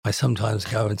I sometimes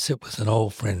go and sit with an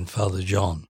old friend, Father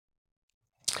John,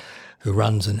 who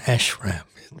runs an ashram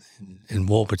in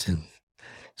Warburton.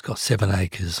 It's got 7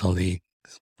 acres on the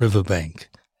riverbank,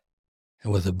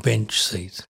 and with a bench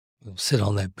seat. We'll sit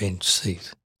on that bench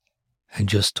seat and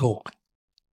just talk.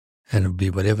 And it'll be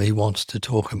whatever he wants to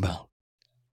talk about.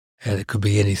 And it could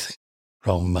be anything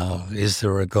from is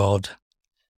there a God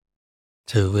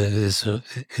to is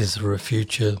there a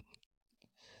future,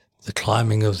 the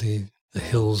climbing of the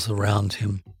hills around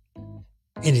him,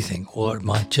 anything. Or it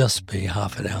might just be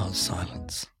half an hour's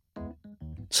silence.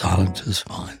 Silence is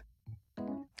fine.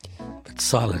 But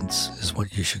silence is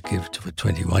what you should give to a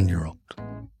 21-year-old,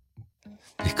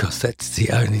 because that's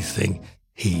the only thing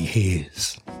he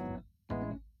hears.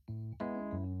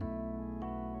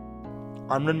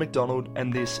 I'm Ren McDonald,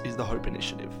 and this is The Hope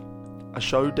Initiative, a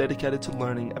show dedicated to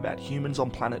learning about humans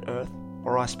on planet Earth,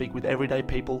 where I speak with everyday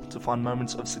people to find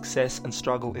moments of success and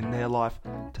struggle in their life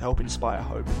to help inspire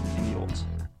hope in yours.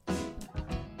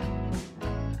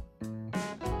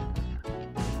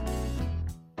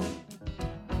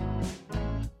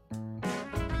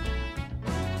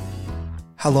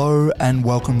 Hello and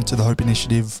welcome to The Hope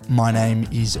Initiative. My name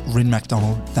is Rin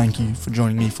MacDonald. Thank you for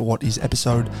joining me for what is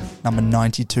episode number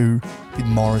 92 with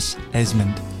Maurice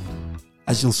Esmond.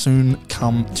 As you'll soon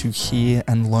come to hear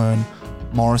and learn,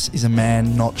 Maurice is a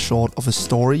man not short of a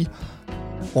story.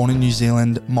 Born in New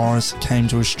Zealand, Maurice came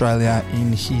to Australia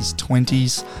in his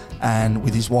 20s, and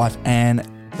with his wife Anne,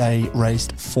 they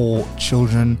raised 4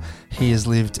 children. He has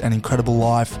lived an incredible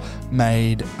life,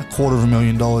 made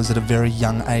 $250,000 at a very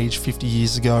young age 50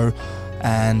 years ago,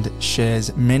 and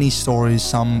shares many stories,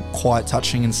 some quite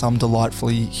touching and some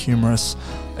delightfully humorous.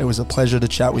 It was a pleasure to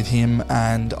chat with him,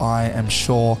 and I am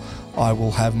sure I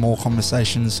will have more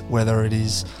conversations, whether it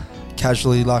is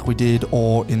casually like we did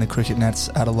or in the cricket nets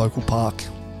at a local park.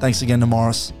 Thanks again to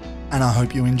Maurice, and I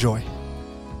hope you enjoy.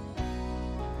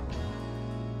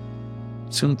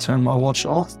 Just going to turn my watch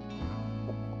off.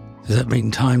 Does that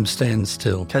mean time stands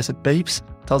still? In case it beeps.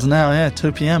 Does now, yeah,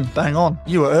 2 p.m. Bang on.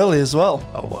 You were early as well.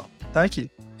 Oh, well. Thank you.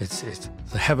 It's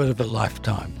the habit of a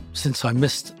lifetime. Since I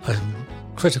missed a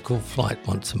critical flight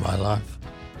once in my life,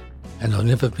 and I've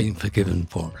never been forgiven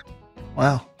for it.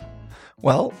 Wow.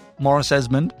 Well, Maurice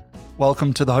Esmond,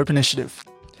 welcome to the Hope Initiative.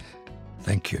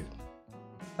 Thank you.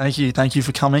 Thank you. Thank you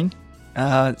for coming.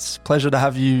 It's a pleasure to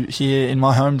have you here in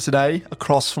my home today,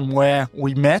 across from where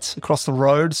we met, across the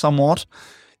road somewhat,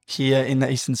 here in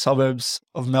the eastern suburbs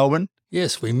of Melbourne.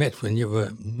 Yes, we met when you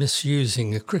were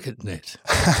misusing a cricket net.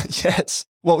 Yes.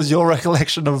 What was your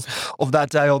recollection of that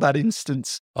day or that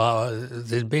instance?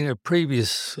 There'd been a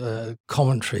previous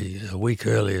commentary a week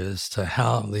earlier as to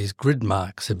how these grid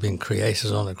marks had been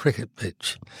created on a cricket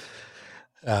pitch.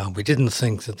 We didn't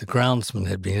think that the groundsman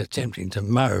had been attempting to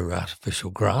mow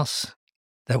artificial grass.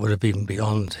 That would have been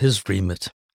beyond his remit.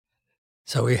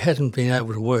 So we hadn't been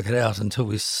able to work it out until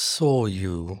we saw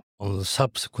you on the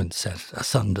subsequent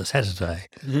Saturday,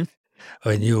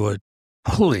 when you were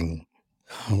pulling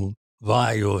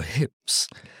via your hips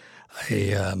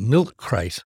a milk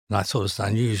crate. And I thought it was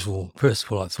unusual. First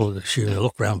of all, I thought she would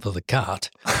look round for the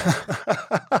cart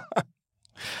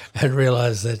and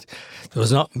realised that there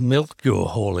was not milk you were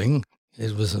hauling.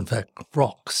 It was, in fact,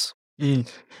 rocks.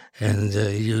 And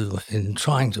you, in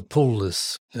trying to pull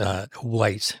this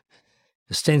weight,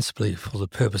 ostensibly for the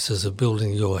purposes of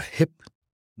building your hip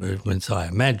movements, I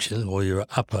imagine, or your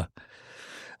upper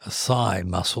thigh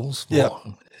muscles. Yeah.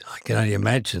 Well, I can only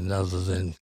imagine, other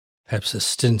than perhaps a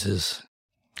stint as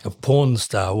a porn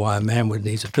star, why a man would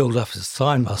need to build up his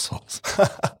thigh muscles.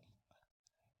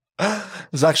 It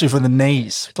was actually for the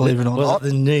knees, believe it or not.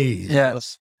 The knees.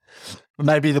 Yes.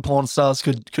 Maybe the porn stars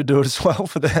could do it as well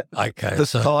for the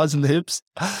thighs and the hips.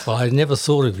 Well, I never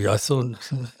thought of you.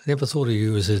 Never thought of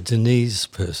you as a Denise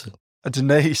person. A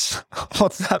Denise?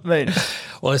 What's that mean?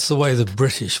 Well, it's the way the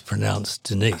British pronounce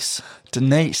Denise.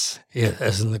 Denise? Yeah,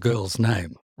 as in the girl's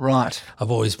name. Right.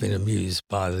 I've always been amused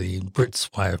by the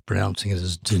Brits' way of pronouncing it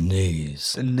as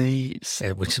Denise. Denise.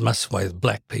 Yeah, which is much the way the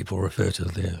black people refer to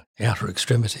their outer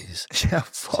extremities. Yeah,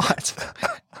 right.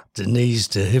 Denise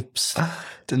to hips.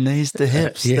 Denise to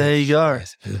hips. Yeah. There you go.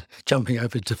 Jumping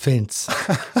over defence.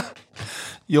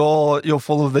 You're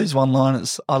full of these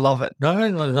one-liners. I love it. No,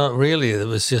 not really. That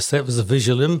was the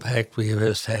visual impact we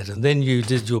first had. And then you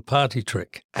did your party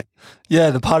trick.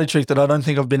 Yeah, the party trick that I don't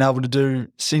think I've been able to do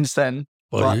since then.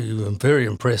 Well, you were very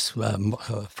impressed.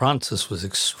 Francis was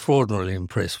extraordinarily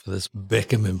impressed with this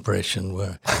Beckham impression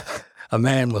where a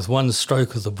man with one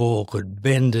stroke of the ball could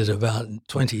bend it about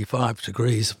 25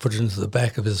 degrees, put it into the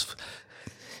back of his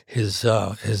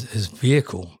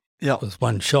vehicle with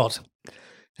one shot.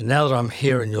 And now that I'm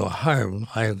here in your home,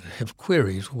 I have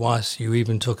queried why you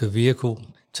even took a vehicle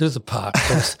to the park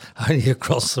that's only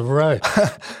across the road.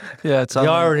 Yeah, it's The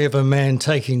irony of a man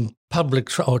taking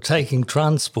taking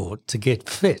transport to get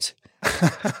fit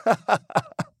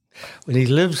when he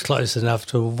lives close enough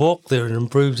to walk there and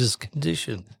improve his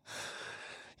condition.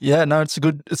 Yeah, no, it's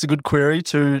a good query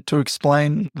to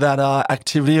explain that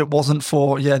activity. It wasn't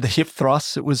for the hip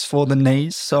thrusts; it was for the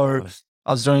knees. So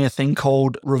I was doing a thing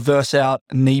called reverse out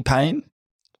knee pain,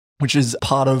 which is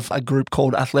part of a group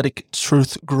called Athletic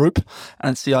Truth Group.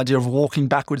 And it's the idea of walking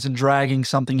backwards and dragging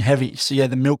something heavy. So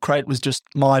the milk crate was just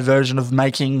my version of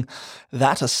making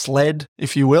that a sled,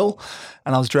 if you will.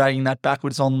 And I was dragging that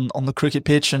backwards on the cricket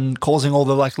pitch and causing all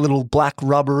the little black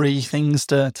rubbery things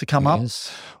to come up,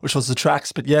 which was the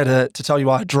tracks. But to tell you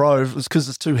why I drove, it was because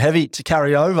it's too heavy to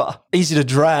carry over. Easy to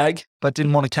drag, but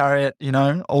didn't want to carry it,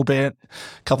 albeit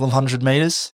a couple of 100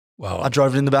 meters. Well, I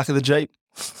drove it in the back of the Jeep.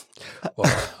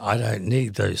 Well, I don't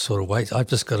need those sort of weights. I've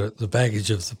just got the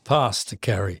baggage of the past to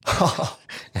carry.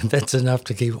 And that's enough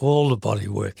to keep all the body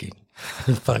working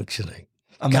and functioning.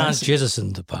 Amazing. Can't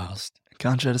jettison the past.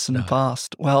 Can't jettison the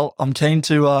past. Well, I'm keen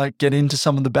to get into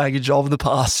some of the baggage of the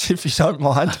past, if you don't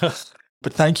mind.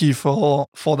 But thank you for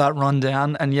that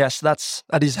rundown. And yes,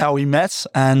 that is how we met.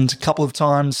 And a couple of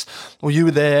times, you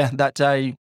were there that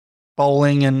day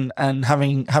bowling and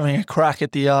having a crack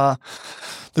at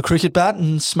the cricket bat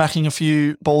and smacking a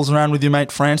few balls around with your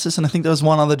mate Francis. And I think there was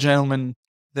one other gentleman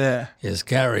there. Yes,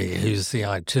 Gary, who's the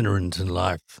itinerant in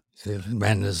life, a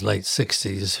man in his late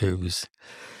 60s who's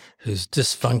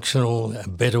dysfunctional, a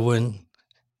Bedouin,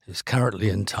 who's currently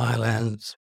in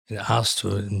Thailand, asked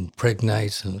to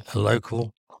impregnate a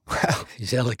local. Wow.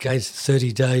 He's allocated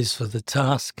 30 days for the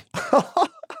task.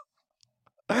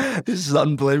 This is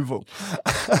unbelievable.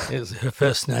 Her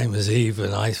first name is Eve,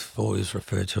 and I've always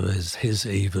referred to her as his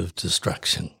Eve of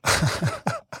destruction.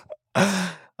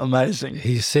 Amazing.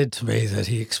 He said to me that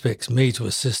he expects me to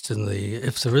assist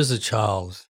if there is a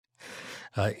child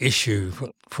issue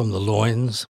from the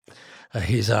loins,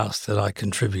 he's asked that I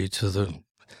contribute to the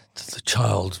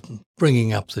child,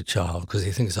 bringing up the child, because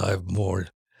he thinks I have more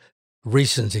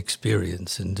recent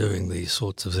experience in doing these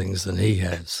sorts of things than he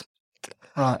has.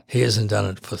 Right. He hasn't done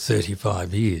it for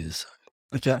 35 years.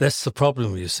 Okay. That's the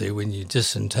problem, you see, when you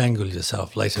disentangle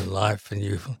yourself late in life and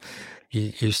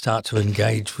you start to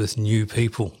engage with new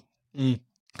people and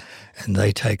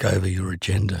they take over your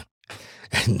agenda.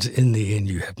 And in the end,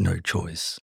 you have no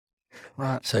choice.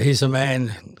 Right. So he's a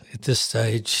man at this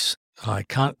stage I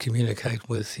can't communicate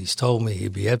with. He's told me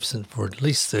he'll be absent for at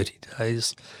least 30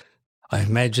 days. I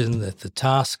imagine that the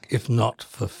task, if not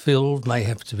fulfilled, may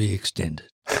have to be extended.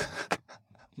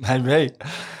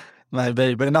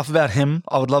 Maybe. But enough about him.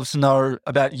 I would love to know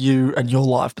about you and your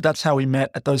life. But that's how we met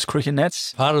at those cricket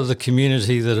nets. Part of the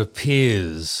community that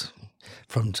appears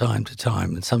from time to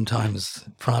time, and sometimes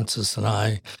Francis and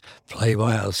I play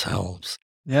by ourselves.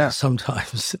 Yeah.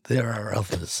 Sometimes there are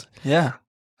others. Yeah.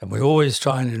 And we always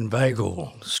try and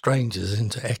inveigle strangers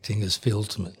into acting as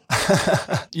fieldsmen.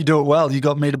 You do it well. You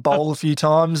got me to bowl a few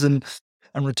times and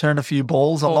return a few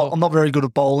balls. I'm not very good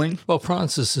at bowling. Well,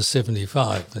 Francis is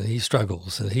 75 and he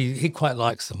struggles, and he quite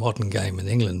likes the modern game in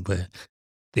England where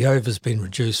the over's been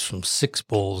reduced from 6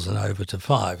 balls and over to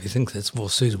 5. He thinks that's more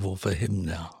suitable for him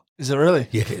now. Is it really?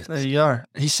 Yes. There you go.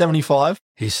 He's 75.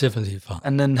 He's 75.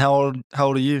 And then how old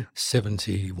are you?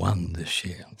 71 this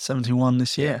year. 71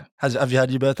 this year. Have you had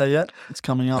your birthday yet? It's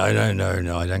coming up.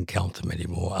 No, I don't count them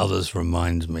anymore. Others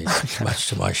remind me, much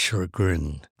to my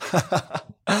chagrin.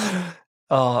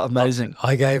 Oh, amazing.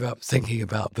 I gave up thinking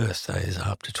about birthdays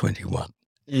after 21.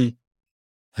 They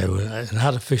were an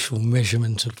artificial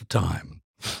measurement of time.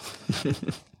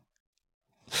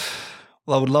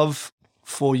 Well, I would love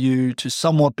for you to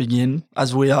somewhat begin,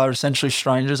 as we are essentially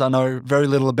strangers. I know very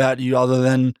little about you other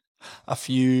than a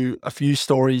few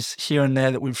stories here and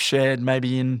there that we've shared,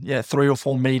 maybe in 3 or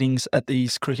 4 meetings at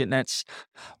these cricket nets.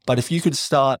 But if you could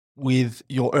start with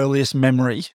your earliest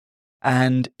memory,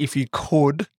 and if you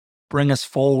could bring us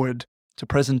forward to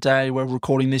present day. We're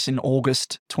recording this in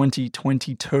August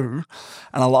 2022. And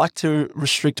I like to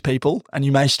restrict people, and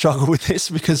you may struggle with this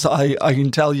because I can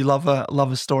tell you love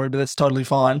a story, but that's totally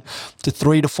fine, to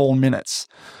 3 to 4 minutes.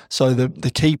 So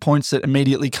the key points that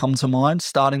immediately come to mind,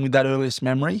 starting with that earliest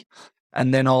memory,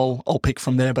 and then I'll pick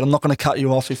from there. But I'm not going to cut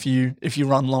you off if you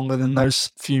run longer than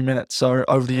those few minutes. So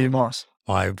over to you, Maurice.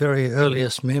 My very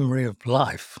earliest memory of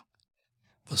life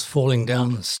was falling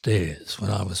down the stairs when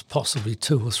I was possibly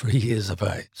 2 or 3 years of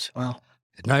age. Wow.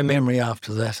 Had no memory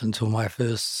after that until my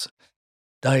first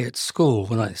day at school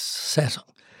when I sat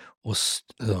or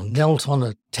knelt on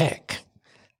a tack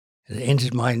It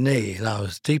entered my knee, and I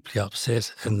was deeply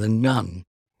upset, and the nun,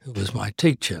 who was my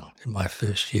teacher in my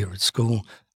first year at school,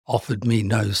 offered me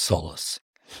no solace.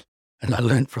 And I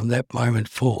learnt from that moment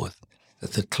forward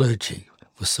that the clergy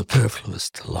was superfluous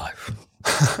to life.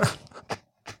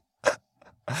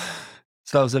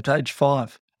 So I was at age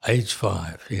 5. Age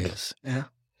 5, yes. Yeah.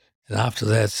 And after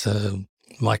that,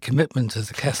 my commitment to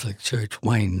the Catholic Church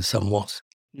waned somewhat.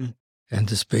 Mm. And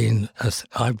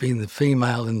I've been the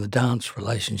female in the dance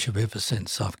relationship ever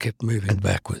since. I've kept moving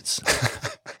backwards.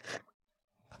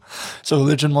 So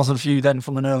religion wasn't for you then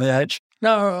from an early age?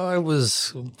 No, I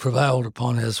was prevailed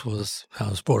upon I was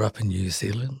brought up in New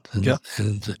Zealand and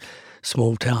the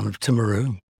small town of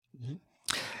Timaru.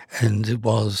 Mm-hmm. And there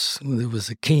was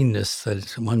a keenness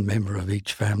that one member of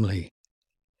each family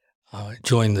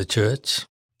joined the church.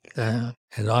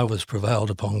 And I was prevailed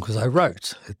upon because I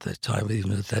wrote at that time,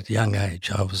 even at that young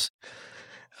age. I was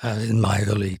in my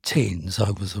early teens.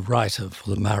 I was a writer for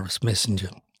the Maurice Messenger.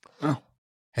 Oh.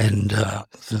 And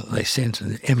they sent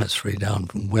an emissary down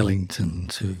from Wellington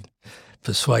to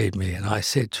persuade me. And I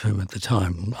said to him at the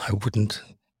time I wouldn't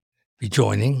be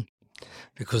joining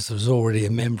because there was already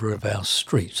a member of our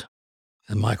street,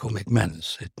 Michael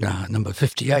McManus, at number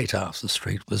 58 Arthur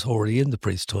Street, was already in the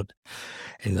priesthood.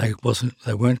 And they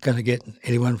weren't going to get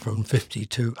anyone from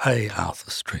 52A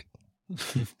Arthur Street.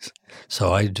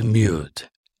 So I demurred.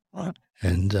 Right.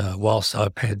 And whilst I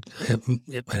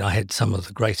had some of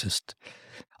the greatest,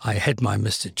 I had my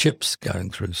Mr. Chips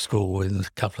going through school with a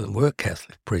couple of were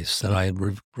Catholic priests, and I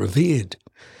revered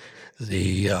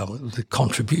the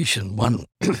contribution. One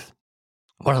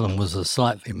of them was a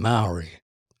slightly Maori.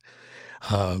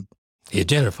 He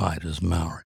identified as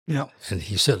Maori. Yeah. And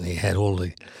he certainly had all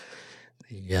the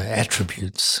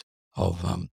attributes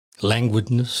of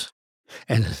languidness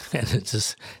and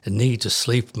it's a need to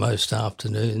sleep most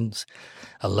afternoons,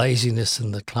 a laziness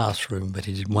in the classroom, but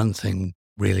he did one thing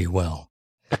really well.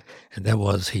 And that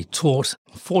was he taught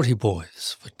 40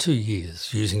 boys for 2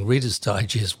 years using Reader's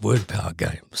Digest word power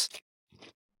games.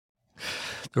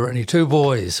 There were only 2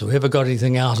 boys who ever got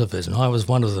anything out of it, and I was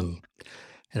one of them.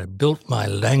 And it built my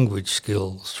language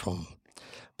skills from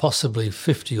possibly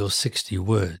 50 or 60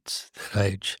 words at that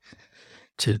age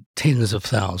to tens of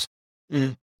thousands.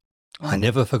 Mm. I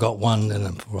never forgot one, and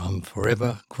I'm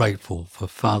forever grateful for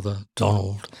Father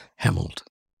Donald Hamilton.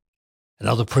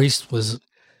 Another priest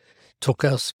took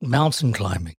us mountain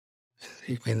climbing.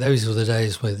 I mean, those were the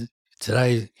days where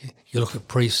today you look at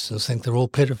priests and think they're all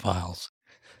pedophiles.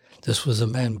 This was a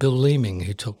man, Bill Leeming,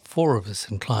 who took 4 of us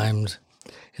and climbed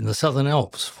in the Southern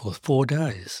Alps for 4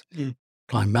 days. Mm.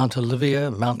 Climbed Mount Olivier,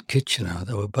 Mount Kitchener.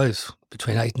 They were both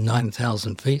between 8,000 and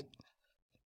 9,000 feet.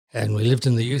 And we lived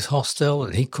in the youth hostel,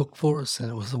 and he cooked for us, and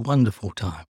it was a wonderful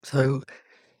time. So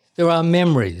there are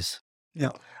memories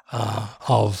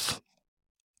of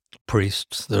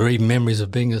priests. There are even memories of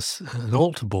being an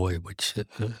altar boy, which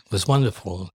was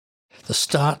wonderful. The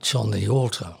starch on the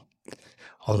altar,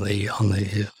 on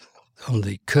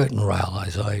the curtain rail,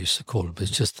 as I used to call it,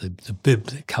 was just the bib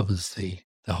that covers the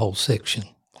whole section.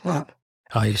 Right.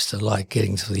 I used to like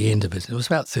getting to the end of it. It was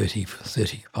about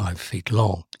 35 feet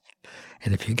long.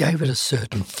 And if you gave it a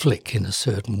certain flick in a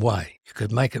certain way, you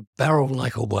could make it barrel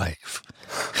like a wave.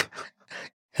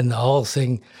 And the whole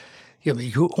thing,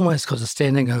 you almost got a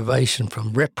standing ovation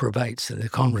from reprobates in the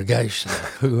congregation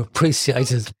who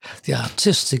appreciated the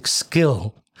artistic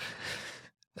skill.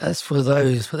 That's for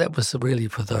those, but that was really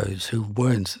for those who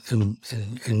weren't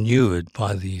inured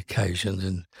by the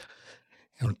occasion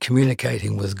and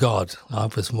communicating with God. I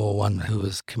was more one who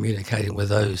was communicating with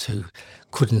those who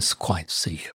couldn't quite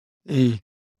see Him. Mm.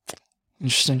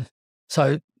 Interesting.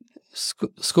 So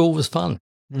school was fun.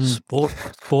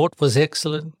 Sport was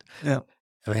excellent. Yeah.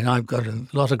 I mean, I've got a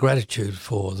lot of gratitude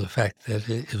for the fact that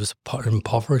it was an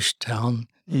impoverished town.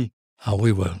 Mm.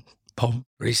 We were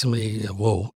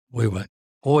we were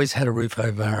always had a roof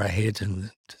over our head and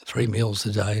 3 meals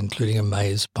a day, including a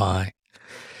maize pie.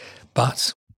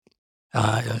 But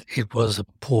it was a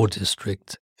poor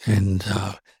district, and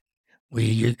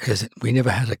we never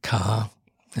had a car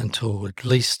until at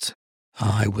least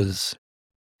I was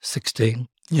 16.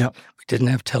 Yeah. We didn't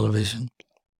have television,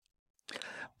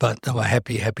 but they were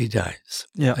happy, happy days.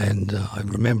 Yeah. And I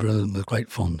remember them with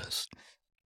great fondness.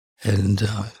 And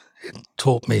it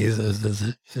taught me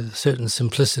the certain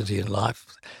simplicity in life.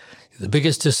 The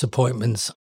biggest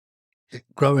disappointments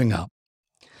growing up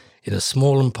in a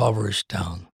small, impoverished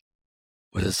town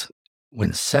was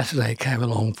when Saturday came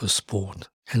along for sport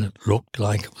and it looked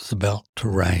like it was about to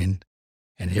rain,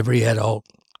 and every adult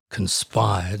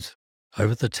conspired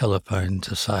over the telephone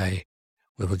to say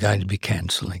we were going to be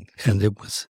cancelling. And it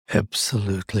was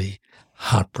absolutely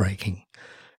heartbreaking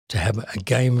to have a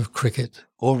game of cricket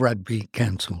or rugby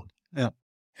cancelled. Yeah.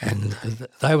 And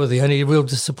they were the only real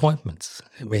disappointments.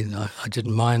 I mean, I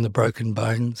didn't mind the broken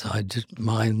bones. I didn't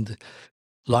mind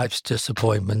life's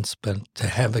disappointments, but to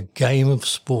have a game of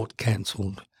sport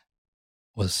cancelled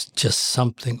was just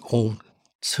something all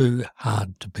too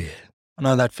hard to bear. I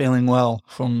know that feeling well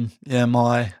from,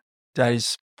 my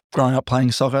days growing up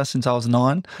playing soccer since I was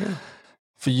 9. Yeah.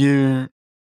 For you,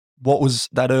 what was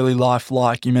that early life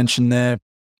like? You mentioned there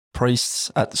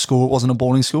priests at the school. It wasn't a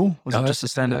boarding school? Was it just a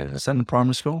standard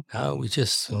primary school? No,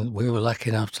 we were lucky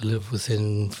enough to live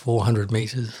within 400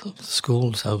 metres of the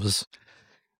school, so it was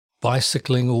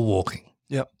bicycling or walking.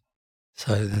 Yep.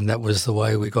 So then that was the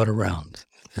way we got around,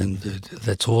 and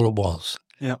that's all it was.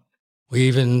 Yep. We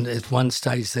even, at one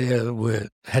stage there,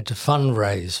 had to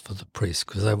fundraise for the priests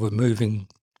because they were moving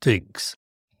digs.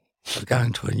 They were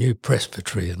going to a new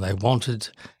presbytery and they wanted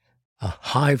a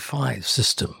hi-fi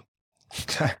system.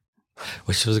 Okay.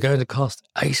 Which was going to cost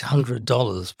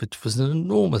 $800, which was an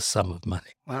enormous sum of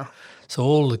money. Wow. So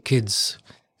all the kids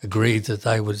agreed that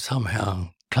they would somehow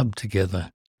club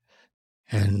together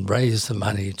and raise the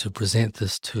money to present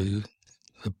this to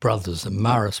the brothers, the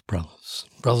Maurice brothers,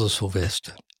 Brother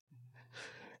Sylvester.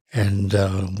 And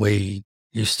we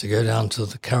used to go down to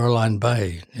the Caroline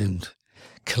Bay and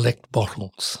collect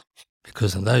bottles,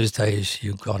 because in those days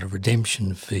you got a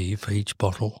redemption fee for each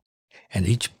bottle and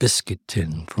each biscuit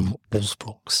tin from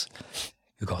Allsbrooks.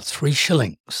 You got 3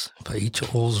 shillings for each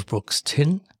Allsbrooks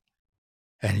tin,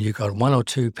 and you got 1 or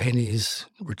 2 pennies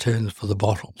returned for the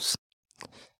bottles.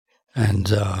 And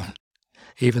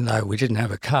even though we didn't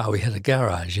have a car, we had a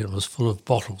garage, and it was full of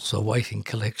bottles awaiting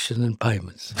collection and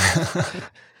payments.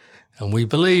 And we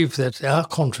believe that our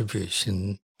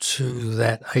contribution to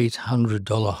that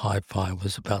 $800 hi-fi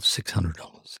was about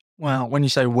 $600. Wow. When you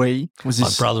say we, was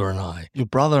this my brother and I? Your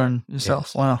brother and yourself?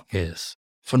 Yes. Wow. Yes.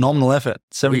 Phenomenal effort.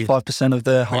 75% of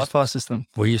their hi-fi system.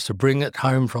 We used to bring it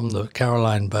home from the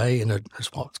Caroline Bay, and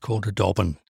it's what's called a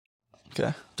dobbin.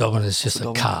 Okay. Dobbin is just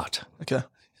a cart. Okay.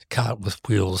 A cart with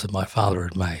wheels that my father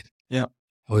had made. Yeah.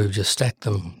 We would just stack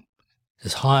them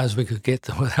as high as we could get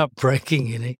them without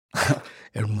breaking any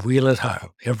and wheel it home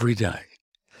every day.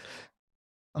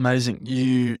 Amazing.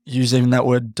 You use even that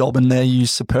word dobbin there, you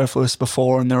used superfluous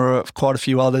before, and there are quite a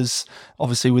few others,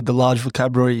 obviously with the large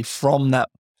vocabulary from that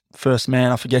first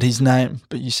man. I forget his name,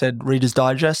 but you said Reader's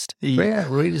Digest? Yeah,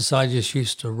 Reader's Digest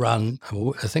used to run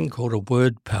a thing called a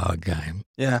word power game.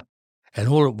 Yeah. And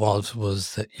all it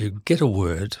was that you'd get a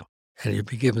word and you'd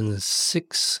be given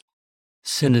 6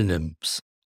 synonyms,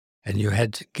 and you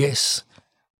had to guess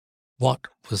what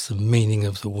was the meaning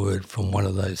of the word from one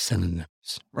of those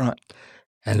synonyms. Right.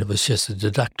 And it was just a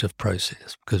deductive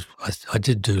process, because I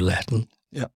did do Latin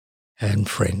and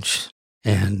French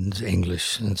and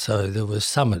English, and so there were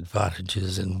some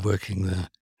advantages in working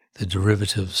the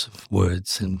derivatives of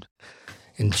words and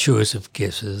intuitive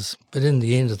guesses. But in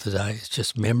the end of the day, it's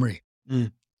just memory.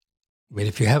 Mm. I mean,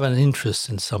 if you have an interest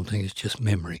in something, it's just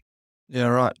memory. Yeah,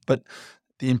 right. But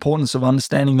the importance of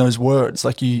understanding those words,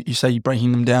 like you say, you're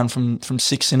breaking them down from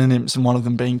 6 synonyms and one of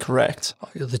them being correct.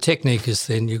 The technique is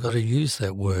then you've got to use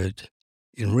that word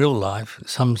in real life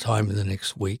sometime in the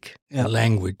next week,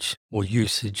 language or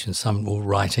usage and some or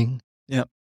writing. Yeah.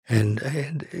 And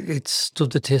it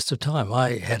stood the test of time.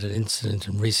 I had an incident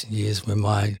in recent years when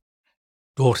my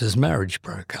daughter's marriage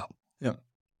broke up. Yeah.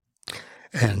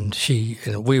 And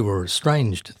we were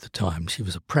estranged at the time. She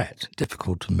was a prat,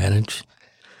 difficult to manage.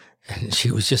 And she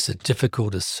was just a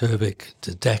difficult, acerbic,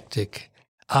 didactic,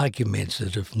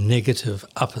 argumentative, negative,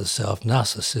 upper self,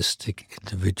 narcissistic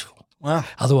individual. Wow.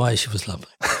 Otherwise, she was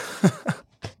lovely.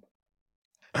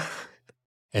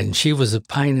 And she was a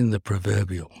pain in the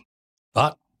proverbial.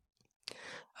 But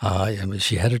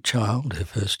she had a child, her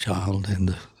first child, and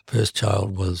the first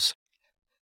child was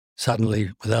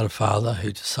suddenly without a father,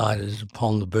 who decided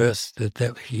upon the birth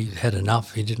that he had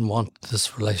enough. He didn't want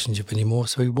this relationship anymore,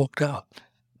 so he walked out.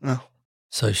 Oh.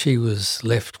 So she was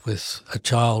left with a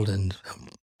child and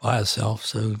by herself,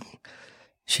 so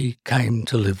she came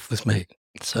to live with me.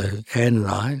 So Anne and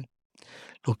I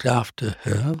looked after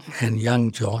her and young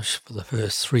Josh for the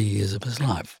first 3 years of his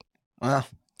life. Wow.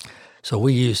 So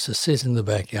we used to sit in the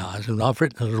backyard, and I've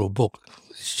written a little book.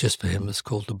 It's just for him. It's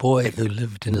called The Boy Who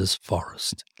Lived in His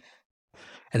Forest.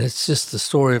 And it's just the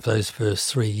story of those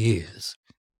first 3 years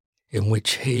in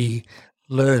which he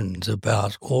learned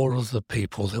about all of the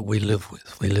people that we live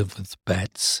with. We live with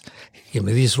bats.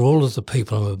 These are all of the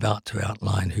people I'm about to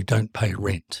outline who don't pay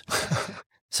rent.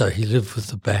 So he lived with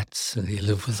the bats, and he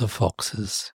lived with the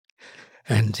foxes,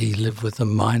 and he lived with the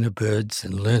minor birds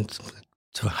and learnt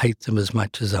to hate them as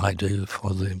much as I do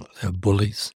for the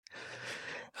bullies.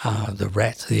 The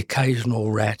rat, the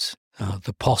occasional rat,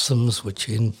 the possums which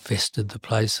infested the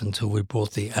place until we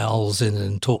brought the owls in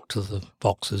and talked to the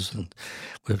foxes, and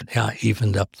we've now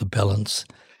evened up the balance.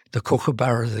 The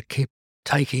kookaburra that kept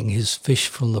taking his fish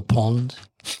from the pond.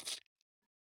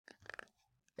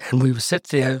 And we would sit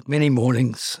there many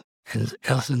mornings and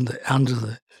out in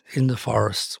the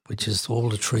forest, which is all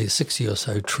the trees, 60 or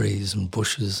so trees and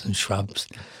bushes and shrubs.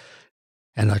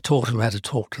 And I taught him how to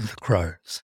talk to the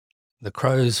crows. The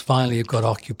crows finally have got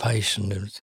occupation in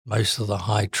most of the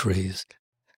high trees,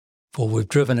 for we've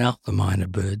driven out the minor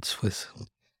birds with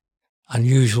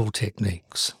unusual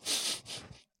techniques.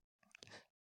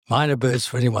 Minor birds,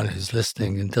 for anyone who's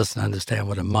listening and doesn't understand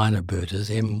what a minor bird is,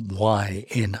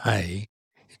 M-Y-N-A,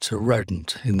 it's a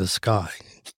rodent in the sky.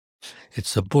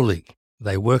 It's a bully.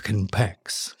 They work in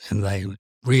packs and they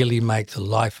really make the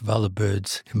life of other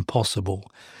birds impossible.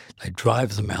 They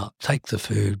drive them out, take the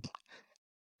food,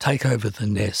 take over the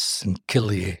nests and kill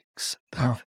the eggs.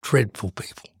 They're dreadful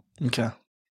people. Okay.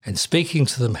 And speaking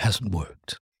to them hasn't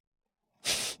worked.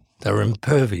 They're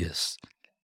impervious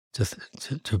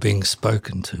to being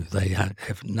spoken to. They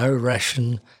have no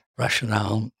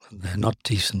rationale. They're not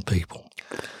decent people.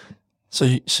 So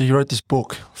you wrote this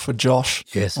book for Josh.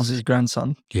 Yes. Was his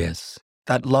grandson. Yes.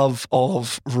 That love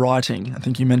of writing. I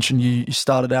think you mentioned you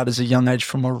started out as a young age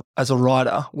as a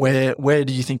writer. Where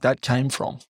do you think that came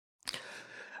from?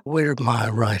 Where am I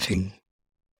writing?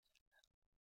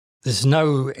 There's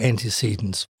no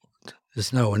antecedents.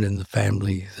 There's no one in the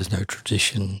family. There's no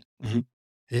tradition. Mm-hmm.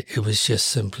 It was just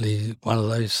simply one of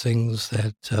those things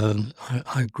that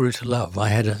I grew to love. I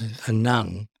had a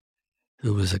nun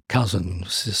who was a cousin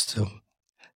sister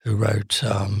who wrote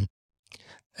a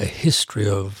history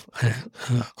of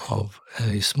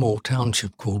a small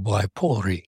township called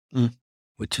Waipori,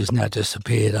 which has now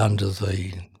disappeared under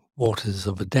the waters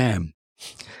of a dam.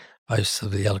 Most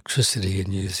of the electricity in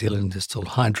New Zealand is still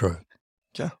hydro.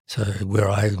 Okay. So where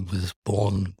I was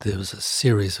born, there was a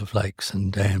series of lakes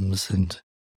and dams, and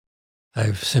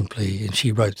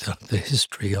she wrote the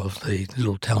history of the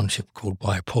little township called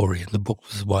Waipori, and the book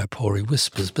was Waipori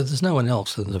Whispers, but there's no one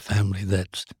else in the family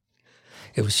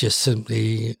it was just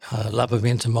simply love of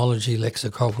entomology,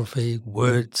 lexicography,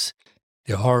 words,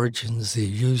 their origins, their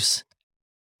use.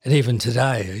 And even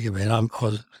today,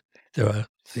 the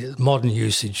modern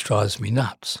usage drives me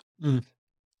nuts. Mm.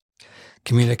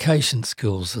 Communication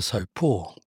skills are so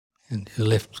poor. And you're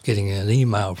left getting an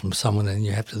email from someone and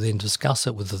you have to then discuss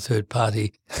it with a third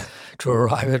party to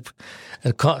arrive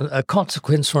at a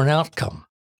consequence or an outcome.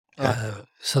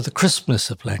 So the crispness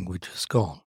of language is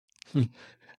gone.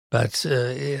 But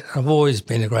I've always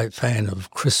been a great fan of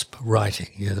crisp writing.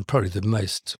 Probably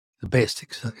the best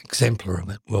exemplar of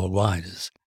it worldwide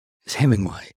is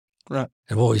Hemingway. Right.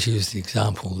 I've always used the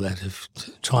example that if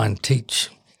to try and teach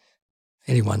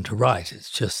anyone to write, it's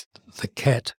just the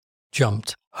cat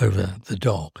jumped over the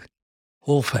dog.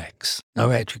 All facts,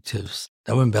 no adjectives,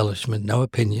 no embellishment, no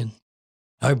opinion,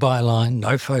 no byline,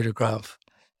 no photograph,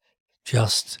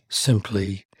 just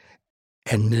simply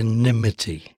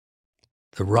anonymity.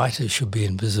 The writer should be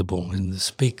invisible and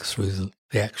speak through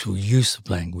the actual use of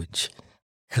language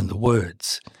and the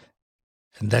words.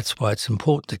 And that's why it's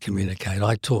important to communicate.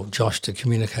 I taught Josh to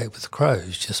communicate with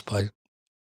crows just by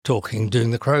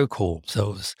doing the crow call. So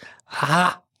it was,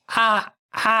 ha, ha,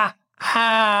 ha,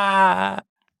 ha.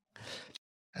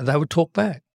 And they would talk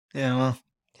back. Yeah, well.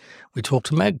 We talked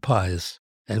to magpies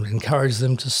and encourage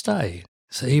them to stay.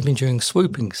 So even during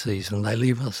swooping season, they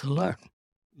leave us alone.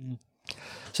 Mm.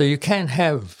 So you can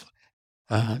have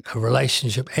a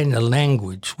relationship and a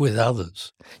language with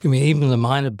others. Even the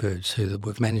minor birds who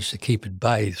we've managed to keep at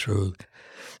bay through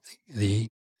the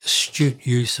astute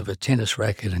use of a tennis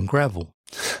racket and gravel.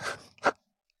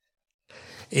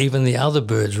 Even the other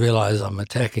birds realise I'm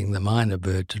attacking the minor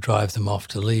bird to drive them off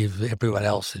to leave everyone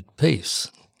else at peace.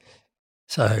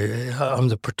 So I'm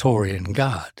the Praetorian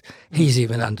Guard. He's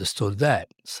even understood that.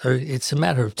 So it's a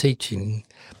matter of teaching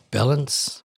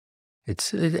balance.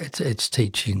 It's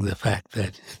teaching the fact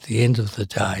that at the end of the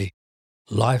day,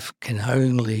 life can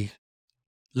only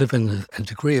live in a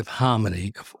degree of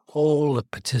harmony if all the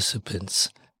participants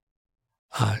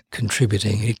are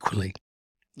contributing equally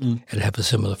and have a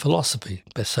similar philosophy.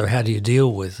 But so how do you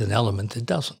deal with an element that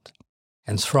doesn't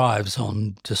and thrives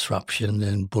on disruption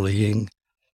and bullying?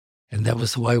 And that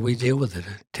was the way we deal with it,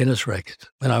 a tennis racket.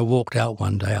 When I walked out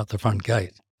one day out the front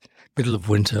gate, middle of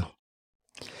winter,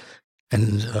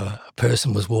 and a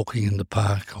person was walking in the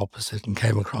park opposite and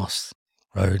came across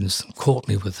the road and caught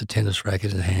me with the tennis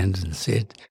racket in hand and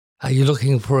said, "Are you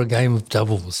looking for a game of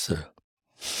doubles, sir?"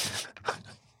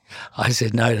 I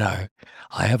said, no,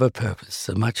 I have a purpose,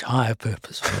 a much higher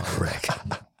purpose for my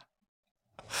racket.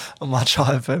 A much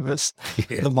higher purpose.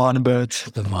 Yeah. The minor birds.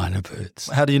 The minor birds.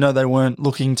 How do you know they weren't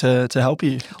looking to help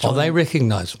you? Oh, they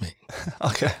recognise me.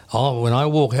 Okay. Oh, when I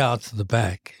walk out to the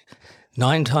back,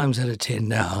 9 times out of 10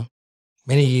 now,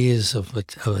 many years of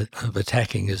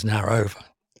attacking is now over.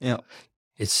 Yeah.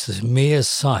 It's the mere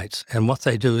sight, and what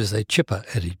they do is they chipper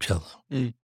at each other,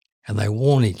 Mm. and they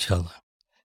warn each other.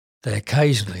 They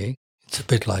occasionally, it's a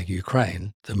bit like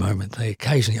Ukraine at the moment, they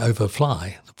occasionally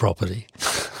overfly the property,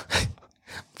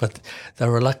 but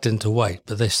they're reluctant to wait,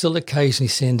 but they still occasionally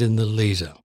send in the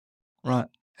leader. Right.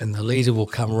 And the leader will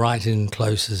come right in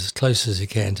close as he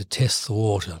can to test the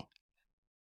water.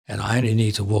 And I only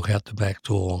need to walk out the back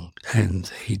door and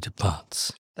he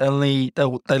departs. They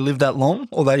live that long,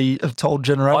 or they have told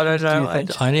generations? I don't know. Do you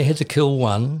think? I only had to kill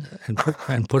one and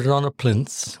put it on a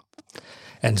plinth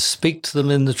and speak to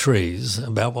them in the trees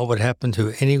about what would happen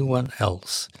to anyone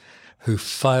else who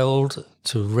failed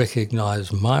to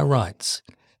recognise my rights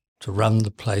to run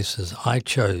the place as I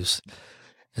chose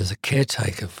as a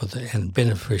caretaker and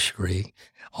beneficiary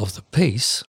of the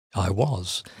peace I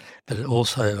was, but it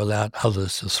also allowed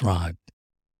others to thrive.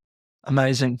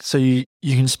 Amazing. So you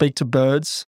can speak to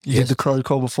birds. You did the crow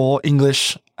call before.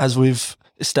 English, as we've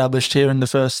established here in the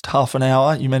first half an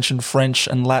hour. You mentioned French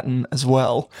and Latin as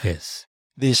well. Yes.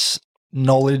 This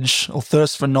knowledge or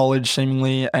thirst for knowledge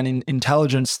seemingly and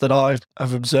intelligence that I've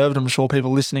observed, I'm sure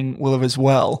people listening will have as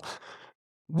well.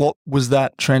 What was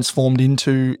that transformed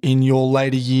into in your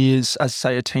later years as,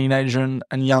 say, a teenager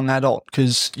and young adult?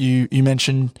 Because you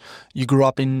mentioned you grew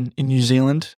up in New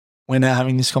Zealand. We're now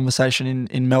having this conversation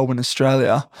in Melbourne,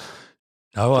 Australia.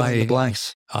 No, the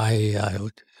blanks. I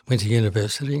went to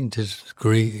university and did a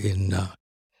degree in a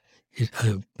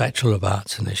Bachelor of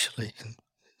Arts initially,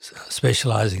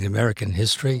 specialising in American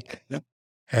history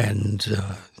and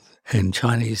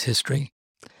Chinese history.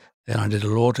 Then I did a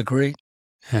law degree.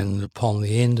 And upon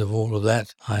the end of all of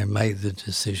that, I made the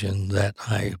decision that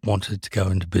I wanted to go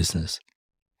into business.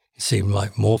 It seemed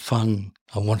like more fun.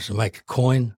 I wanted to make a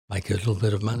coin, make a little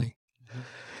bit of money.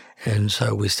 And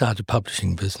so we started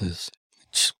publishing business,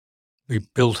 which we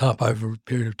built up over a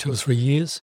period of 2 or 3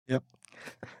 years. Yep.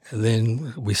 And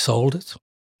then we sold it.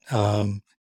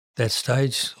 That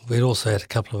stage, we'd also had a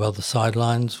couple of other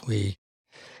sidelines. It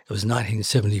was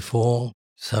 1974.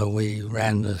 So we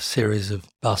ran a series of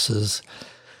buses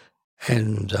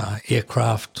and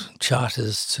aircraft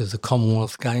charters to the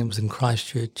Commonwealth Games in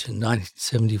Christchurch in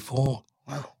 1974.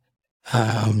 Wow.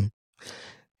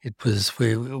 It was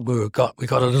we got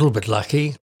a little bit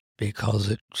lucky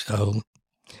because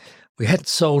we hadn't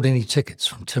sold any tickets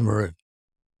from Timaru.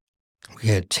 We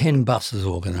had 10 buses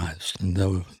organised, and there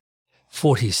were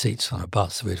 40 seats on a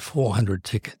bus. So we had 400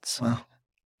 tickets. Wow.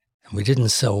 And we didn't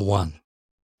sell one.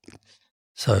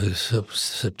 So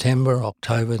September,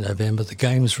 October, November, the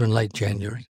games were in late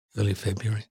January, early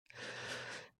February.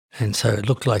 And so it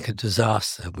looked like a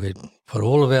disaster. We'd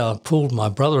my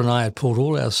brother and I had pulled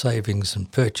all our savings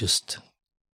and purchased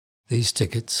these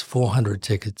tickets, 400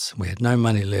 tickets. We had no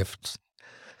money left.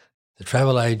 The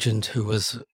travel agent, who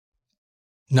was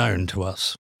known to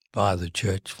us by the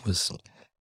church,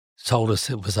 told us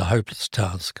it was a hopeless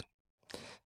task.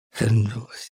 And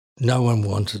no one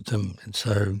wanted them. And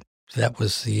so that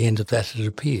was the end of that, it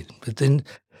appeared. But then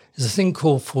there's a thing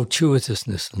called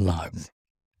fortuitousness in life.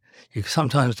 You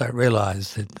sometimes don't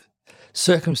realise that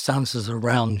circumstances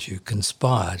around you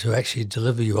conspire to actually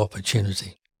deliver you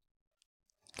opportunity.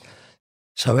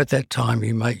 So at that time,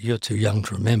 you're too young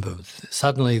to remember,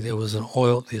 suddenly there was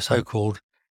the so-called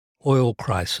oil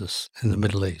crisis in the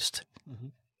Middle East. Mm-hmm.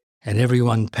 And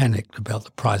everyone panicked about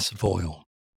the price of oil.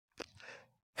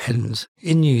 And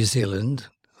in New Zealand,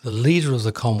 the leader of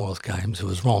the Commonwealth Games, who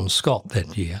was Ron Scott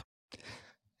that year,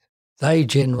 they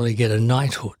generally get a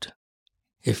knighthood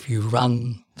if you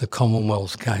run the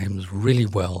Commonwealth Games really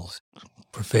well,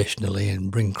 professionally, and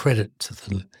bring credit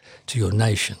to your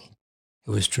nation.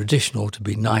 It was traditional to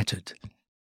be knighted.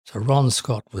 So Ron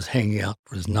Scott was hanging out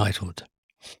for his knighthood.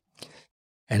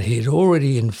 And he had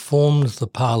already informed the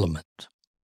Parliament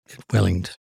at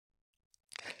Wellington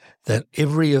that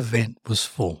every event was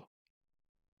full.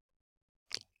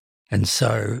 And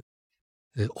so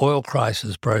the oil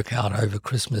crisis broke out over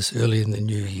Christmas early in the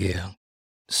new year,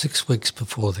 6 weeks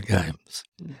before the Games.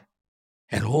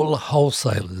 And all the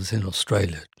wholesalers in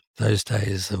Australia, those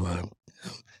days there were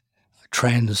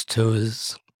Trans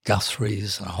Tours,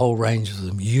 Guthrie's, and a whole range of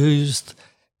them, used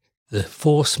the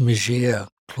force majeure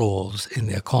clause in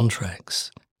their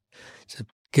contracts to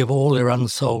give all their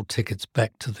unsold tickets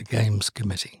back to the Games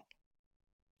Committee.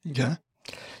 Okay.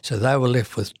 So they were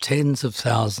left with tens of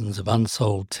thousands of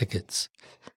unsold tickets,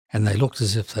 and they looked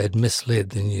as if they'd misled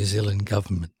the New Zealand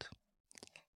government.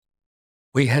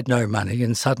 We had no money,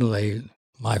 and suddenly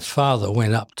my father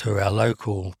went up to our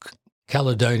local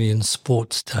Caledonian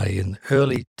Sports Day in the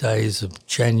early days of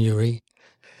January,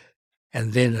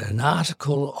 and then an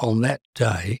article on that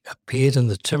day appeared in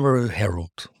the Timaru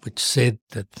Herald, which said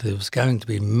that there was going to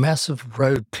be massive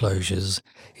road closures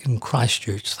in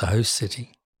Christchurch, the host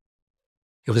city.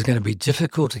 It was going to be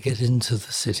difficult to get into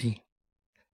the city,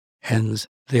 and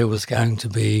there was going to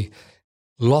be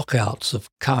lockouts of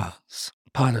cars,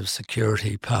 part of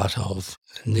security, part of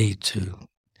the need to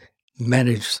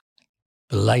manage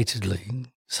belatedly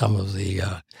some of the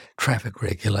traffic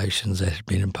regulations that had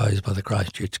been imposed by the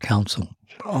Christchurch Council.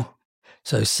 Oh.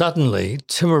 So suddenly,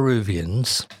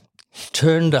 Timaruvians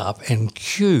turned up and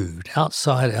queued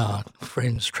outside our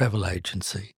friend's travel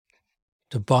agency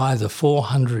to buy the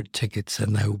 400 tickets,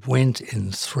 and they went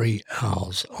in 3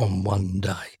 hours on one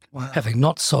day, Wow. having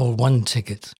not sold one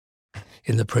ticket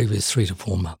in the previous 3 to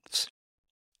 4 months.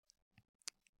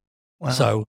 Wow.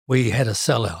 So we had a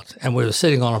sellout, and we were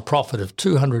sitting on a profit of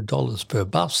 $200 per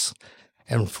bus,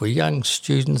 and for young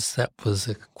students that was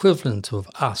equivalent of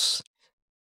us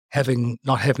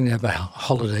not having to have a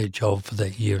holiday job for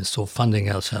that year and still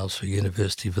funding ourselves for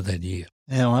university for that year.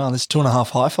 Yeah, wow. There's 2.5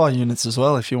 hi-fi units as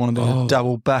well if you wanted to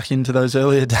double back into those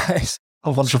earlier days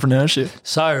of entrepreneurship.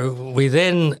 So we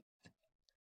then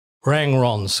rang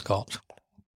Ron Scott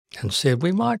and said,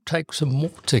 we might take some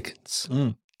more tickets.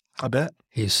 I bet.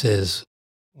 He says,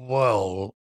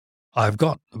 well, I've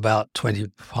got about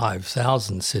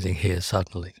 25,000 sitting here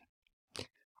suddenly.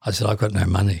 I said, I've got no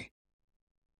money.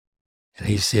 And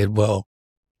he said, well,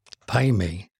 pay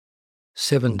me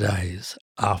 7 days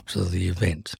after the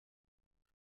event,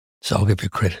 so I'll give you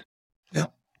credit. Yeah.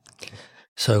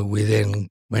 So we then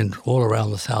went all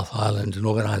around the South Island and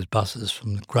organised buses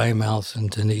from the Greymouth and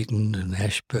Dunedin and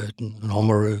Ashburton and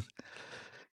Oamaru.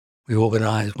 We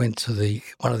went to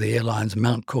one of the airlines,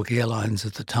 Mount Cook Airlines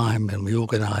at the time, and we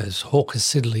organised Hawker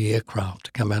Siddeley aircraft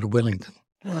to come out of Wellington.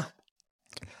 Yeah.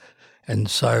 And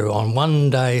so on one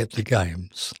day at the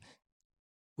Games,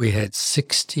 we had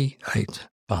 68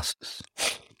 buses.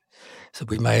 So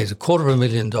we made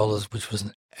 $250,000, which was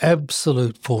an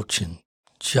absolute fortune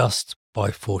just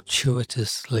by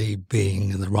fortuitously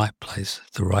being in the right place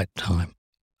at the right time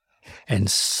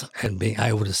and being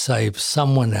able to save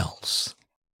someone else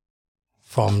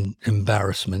from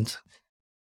embarrassment.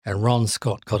 And Ron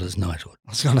Scott got his knighthood.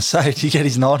 I was going to say, did you get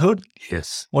his knighthood?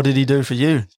 Yes. What did he do for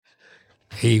you?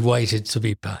 He waited to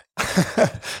be paid.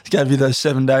 He gave you those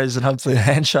 7 days and hopefully a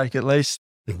handshake at least.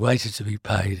 He waited to be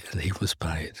paid, and he was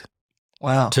paid.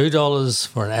 Wow. $2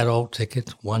 for an adult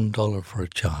ticket, $1 for a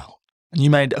child. And you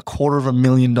made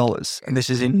 $250,000, and this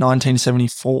is in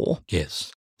 1974.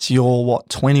 Yes. So you're, what,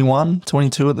 21,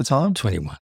 22 at the time?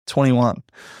 21. 21.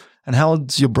 And how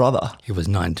old's your brother? He was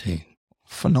 19.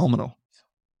 Phenomenal.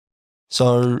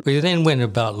 So We then went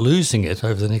about losing it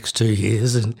over the next 2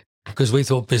 years, and because we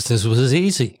thought business was as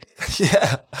easy.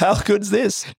 yeah, how good's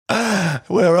this?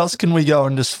 Where else can we go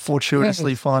and just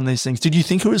fortuitously find these things? Did you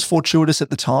think it was fortuitous at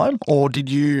the time, or did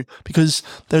you, because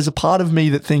there's a part of me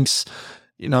that thinks,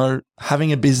 you know,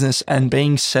 having a business and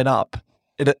being set up,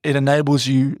 it enables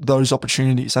you those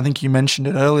opportunities. I think you mentioned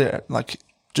it earlier, like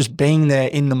just being there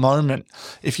in the moment.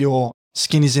 If your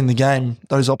skin is in the game,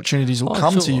 those opportunities will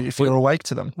come to you if you're awake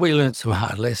to them. We learned some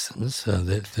hard lessons.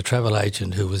 The travel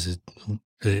agent, who was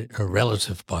a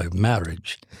relative by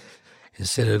marriage,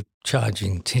 instead of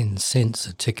charging 10 cents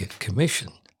a ticket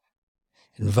commission,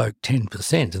 invoked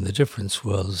 10%, and the difference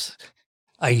was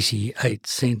 88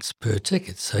 cents per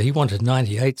ticket. So he wanted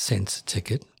 98 cents a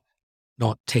ticket,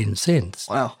 not 10 cents.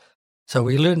 Wow. So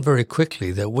we learned very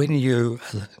quickly that when you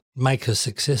make a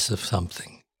success of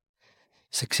something,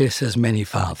 success has many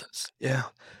fathers. Yeah.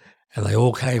 And they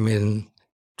all came in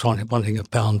wanting a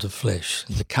pound of flesh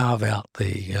and to carve out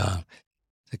the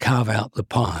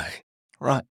pie.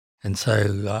 Right. And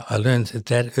so I learned at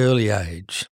that early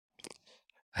age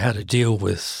how to deal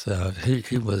with,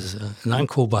 he was an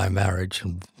uncle by marriage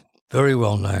and very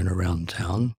well known around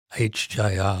town,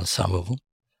 H.J.R. Somerville.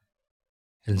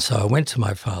 And so I went to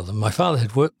my father. My father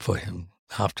had worked for him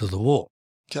after the war.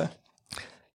 Okay.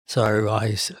 So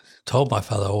I told my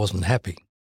father I wasn't happy.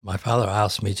 My father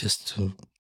asked me just to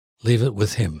leave it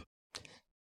with him.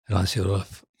 And I said, well,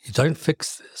 if you don't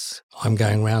fix this, I'm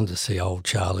going round to see old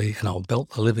Charlie and I'll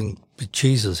belt the living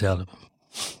bejesus out of him.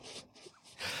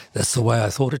 That's the way I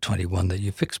thought at 21, that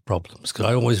you fix problems, because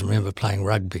I always remember playing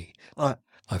rugby. Right.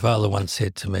 My father once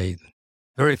said to me,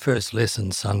 very first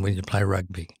lesson, son, when you play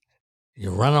rugby, you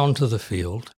run onto the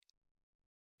field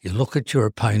You look at your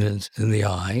opponent in the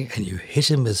eye and you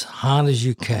hit him as hard as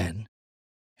you can,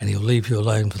 and he'll leave you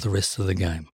alone for the rest of the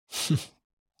game.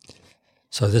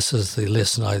 So this is the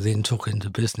lesson I then took into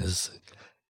business,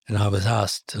 and I was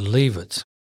asked to leave it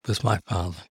with my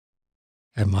father.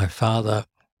 And my father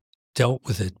dealt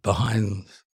with it behind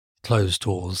closed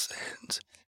doors, and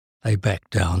they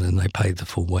backed down and they paid the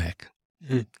full whack.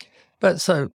 Mm. But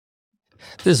so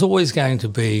there's always going to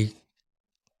be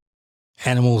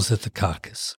animals at the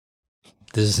carcass.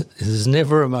 There's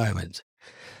never a moment.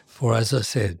 For as I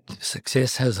said,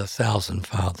 success has 1,000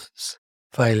 fathers.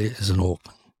 Failure is an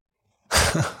orphan.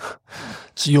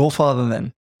 So your father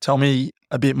then, tell me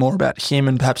a bit more about him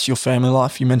and perhaps your family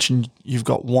life. You mentioned you've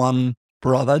got one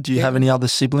brother. Do you have any other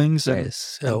siblings?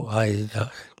 Yes. So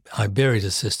I buried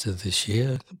a sister this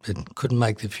year, but couldn't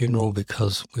make the funeral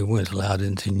because we weren't allowed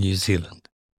into New Zealand.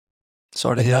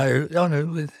 Sorry to hear.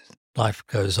 No, life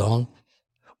goes on.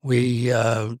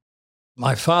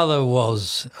 My father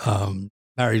was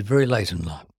married very late in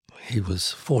life. He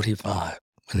was 45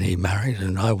 when he married,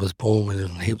 and I was born when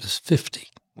he was 50.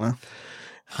 Wow.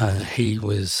 He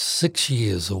was 6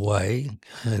 years away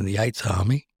in the 8th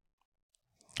Army.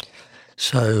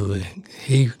 So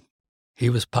he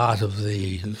was part of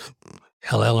the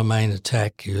El Alamein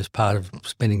attack. He was part of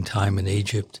spending time in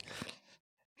Egypt.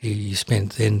 He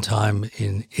spent then time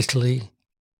in Italy,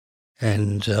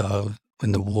 and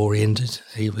when the war ended,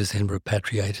 he was then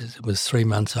repatriated. It was 3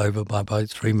 months over by boat,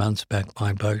 3 months back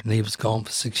by boat, and he was gone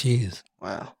for 6 years.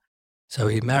 Wow. So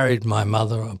he married my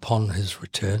mother upon his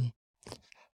return,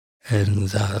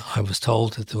 and I was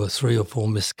told that there were 3 or 4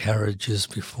 miscarriages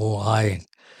before I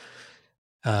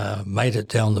made it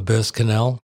down the birth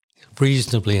canal,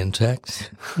 reasonably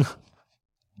intact.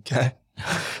 Okay.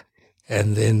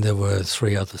 And then there were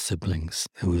 3 other siblings.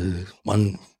 There was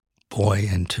 1 boy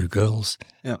and 2 girls.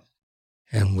 Yeah.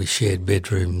 And we shared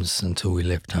bedrooms until we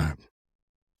left home.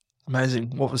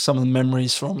 Amazing. What were some of the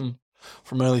memories from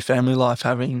early family life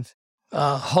having?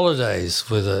 Holidays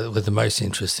were the most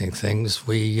interesting things.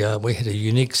 We had a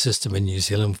unique system in New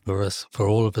Zealand for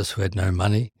all of us who had no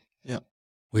money. Yeah.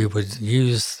 We would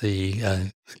use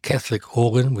the Catholic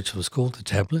organ, which was called the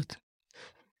tablet,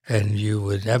 and you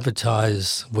would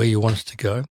advertise where you wanted to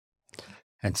go,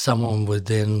 and someone would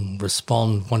then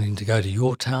respond wanting to go to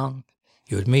your town.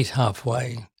 You would meet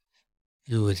halfway.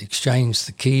 You would exchange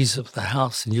the keys of the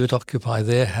house, and you would occupy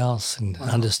their house and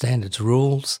understand its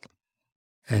rules,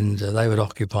 and they would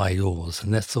occupy yours.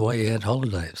 And that's the way you had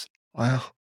holidays. Wow.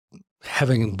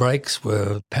 Having breaks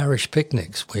were parish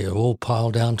picnics where you all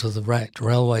piled down to the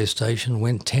railway station,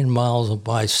 went 10 miles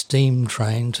by steam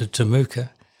train to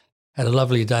Temuka, had a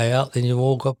lovely day out, then you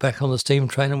all got back on the steam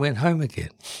train and went home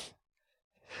again.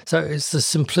 So it's the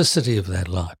simplicity of that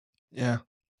life. Yeah.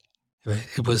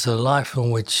 It was a life in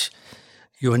which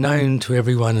you were known to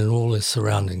everyone in all the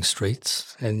surrounding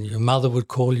streets, and your mother would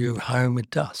call you home at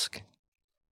dusk.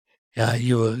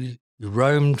 You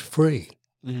roamed free.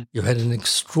 Mm. You had an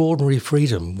extraordinary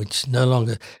freedom, which no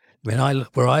longer.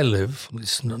 Where I live,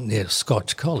 it's near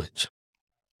Scotch College.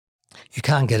 You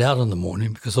can't get out in the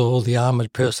morning because of all the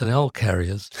armoured personnel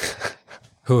carriers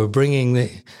who are bringing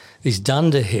these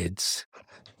dunderheads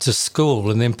to school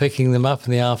and then picking them up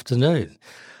in the afternoon.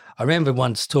 I remember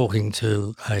once talking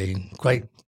to a great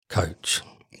coach,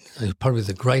 probably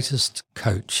the greatest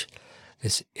coach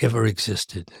that's ever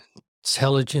existed,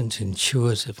 intelligent,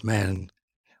 intuitive man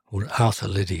called Arthur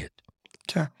Lydiard.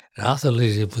 Okay. And Arthur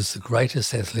Lydiard was the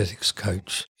greatest athletics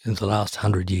coach in the last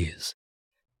 100 years.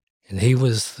 And he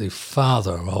was the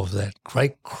father of that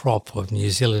great crop of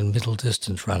New Zealand middle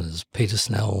distance runners, Peter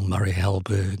Snell, Murray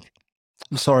Halberg.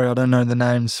 I'm sorry, I don't know the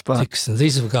names, but Dixon.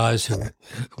 These were guys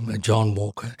John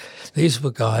Walker, these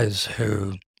were guys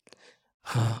who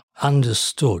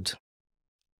understood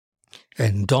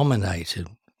and dominated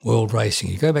world racing.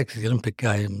 You go back to the Olympic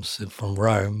Games from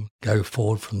Rome, go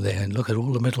forward from there and look at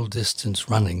all the middle distance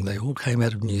running. They all came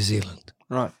out of New Zealand.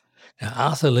 right. Now,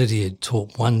 Arthur Lydiard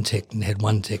taught had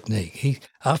one technique.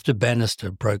 After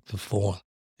Bannister broke the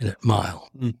 4-minute mile,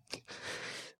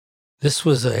 this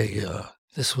was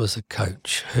a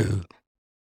coach who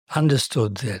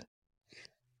understood that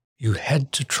you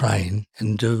had to train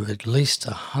and do at least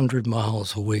 100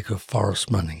 miles a week of forest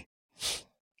running.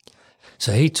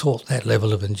 So he taught that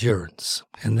level of endurance,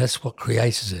 and that's what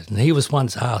created it. And he was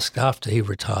once asked, after he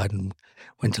retired and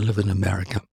went to live in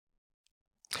America,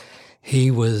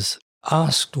 he was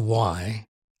asked why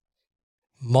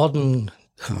modern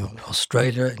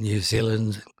Australia, New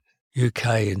Zealand, UK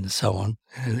and so on,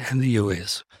 and the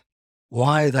US,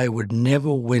 why they would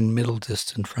never win middle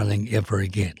distance running ever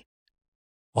again.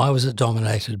 Why was it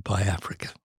dominated by Africa?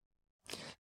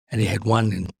 And he had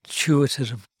one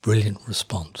intuitive, brilliant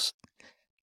response.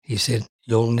 He said,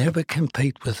 "You'll never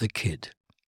compete with a kid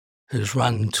who's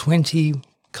run 20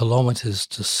 kilometres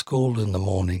to school in the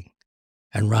morning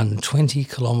and run 20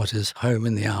 kilometres home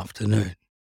in the afternoon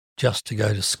just to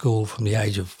go to school from the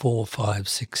age of 4, 5,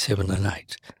 6, 7 and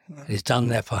 8. And he's done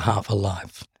that for half a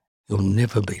life. You'll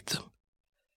never beat them.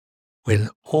 When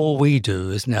all we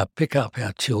do is now pick up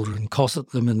our children,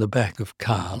 cosset them in the back of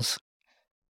cars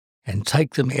and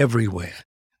take them everywhere,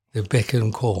 they beck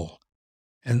and call.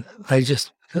 And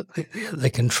they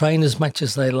can train as much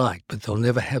as they like, but they'll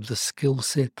never have the skill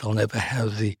set, they'll never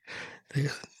have the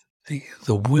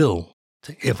will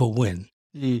to ever win,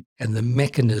 and the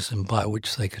mechanism by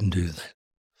which they can do that."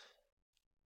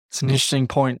 It's an interesting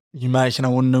point you make, and I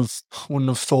wouldn't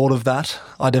have thought of that.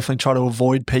 I definitely try to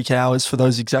avoid peak hours for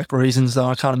those exact reasons, though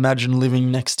I can't imagine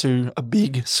living next to a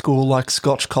big school like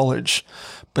Scotch College.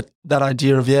 But that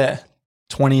idea of,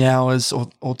 20 hours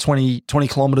or 20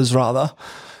 kilometres rather,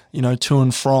 to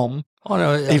and from,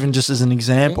 even just as an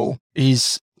example,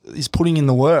 is putting in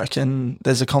the work. And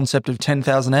there's a concept of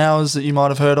 10,000 hours that you might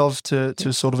have heard of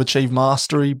to sort of achieve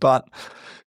mastery. But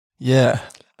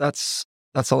that's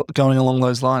going along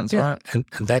those lines, right? And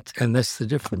that's the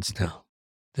difference now.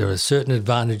 There are certain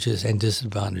advantages and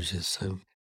disadvantages. So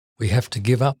we have to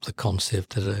give up the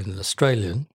concept that an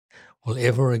Australian will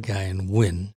ever again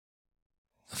win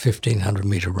a 1,500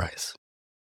 metre race.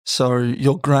 So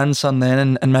your grandson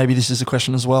then, and maybe this is a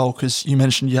question as well, because you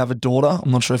mentioned you have a daughter.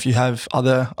 I'm not sure if you have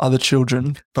other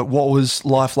children, but what was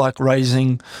life like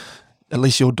raising at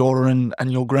least your daughter and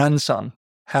your grandson?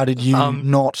 How did you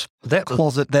not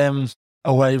closet them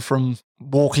away from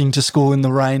walking to school in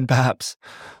the rain, perhaps?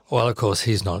 Well, of course,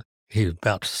 he's not. He's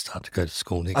about to start to go to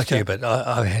school next year, but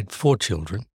I had 4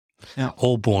 children,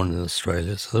 all born in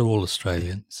Australia, so they're all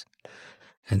Australians.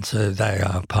 And so they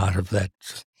are part of that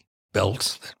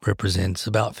belt that represents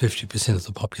about 50% of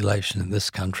the population in this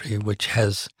country, which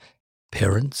has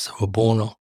parents who were born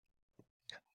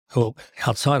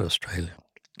outside Australia.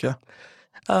 Okay.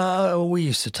 We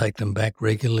used to take them back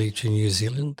regularly to New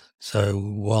Zealand. So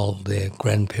while their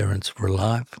grandparents were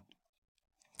alive,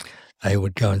 they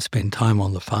would go and spend time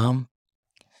on the farm.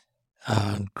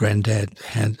 Granddad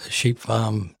had a sheep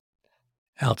farm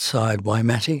outside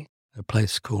Waimate, a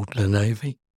place called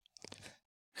Glenavy.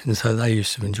 And so they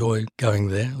used to enjoy going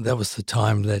there. That was the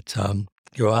time that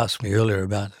you asked me earlier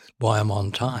about why I'm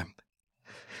on time.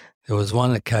 There was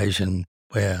one occasion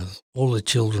where all the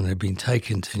children had been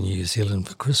taken to New Zealand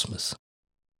for Christmas.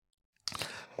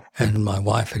 And my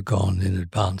wife had gone in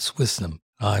advance with them.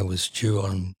 I was due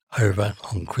over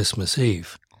on Christmas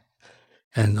Eve.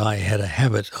 And I had a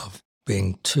habit of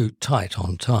being too tight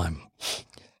on time.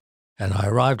 And I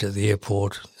arrived at the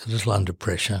airport a little under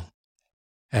pressure,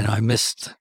 and I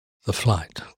missed the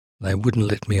flight. They wouldn't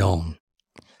let me on.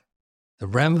 The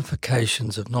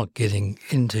ramifications of not getting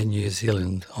into New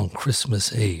Zealand on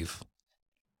Christmas Eve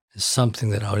is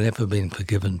something that I've never been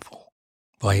forgiven for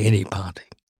by any party.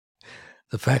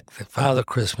 The fact that Father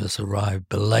Christmas arrived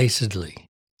belatedly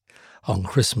on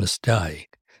Christmas Day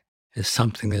is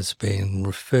something that's been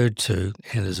referred to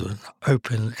and is an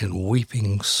open and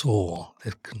weeping sore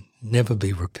that can never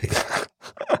be repaired.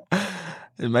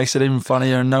 It makes it even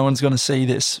funnier, and no one's going to see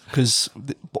this because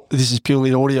this is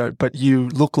purely audio, but you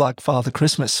look like Father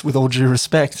Christmas, with all due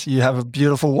respect. You have a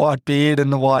beautiful white beard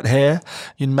and the white hair.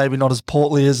 You're maybe not as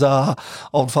portly as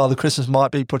old Father Christmas might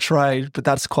be portrayed, but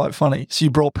that's quite funny. So you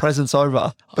brought presents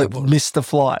over, but missed the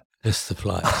flight. Missed the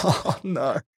flight. Oh,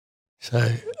 no.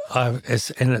 So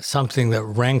it's something that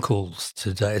rankles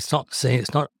today. It's not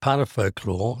part of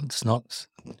folklore. It's not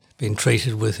been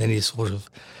treated with any sort of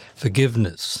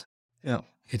forgiveness. Yeah.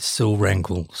 It still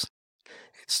rankles.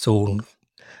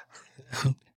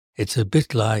 It's a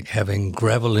bit like having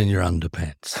gravel in your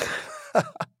underpants.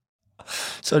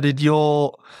 So did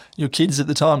your kids at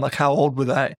the time, like how old were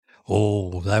they?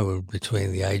 Oh, they were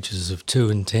between the ages of 2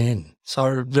 and 10.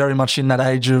 So very much in that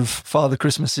age of Father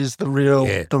Christmas is the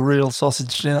real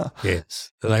sausage dinner.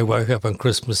 Yes. And they woke up on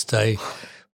Christmas Day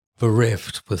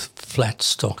bereft with flat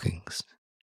stockings.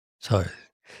 So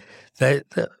there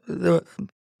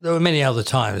were many other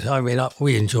times. I mean,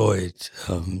 we enjoyed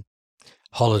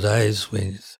holidays.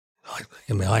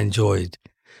 I enjoyed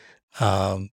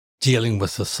dealing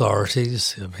with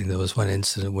authorities. I mean, there was one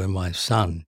incident where my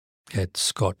son had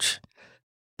Scotch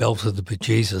belted the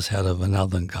bejesus out of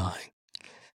another guy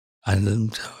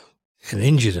and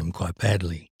injured him quite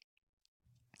badly.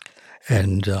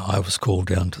 And I was called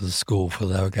down to the school for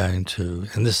they were going to,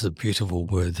 and this is a beautiful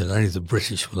word that only the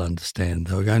British will understand,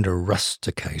 they were going to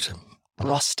rusticate him.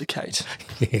 Rusticate?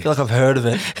 Yes. I feel like I've heard of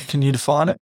it. Can you define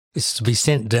it? It's to be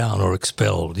sent down or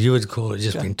expelled. You would call it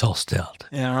just being tossed out.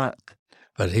 Yeah, right.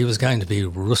 But he was going to be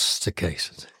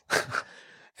rusticated.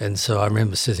 And so I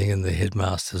remember sitting in the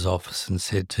headmaster's office and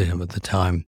said to him at the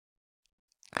time,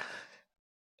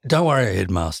 "Don't worry,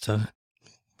 headmaster,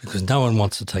 because no one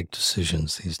wants to take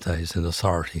decisions these days in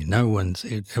authority.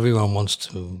 Everyone wants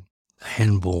to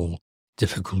handball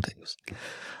difficulties."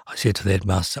 I said to the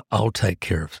headmaster, "I'll take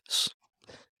care of this.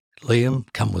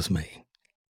 Liam, come with me."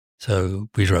 So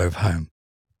we drove home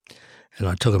and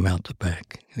I took him out the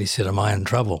back and he said, "Am I in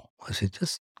trouble?" I said,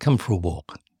 "Just come for a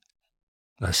walk."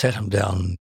 And I sat him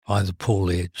down by the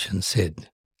pool edge and said,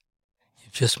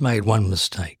 "You've just made one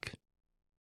mistake.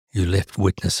 You left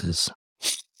witnesses."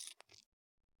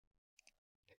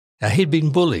 Now, he'd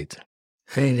been bullied.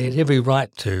 He had every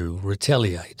right to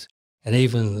retaliate. And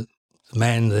even the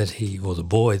man or the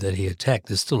boy that he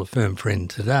attacked is still a firm friend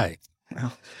today.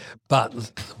 Wow.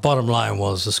 But the bottom line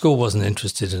was the school wasn't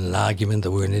interested in an argument. They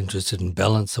weren't interested in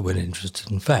balance. They weren't interested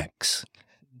in facts.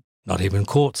 Not even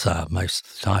courts are most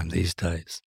of the time these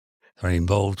days. They're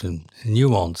involved in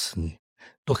nuance and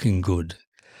looking good.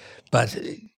 But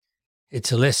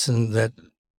it's a lesson it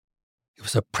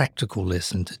was a practical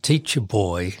lesson to teach a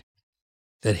boy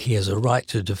that he has a right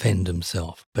to defend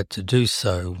himself, but to do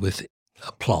so with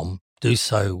aplomb, do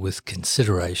so with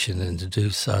consideration, and to do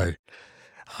so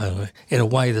in a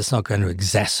way that's not going to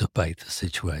exacerbate the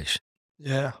situation.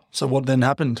 Yeah. So what then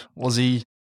happened? Was he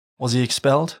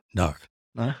expelled? No.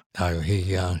 No? No,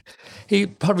 he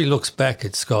probably looks back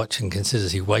at Scotch and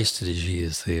considers he wasted his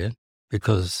years there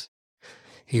because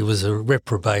he was a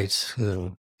reprobate,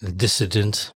 a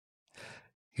dissident.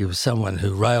 He was someone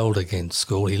who railed against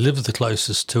school. He lived the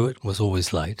closest to it, was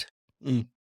always late. Mm.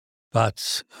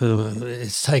 But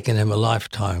it's taken him a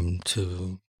lifetime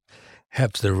to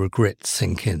have the regret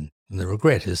sink in. And the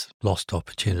regret is lost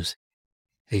opportunity.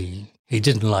 He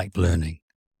didn't like learning.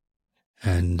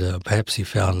 And perhaps he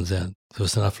found that there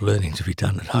was enough learning to be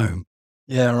done at home.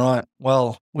 Yeah, right.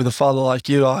 Well, with a father like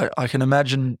you, I can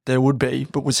imagine there would be.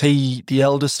 But was he the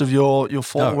eldest of your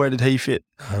four? No. Where did he fit?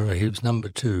 No, he was number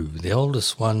 2. The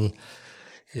oldest one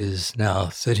is now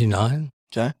 39.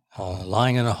 Okay.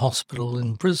 Lying in a hospital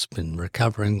in Brisbane,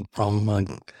 recovering from a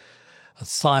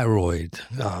thyroid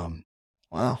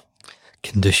Wow.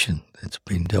 condition that's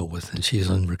been dealt with, and she's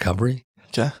in recovery.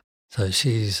 Okay. So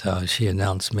she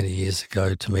announced many years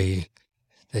ago to me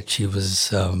that she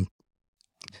was a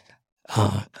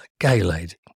gay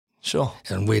lady. Sure.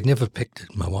 And we'd never picked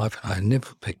it. My wife and I had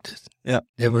never picked it. Yeah.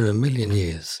 Never in a million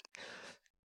years.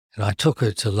 And I took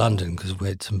her to London because we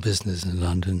had some business in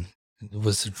London. It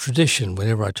was a tradition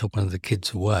whenever I took one of the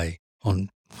kids away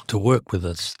to work with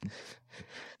us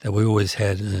that we always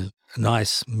had a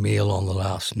nice meal on the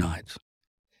last night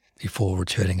before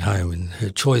returning home. And her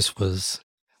choice was,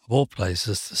 of all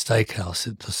places, the steakhouse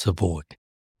at the Savoy.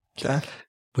 Okay.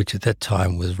 Which at that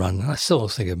time was run, and I still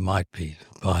think it might be,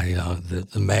 by the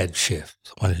mad chef,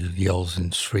 the one who yells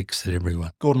and shrieks at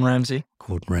everyone. Gordon Ramsay.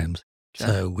 Gordon Ramsay.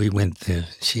 Okay. So we went there.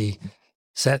 She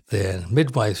sat there,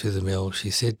 midway through the meal,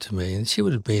 she said to me, and she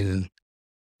would have been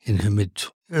in her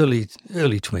early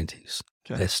 20s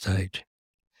at that stage.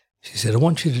 She said, "I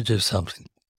want you to do something.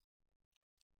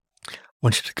 I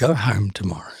want you to go home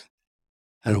tomorrow,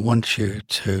 and I want you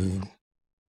to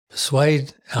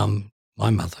persuade my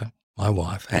mother, my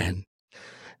wife, Anne,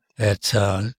 that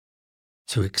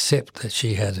to accept that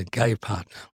she had a gay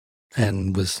partner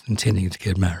and was intending to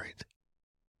get married."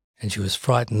 And she was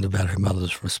frightened about her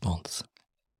mother's response.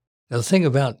 Now, the thing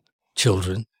about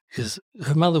children is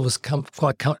her mother was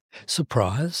quite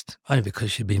surprised, only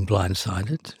because she'd been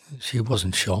blindsided. She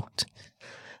wasn't shocked.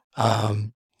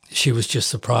 She was just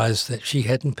surprised that she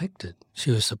hadn't picked it.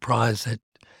 She was surprised that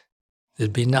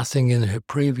there'd been nothing in her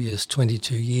previous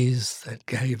 22 years that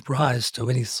gave rise to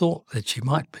any thought that she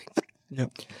might be.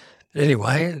 Yep. But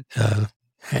anyway,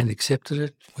 Anne accepted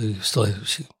it. We still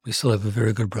have a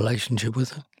very good relationship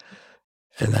with her,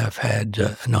 and they've had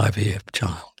an IVF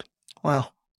child.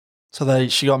 Wow. So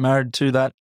she got married to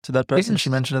that person she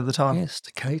mentioned at the time. Yes,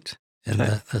 to Kate, and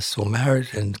they're still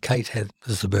married. And Kate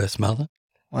was the birth mother.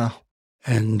 Wow.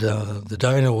 And the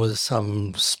donor was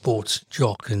some sports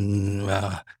jock in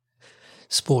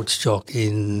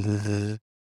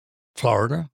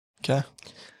Florida. Okay.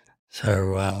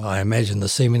 So I imagine the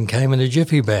semen came in a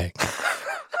jiffy bag.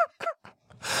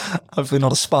 Hopefully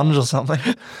not a sponge or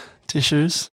something.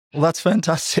 Tissues. Well, that's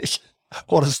fantastic.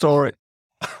 What a story.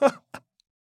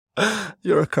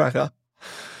 You're a cracker.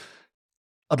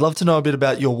 I'd love to know a bit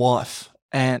about your wife.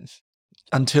 And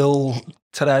until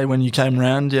today when you came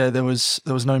around, there was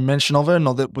no mention of her,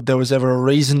 not that there was ever a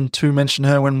reason to mention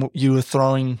her when you were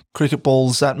throwing cricket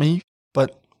balls at me.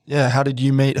 But, Yeah, how did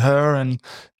you meet her and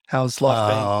how's life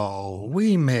been? Oh,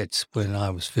 we met when I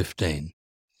was 15.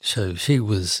 So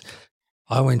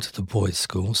I went to the boys'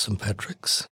 school, St.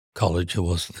 Patrick's College it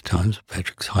was at the time, St.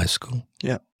 Patrick's High School.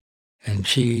 Yeah. And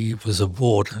she was a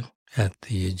boarder at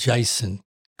the adjacent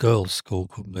girls' school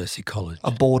called Mercy College.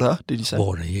 A boarder, did you say?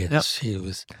 Boarder, yes.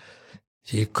 Yep.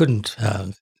 She couldn't,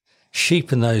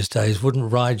 sheep in those days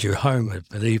wouldn't ride you home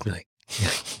at evening.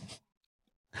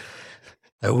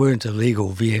 They weren't a legal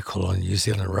vehicle on New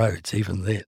Zealand roads, even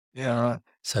then. Yeah, right.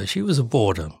 So she was a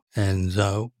boarder, and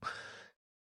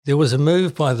there was a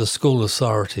move by the school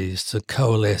authorities to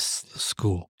coalesce the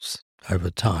schools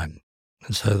over time.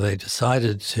 And so they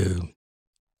decided to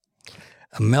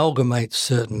amalgamate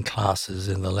certain classes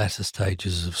in the latter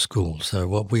stages of school. So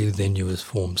what we then knew as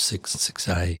Form 6 and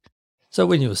 6A. So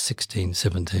when you were 16,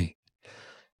 17.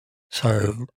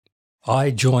 So I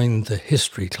joined the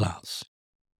history class.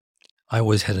 I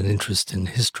always had an interest in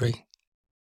history.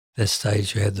 That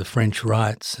stage you had the French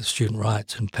riots, the student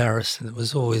riots in Paris, and it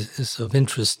was always of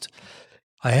interest.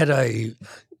 I had a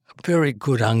very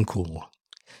good uncle,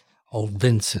 old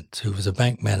Vincent, who was a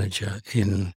bank manager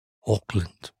in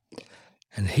Auckland,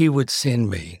 and he would send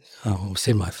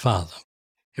my father,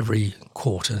 every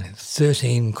quarter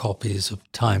 13 copies of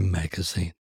Time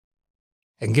magazine.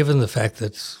 And given the fact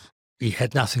that we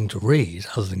had nothing to read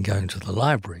other than going to the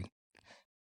library,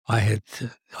 I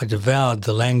devoured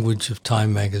the language of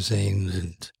Time magazine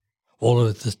and all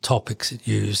of the topics it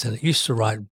used, and it used to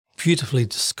write beautifully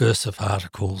discursive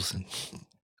articles and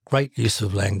great use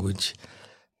of language,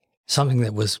 something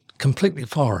that was completely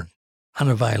foreign,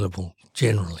 unavailable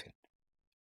generally.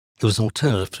 It was an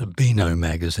alternative to Beano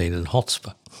magazine in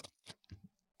Hotspur.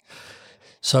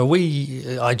 So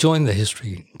I joined the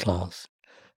history class,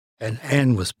 and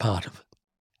Anne was part of it.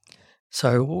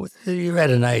 So you're at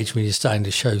an age when you're starting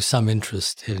to show some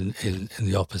interest in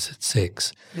the opposite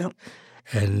sex. Yep.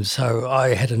 And so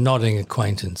I had a nodding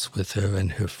acquaintance with her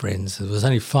and her friends. There was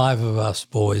only 5 of us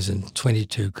boys and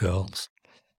 22 girls.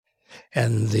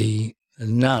 And the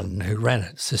nun who ran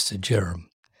it, Sister Jerem,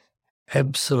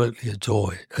 absolutely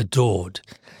adored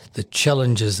the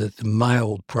challenges that the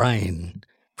male brain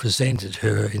presented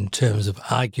her in terms of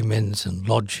arguments and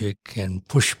logic and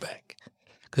pushback.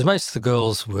 Because most of the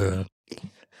girls were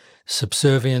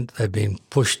subservient. They'd been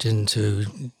pushed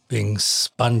into being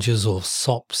sponges or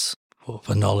sops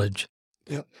for knowledge.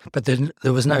 Yep. But then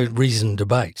there was no reasoned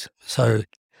debate. So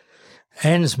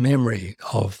Anne's memory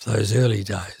of those early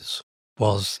days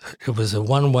was it was a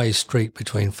one-way street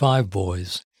between 5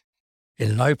 boys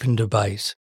in an open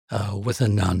debate with a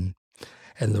nun,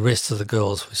 and the rest of the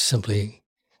girls were simply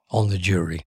on the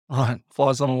jury. Right,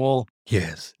 flies on a wall.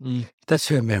 Yes, That's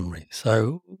her memory.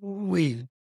 So we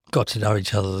got to know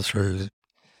each other through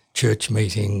church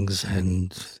meetings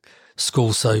and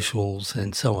school socials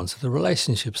and so on. So the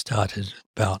relationship started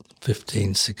about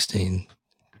 15, 16,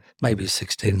 maybe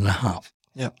 16 and a half.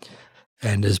 Yeah.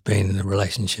 And has been a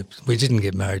relationship. We didn't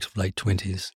get married till late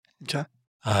 20s. Okay.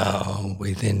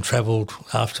 We then travelled,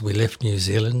 after we left New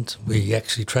Zealand, we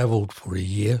actually travelled for a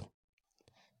year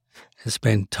and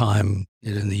spent time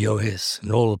in the US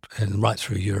and right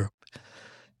through Europe,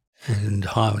 and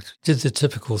did the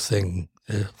typical thing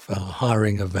of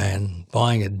hiring a van,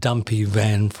 buying a dumpy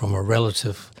van from a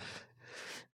relative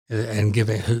and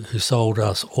who sold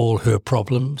us all her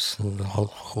problems. And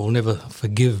I'll never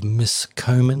forgive Miss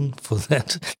Coman for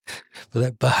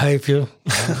that behaviour.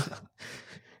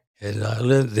 And I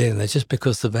learned then that just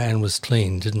because the van was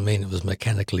clean didn't mean it was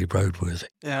mechanically roadworthy.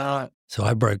 Yeah, right. So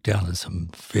I broke down in some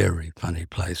very funny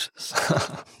places.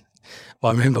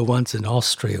 Well, I remember once in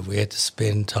Austria we had to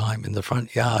spend time in the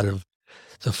front yard of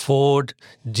the Ford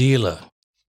dealer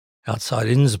outside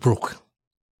Innsbruck,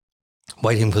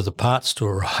 waiting for the parts to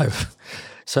arrive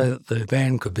so that the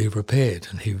van could be repaired.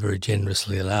 And he very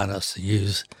generously allowed us to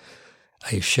use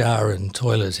a shower and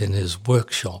toilet in his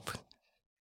workshop.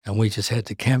 And we just had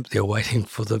to camp there waiting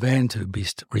for the van to be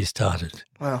restarted.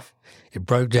 Wow. It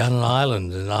broke down an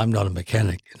island, and I'm not a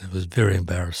mechanic. And it was very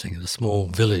embarrassing in a small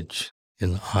village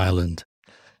in Ireland.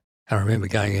 And I remember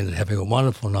going in and having a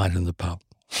wonderful night in the pub.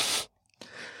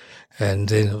 And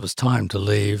then it was time to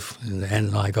leave, and Anne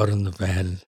and I got in the van,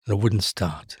 and it wouldn't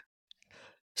start.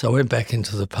 So I went back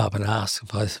into the pub and asked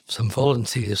if some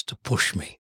volunteers to push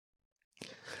me.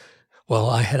 Well,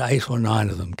 I had 8 or 9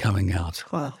 of them coming out.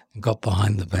 Wow. And got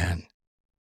behind the van.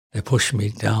 They pushed me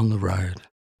down the road,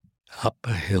 up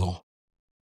a hill,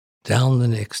 down the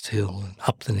next hill, and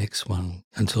up the next one,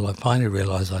 until I finally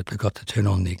realised I forgot to turn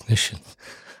on the ignition.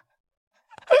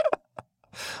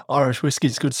 Irish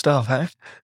whiskey's good stuff, hey?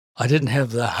 I didn't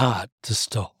have the heart to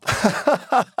stop.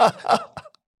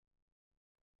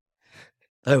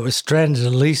 They were stranded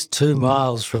at least 2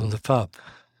 miles from the pub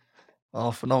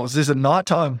Oh, phenomenal. Was this at night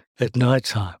time? at night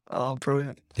time. Oh,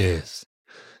 brilliant. Yes.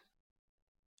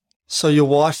 So your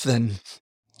wife then,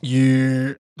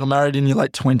 you got married in your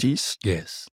late 20s.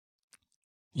 Yes.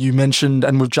 You mentioned,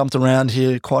 and we've jumped around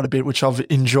here quite a bit, which I've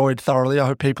enjoyed thoroughly. I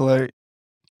hope people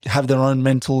have their own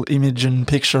mental image and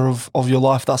picture of your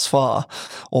life thus far,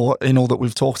 or in all that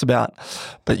we've talked about.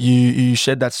 But you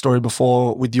shared that story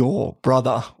before with your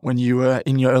brother when you were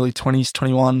in your early 20s,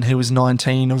 21. He was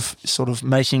 19, of sort of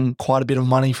making quite a bit of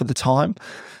money for the time.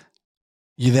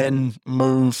 You then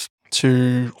moved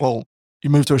to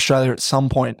Australia at some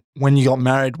point. When you got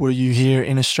married, were you here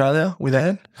in Australia with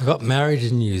Anne? I got married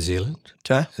in New Zealand.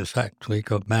 Okay. In fact, we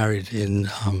got married in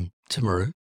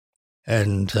Timaru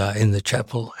and in the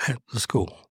chapel at the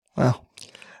school. Wow.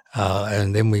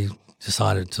 And then we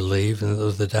decided to leave, and it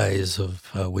was the days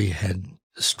of we had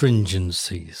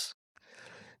stringencies.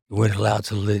 You weren't allowed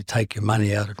to take your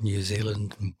money out of New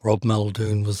Zealand. Rob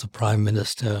Muldoon was the Prime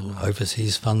Minister.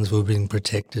 Overseas funds were being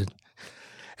protected,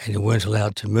 and you weren't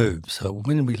allowed to move. So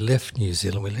when we left New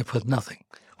Zealand, we left with nothing.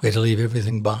 We had to leave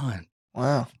everything behind.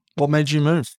 Wow. What made you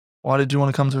move? Why did you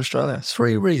want to come to Australia?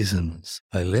 3 reasons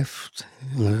I left.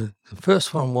 The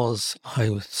first one was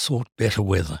I sought better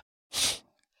weather.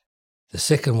 The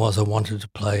second was I wanted to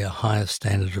play a higher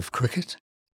standard of cricket.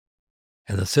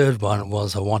 And the third one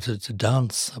was I wanted to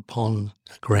dance upon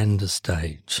a grander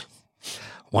stage.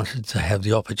 I wanted to have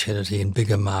the opportunity in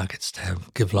bigger markets to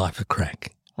give life a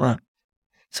crack. Right.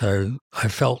 So I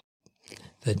felt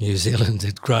that New Zealand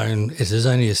had grown. It is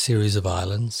only a series of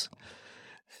islands.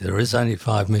 There is only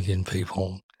 5 million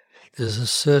people. There's a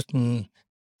certain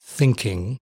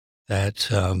thinking that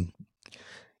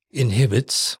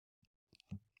inhibits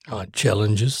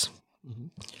challenges. Mm-hmm.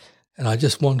 And I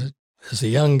just wanted, as a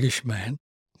youngish man,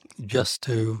 just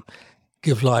to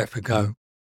give life a go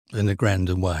in a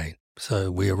grander way.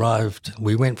 So we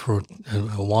went for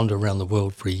a wander around the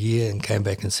world for a year and came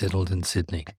back and settled in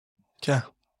Sydney. Okay.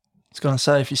 I was going to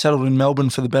say, if you settled in Melbourne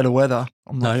for the better weather,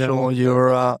 I'm not sure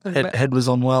your head was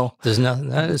on well. There's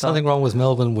nothing wrong with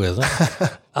Melbourne weather,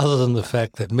 other than the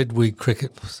fact that midweek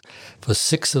cricket for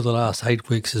 6 of the last 8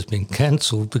 weeks has been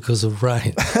cancelled because of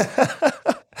rain.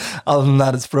 Other than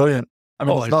that, it's brilliant. I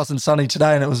mean, it's nice and sunny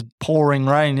today, and it was pouring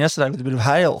rain yesterday with a bit of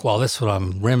hail. Well, that's what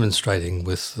I'm remonstrating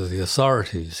with the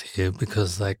authorities here,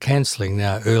 because they're cancelling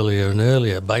now earlier and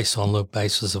earlier based on the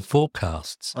basis of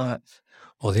forecasts. Right.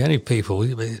 Well, the only people,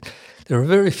 there are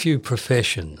very few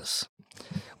professions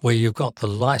where you've got the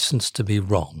license to be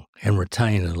wrong and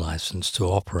retain a license to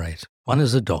operate. One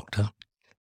is a doctor.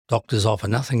 Doctors offer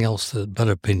nothing else but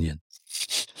opinion.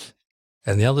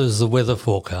 And the other is the weather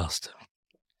forecaster.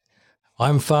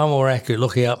 I'm far more accurate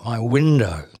looking out my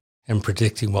window and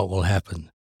predicting what will happen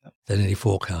than any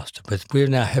forecaster. But we're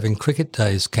now having cricket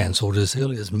days cancelled as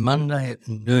early as Monday at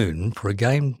noon for a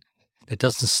game that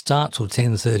doesn't start till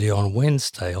 10:30 on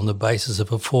Wednesday on the basis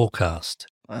of a forecast.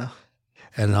 Wow.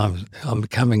 And I'm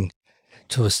coming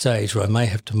to a stage where I may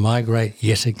have to migrate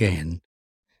yet again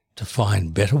to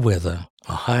find better weather,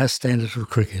 a higher standard of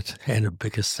cricket, and a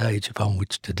bigger stage upon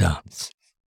which to dance.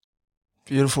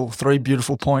 Beautiful. 3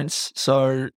 beautiful points.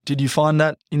 So did you find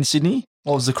that in Sydney?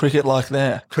 What was the cricket like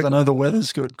there? Because I know the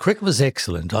weather's good. Cricket was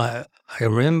excellent. I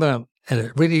remember, and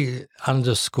it really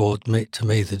underscored to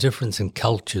me the difference in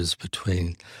cultures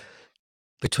between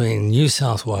New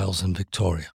South Wales and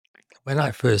Victoria. When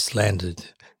I first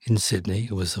landed in Sydney,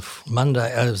 it was a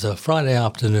Friday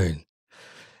afternoon.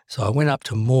 So I went up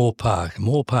to Moore Park.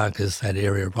 Moore Park is that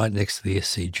area right next to the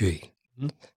SCG. Mm-hmm.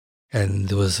 And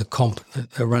there was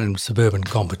they're running suburban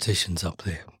competitions up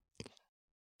there.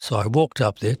 So I walked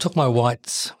up there, took my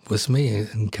whites with me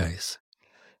in case.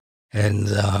 And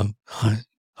I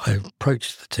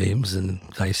approached the teams and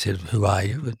they said, "Who are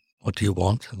you and what do you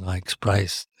want?" And I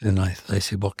expressed, and they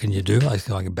said, "What can you do?" I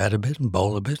said, "I can bat a bit and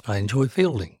bowl a bit. And I enjoy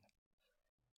fielding."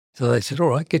 So they said,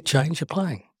 "All right, get changed, you're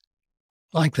playing."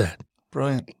 Like that.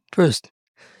 Brilliant. First,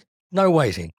 no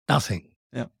waiting, nothing.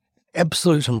 Yeah.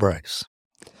 Absolute embrace.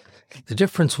 The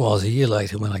difference was a year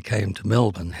later when I came to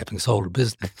Melbourne, having sold a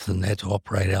business and had to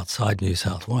operate outside New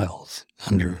South Wales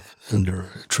under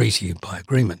a treaty by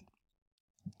agreement.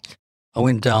 I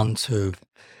went down to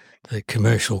the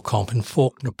commercial comp in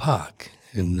Fawkner Park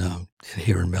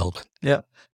here in Melbourne. Yeah.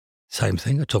 Same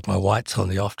thing. I took my whites on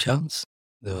the off chance.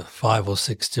 There were 5 or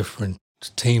 6 different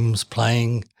teams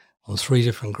playing on 3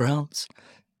 different grounds.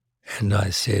 And I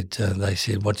said, they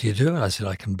said, "What do you do?" And I said,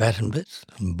 "I can bat a bit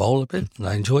and bowl a bit, and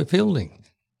I enjoy fielding."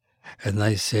 And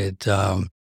they said,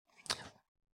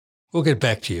 "We'll get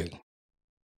back to you."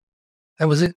 That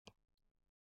was it.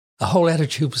 the whole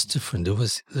attitude was different. There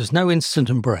was no instant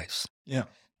embrace. Yeah.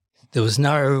 There was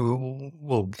no,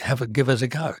 well, give it a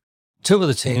go. Two of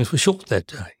the teams were short that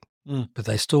day, but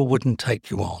they still wouldn't take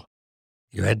you on.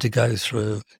 You had to go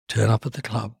through, turn up at the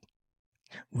club,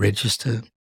 register,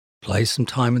 play some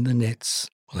time in the nets,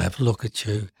 we'll have a look at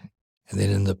you, and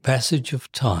then in the passage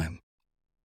of time,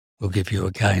 we'll give you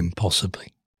a game,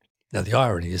 possibly. Now, the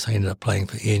irony is I ended up playing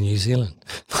for Air New Zealand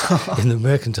in the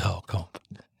mercantile comp.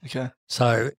 Okay.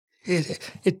 So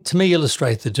it to me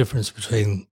illustrates the difference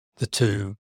between the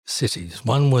two cities.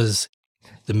 One was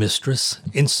the mistress,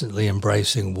 instantly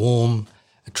embracing, warm,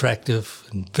 attractive,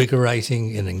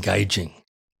 invigorating and engaging.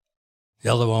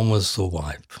 The other one was the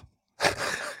wife.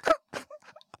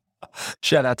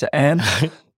 Shout out to Anne.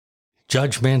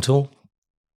 Judgmental,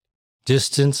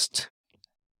 distanced,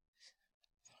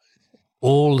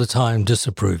 all the time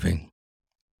disapproving.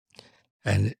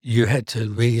 And you had to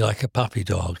be like a puppy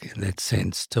dog in that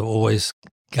sense to always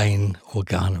gain or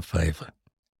garner favour.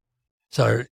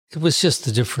 So it was just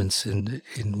the difference. In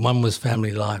one was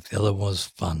family life, the other was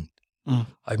fun.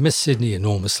 I miss Sydney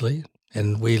enormously,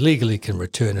 and we legally can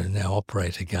return and now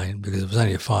operate again because it was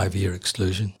only a 5-year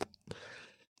exclusion.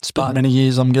 Spent many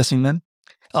years, I'm guessing, then?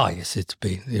 Oh, yes, it's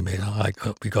been. I mean,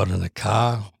 we got in a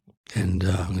car, and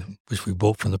which we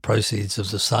bought from the proceeds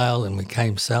of the sale, and we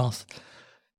came south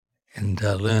and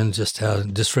learned just how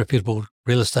disreputable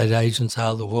real estate agents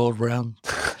are the world round.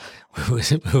 We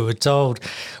were told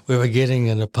we were getting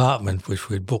an apartment which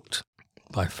we'd booked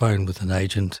by phone with an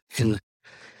agent in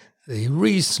the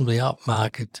reasonably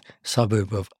upmarket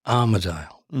suburb of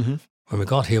Armidale. Mm-hmm. When we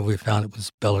got here, we found it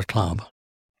was Balaclava.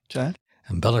 Okay.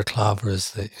 And Balaclava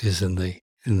is in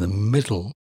the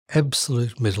middle,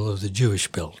 absolute middle of the Jewish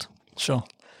belt. Sure.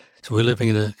 So we're living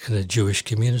in a Jewish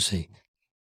community.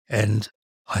 And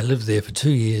I lived there for 2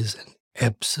 years and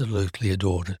absolutely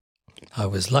adored it. I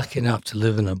was lucky enough to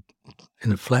live in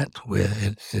a flat where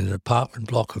in an apartment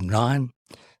block of 9.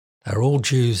 They were all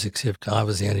Jews except I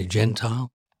was the only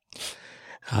Gentile.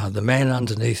 The man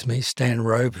underneath me, Stan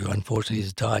Robe, who unfortunately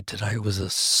has died today, was a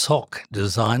sock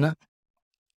designer.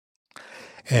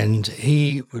 And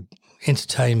he would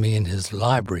entertain me in his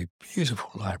library,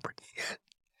 beautiful library he had.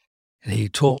 And he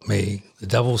taught me the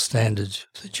double standards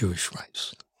of the Jewish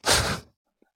race.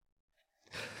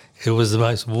 It was the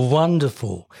most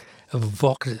wonderful,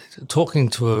 evocative, talking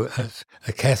to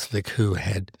a Catholic who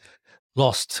had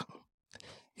lost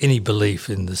any belief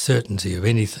in the certainty of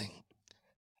anything.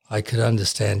 I could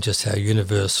understand just how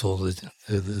universal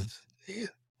the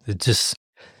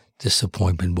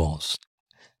disappointment was.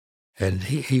 And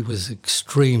he was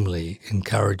extremely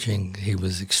encouraging. He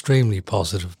was extremely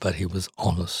positive, but he was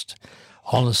honest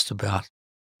about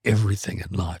everything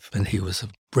in life. And he was a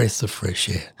breath of fresh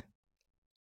air.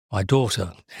 My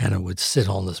daughter, Hannah, would sit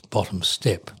on this bottom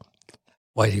step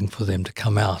waiting for them to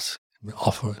come out and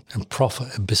offer and proffer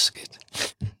a biscuit.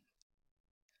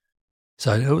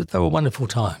 So they were wonderful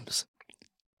times.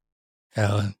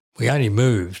 We only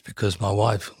moved because my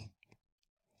wife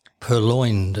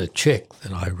purloined a cheque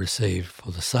that I received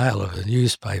for the sale of a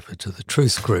newspaper to the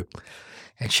Truth Group,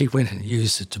 and she went and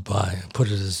used it to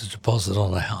put it as a deposit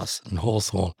on a house in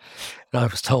Hawthorne. And I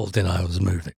was told then I was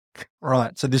moving.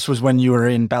 Right. So this was when you were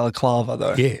in Balaclava,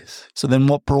 though? Yes. So then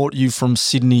what brought you from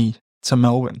Sydney to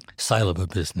Melbourne? Sale of a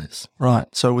business. Right.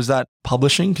 So was that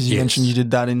publishing? Because you mentioned you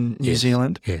did that in New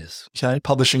Zealand. Yes. Okay.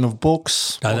 Publishing of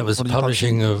books. No, that was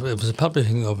publishing of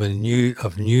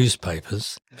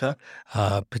newspapers. Okay.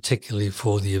 Particularly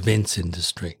for the events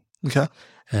industry. Okay.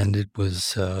 And it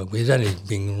was we'd only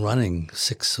been running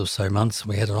 6 or so months, and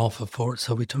we had an offer for it,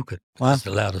 so we took it. Wow. It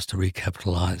allowed us to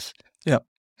recapitalise. Yeah.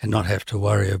 And not have to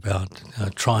worry about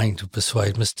trying to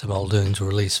persuade Mr. Muldoon to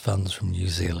release funds from New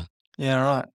Zealand. Yeah,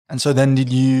 right. And so then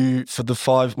did you, for the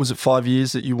 5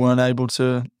 years that you weren't able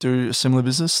to do a similar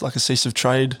business, like a cease of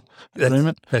trade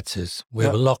agreement? That's it. We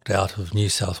were locked out of New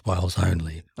South Wales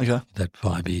only that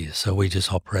 5 years, so we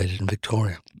just operated in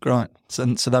Victoria. Great. So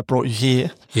that brought you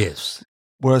here. Yes.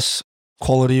 Worse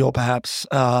quality or perhaps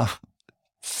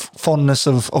fondness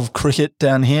of cricket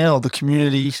down here or the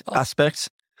community aspect?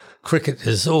 Cricket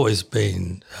has always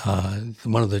been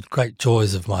one of the great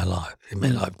joys of my life. I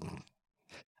mean,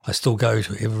 I still go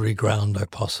to every ground I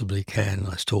possibly can.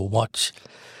 I still watch.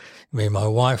 I mean, my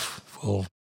wife will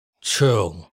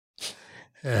churl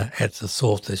at the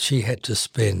thought that she had to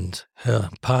spend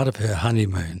part of her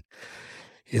honeymoon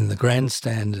in the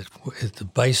grandstand at the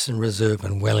Basin Reserve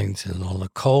in Wellington on the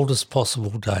coldest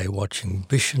possible day watching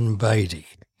Bishan Bedi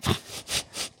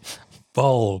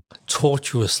bowl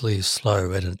tortuously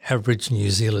slow at an average New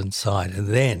Zealand side, and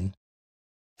then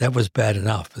that was bad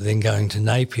enough, but then going to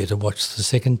Napier to watch the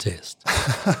second test.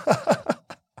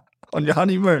 On your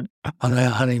honeymoon? On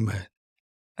our honeymoon.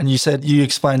 And you said you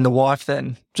explained the wife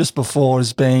then just before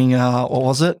as being, what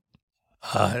was it?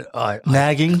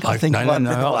 Nagging? I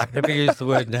never used the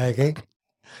word nagging.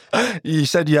 You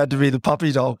said you had to be the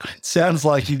puppy dog. It sounds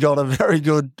like you got a very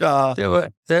good...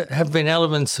 There have been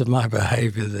elements of my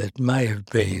behaviour that may have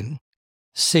been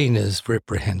seen as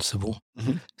reprehensible,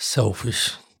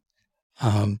 selfish,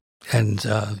 and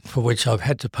for which I've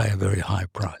had to pay a very high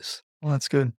price. Well, that's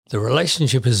good. The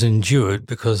relationship has endured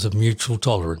because of mutual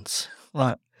tolerance.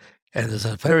 Right. And there's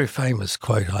a very famous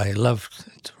quote I love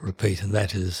to repeat, and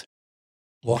that is,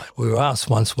 we were asked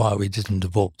once why we didn't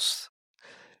divorce,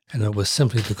 and it was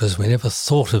simply because we never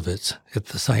thought of it at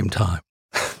the same time.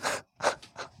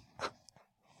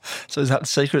 So is that the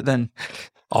secret then?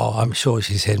 Oh, I'm sure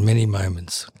she's had many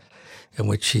moments in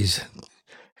which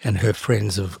and her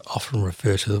friends have often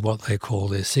referred to what they call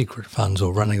their secret funds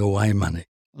or running away money.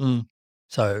 Mm.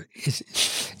 So it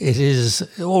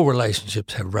is, all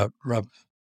relationships have rub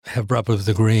of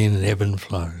the green and ebb and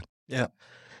flow. Yeah.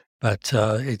 But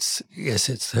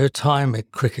it's her time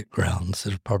at cricket grounds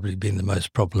that have probably been the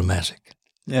most problematic.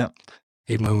 Yeah.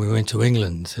 Even when we went to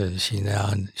England,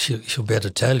 she'll be able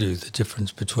to tell you the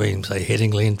difference between, say,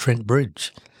 Headingley and Trent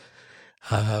Bridge,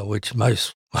 which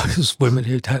most women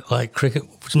who don't like cricket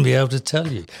wouldn't be able to tell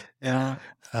you. Yeah.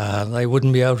 They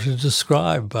wouldn't be able to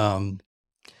describe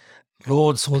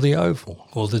Lords or the Oval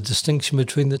or the distinction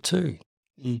between the two.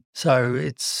 Mm. So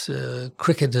it's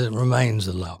cricket remains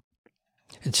a love.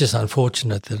 It's just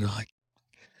unfortunate that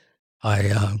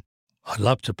I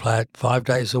love to play it 5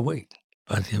 days a week,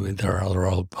 but there are other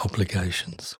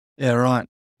obligations. Yeah, right.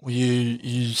 Well,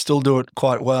 you still do it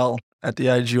quite well at the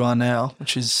age you are now,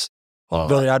 which is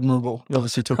very admirable. You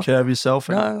obviously took care of yourself.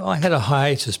 No, I had a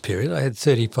hiatus period. I had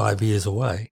 35 years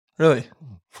away. Really?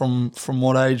 From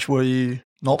what age were you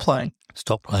not playing?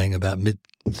 Stopped playing about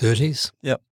mid-30s.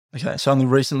 Yep. Okay, so only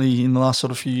recently in the last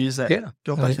sort of few years that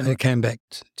got back in. I came back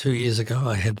 2 years ago.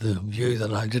 I had the view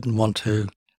that I didn't want to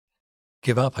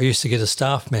give up. I used to get a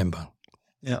staff member.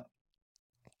 Yeah.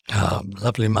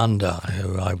 Lovely Munda,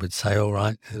 who I would say, all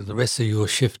right, the rest of your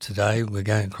shift today, we're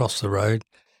going across the road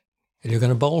and you're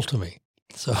going to bowl to me.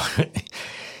 So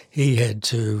he had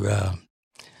to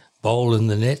bowl in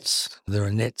the nets. There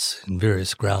are nets in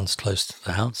various grounds close to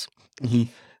the house. Mm-hmm.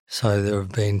 So there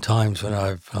have been times when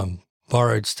I've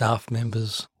borrowed staff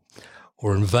members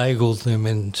or inveigled them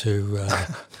into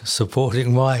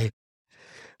supporting my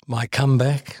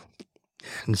comeback.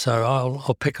 And so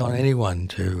I'll pick on anyone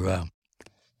to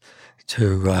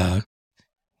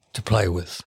play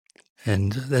with.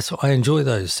 And that's I enjoy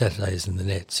those Saturdays in the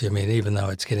nets. I mean, even though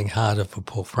it's getting harder for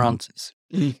Paul Francis.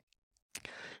 Mm.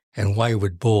 And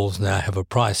wayward balls now have a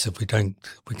price if we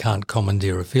can't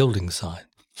commandeer a fielding side.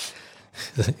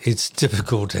 It's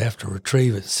difficult to have to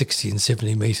retrieve at 60 and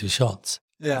 70 metre shots.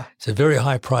 Yeah. It's a very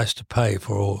high price to pay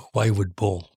for a wayward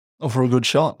ball. Or for a good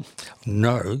shot.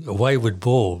 No, a wayward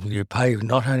ball, you pay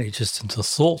not only just into the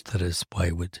thought that it's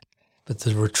wayward, but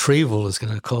the retrieval is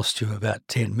going to cost you about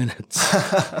 10 minutes.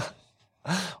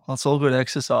 Well, it's all good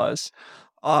exercise.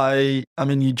 I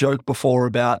mean, you joked before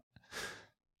about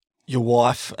your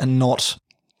wife and not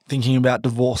thinking about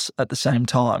divorce at the same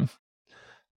time.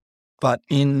 But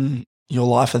in your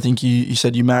life, I think you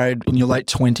said you married in your late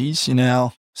 20s. You're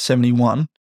now 71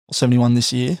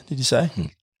 this year, did you say?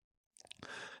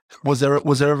 Was there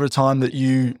ever a time that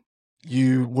you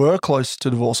were close to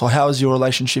divorce, or how has your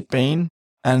relationship been?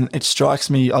 And it strikes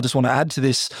me, I just want to add to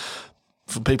this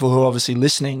for people who are obviously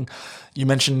listening. You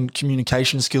mentioned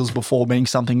communication skills before being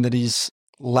something that is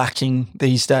lacking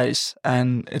these days.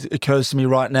 And it occurs to me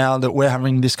right now that we're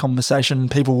having this conversation,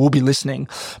 people will be listening,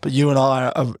 but you and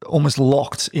I are almost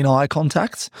locked in eye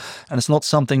contact. And it's not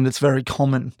something that's very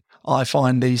common, I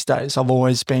find, these days. I've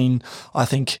always been, I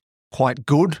think, quite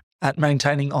good at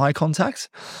maintaining eye contact,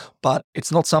 but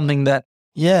it's not something that,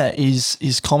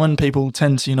 is common. People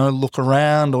tend to, look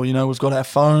around, or, we've got our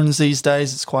phones these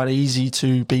days. It's quite easy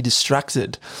to be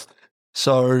distracted.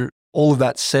 So all of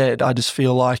that said, I just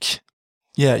feel like,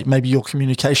 maybe your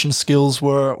communication skills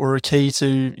were a key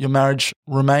to your marriage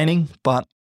remaining, but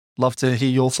love to hear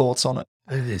your thoughts on it.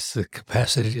 It's the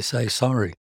capacity to say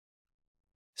sorry.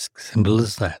 It's simple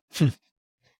as that.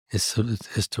 It's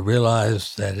to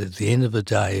realise that at the end of the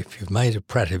day, if you've made a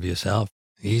prat of yourself,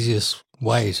 the easiest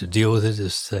way to deal with it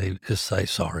is to say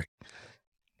sorry.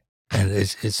 And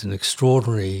it's an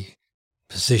extraordinary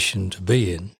position to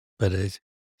be in, but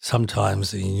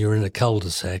sometimes when you're in a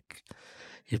cul-de-sac,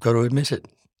 you've got to admit it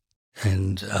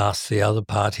and ask the other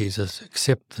party to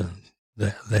accept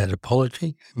that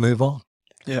apology, move on.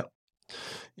 Yeah.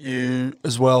 You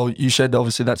as well, you shared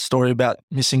obviously that story about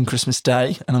missing Christmas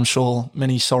Day, and I'm sure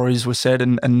many sorries were said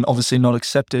and obviously not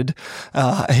accepted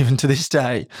even to this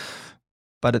day.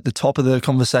 But at the top of the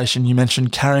conversation, you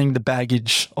mentioned carrying the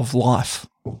baggage of life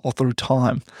or through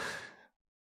time.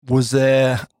 Was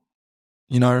there,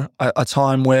 a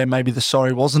time where maybe the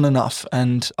sorry wasn't enough,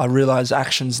 and I realize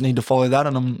actions need to follow that,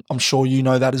 and I'm sure you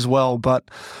know that as well,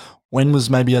 but when was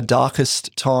maybe a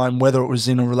darkest time, whether it was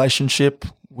in a relationship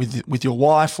with your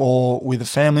wife or with a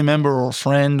family member or a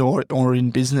friend or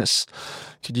in business?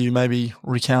 Could you maybe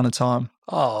recount a time?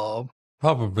 Oh,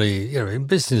 probably, in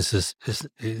business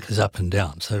is up and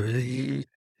down. So you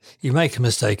make a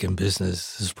mistake in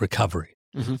business, there's recovery.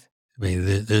 Mm-hmm. I mean,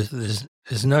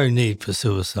 there's no need for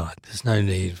suicide. There's no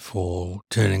need for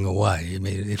turning away. I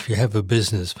mean, if you have a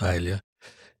business failure,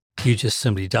 you just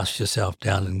simply dust yourself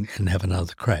down and have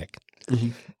another crack. Mm-hmm.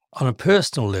 On a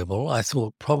personal level, I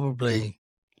thought probably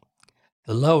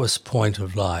the lowest point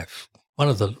of life, one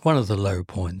of the low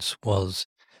points was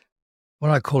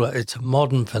what I call it's a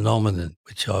modern phenomenon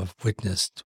which I've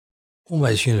witnessed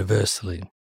almost universally,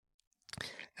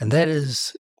 and that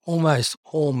is almost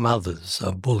all mothers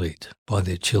are bullied by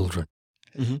their children.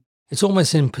 Mm-hmm. It's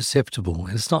almost imperceptible,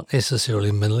 and it's not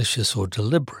necessarily malicious or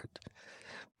deliberate,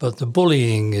 but the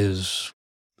bullying is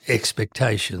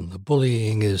expectation. The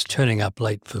bullying is turning up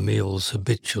late for meals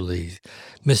habitually,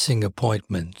 missing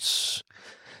appointments.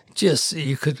 Just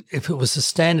if it was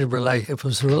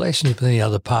a relationship with any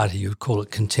other party, you'd call it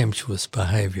contemptuous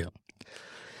behaviour.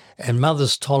 And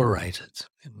mothers tolerate it.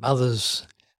 Mothers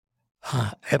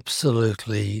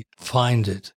absolutely find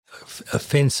it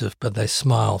offensive, but they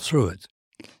smile through it.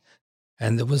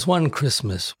 And there was one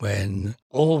Christmas when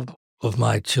all of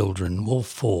my children, all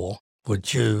four, were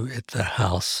due at the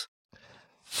house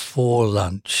for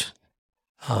lunch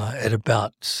at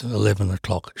about 11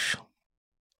 o'clock-ish.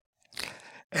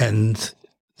 And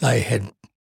they had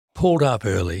pulled up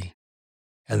early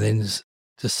and then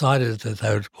decided that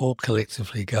they would all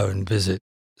collectively go and visit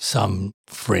some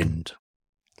friend.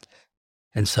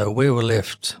 And so we were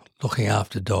left looking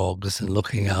after dogs and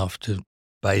looking after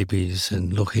babies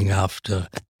and looking after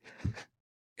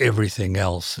everything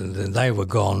else. And then they were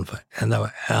gone and they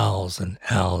were hours and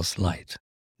hours late.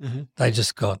 Mm-hmm. They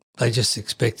just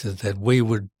expected that we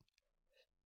would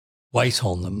wait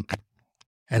on them.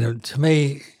 And to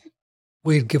me,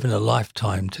 we'd given a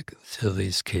lifetime to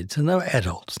these kids, and they were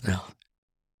adults now.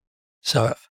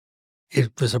 So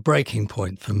it was a breaking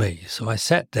point for me. So I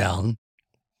sat down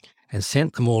and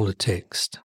sent them all a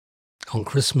text on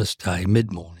Christmas Day,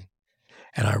 mid-morning,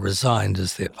 and I resigned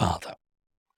as their father.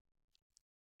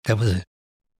 That was it.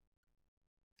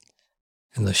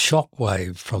 And the shock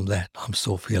wave from that I'm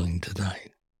still feeling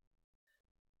today.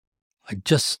 I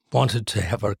just wanted to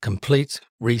have a complete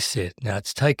reset. Now,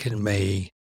 it's taken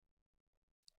me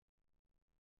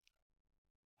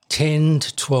 10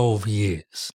 to 12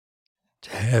 years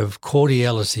to have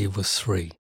cordiality with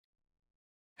three,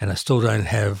 and I still don't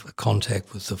have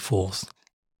contact with the fourth.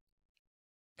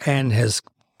 Anne has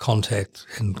contact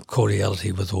and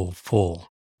cordiality with all four.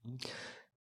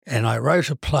 And I wrote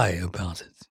a play about it.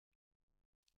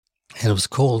 And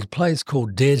the play's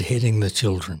called Deadheading the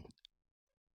Children.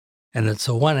 And it's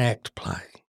a one-act play.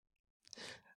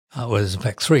 Well, there's in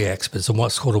fact 3 acts, but it's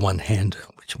what's called a one-hander,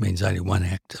 which means only one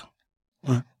actor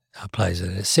plays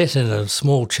it. It's set in a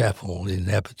small chapel in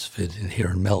Abbotsford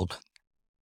here in Melbourne,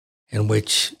 in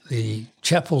which the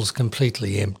chapel's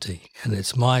completely empty, and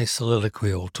it's my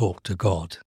soliloquy or talk to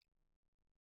God.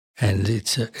 And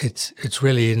it's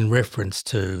really in reference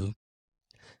to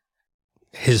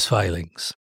his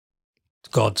failings,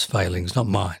 God's failings, not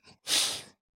mine.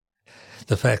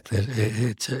 The fact that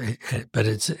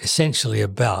it's essentially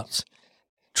about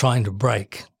trying to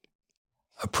break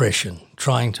oppression,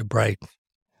 trying to break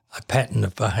a pattern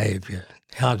of behaviour.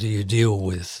 How do you deal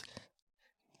with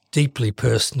deeply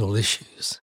personal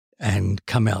issues and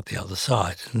come out the other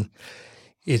side?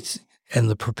 And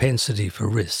the propensity for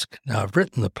risk. Now, I've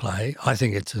written the play. I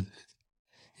think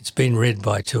it's been read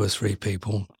by 2 or 3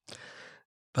 people,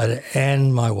 but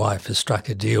Anne, my wife, has struck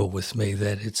a deal with me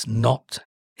that it's not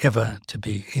ever to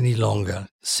be any longer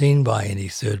seen by any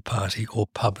third party or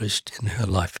published in her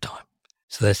lifetime.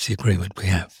 So that's the agreement we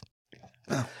have.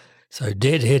 Oh. So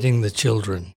Deadheading the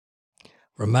Children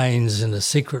remains in a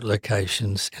secret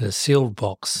location in a sealed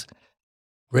box,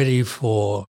 ready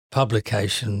for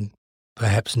publication,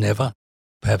 perhaps never,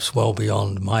 perhaps well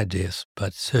beyond my death,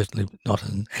 but certainly not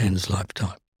in Anne's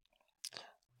lifetime.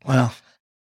 Wow.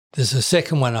 There's a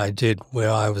second one I did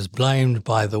where I was blamed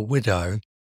by the widow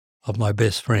of my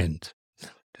best friend.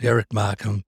 Derek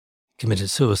Markham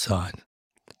committed suicide.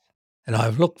 And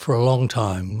I've looked for a long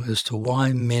time as to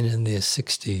why men in their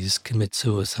 60s commit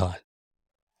suicide.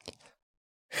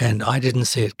 And I didn't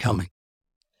see it coming.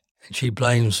 And she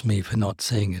blames me for not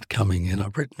seeing it coming. And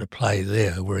I've written a play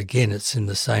there where, again, it's in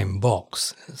the same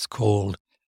box. It's called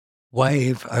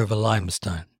Wave Over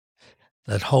Limestone.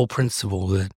 That whole principle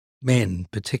that men,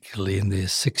 particularly in their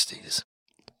 60s,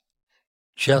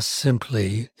 just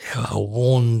simply are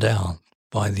worn down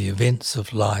by the events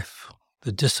of life,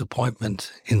 the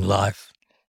disappointment in life,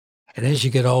 and as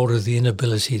you get older, the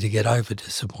inability to get over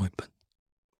disappointment.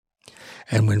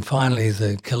 And when finally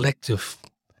the collective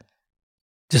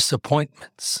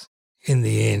disappointments in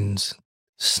the end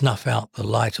snuff out the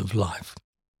light of life.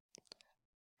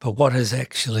 But what is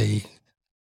actually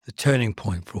the turning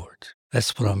point for it?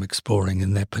 That's what I'm exploring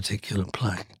in that particular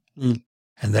play. And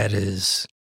that is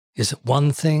it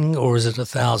one thing or is it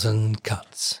 1,000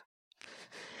 cuts?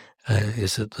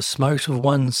 Is it the smote of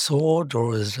one sword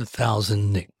or is it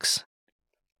 1,000 nicks?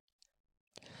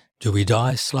 Do we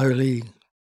die slowly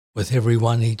with every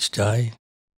one each day,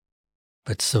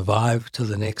 but survive to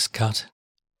the next cut?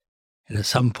 And at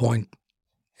some point,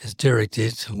 as Derek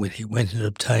did when he went and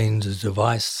obtained a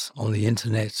device on the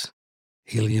internet,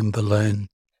 helium balloon,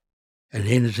 and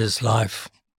ended his life,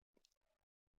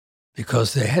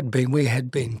 because we had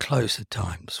been close at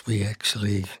times. We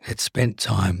actually had spent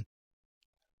time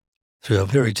through a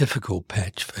very difficult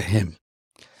patch for him.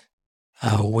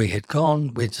 We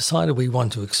decided we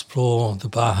want to explore the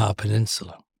Baja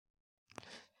Peninsula.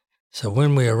 So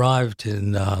when we arrived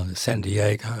in San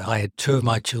Diego, I had 2 of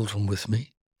my children with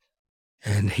me,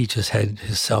 and he just had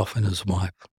himself and his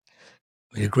wife.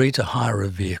 We agreed to hire a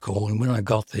vehicle, and when I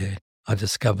got there, I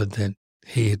discovered that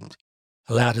he had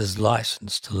allowed his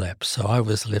license to lapse, so I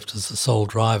was left as the sole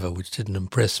driver, which didn't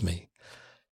impress me.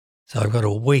 So I got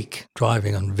a week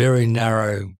driving on very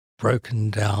narrow, broken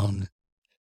down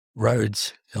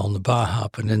roads on the Baja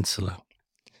Peninsula,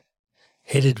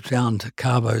 headed down to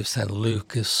Cabo San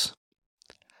Lucas,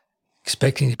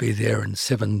 expecting to be there in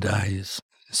 7 days,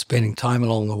 spending time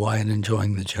along the way and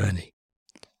enjoying the journey.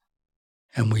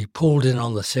 And we pulled in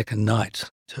on the second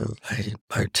night to a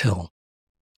hotel,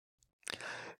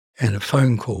 and a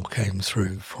phone call came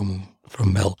through from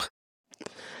Melbourne,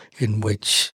 in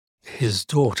which his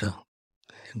daughter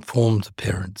informed the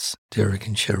parents, Derek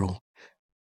and Cheryl,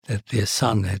 that their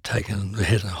son had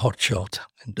a hot shot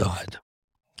and died.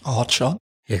 A hot shot?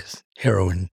 Yes,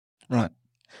 heroin. Right.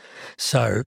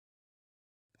 So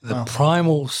the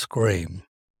primal scream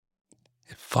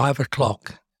at 5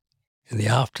 o'clock in the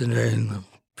afternoon, the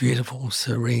beautiful,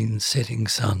 serene setting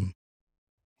sun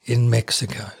in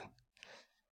Mexico.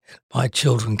 My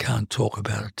children can't talk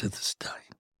about it to this day.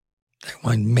 They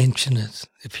won't mention it.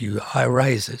 I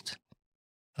raise it,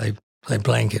 they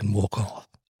blank it and walk off.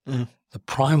 The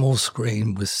primal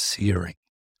scream was searing.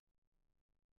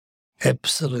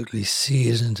 Absolutely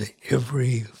seared into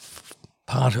every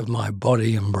part of my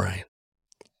body and brain.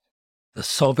 The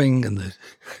sobbing and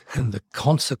the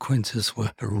consequences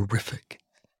were horrific.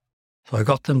 So I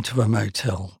got them to a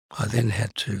motel. I then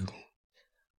had to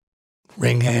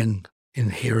ring Anne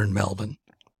here in Melbourne,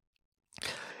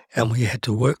 and we had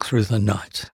to work through the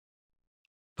night,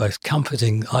 both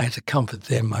comforting. I had to comfort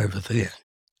them over there,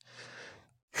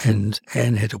 and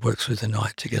Anne had to work through the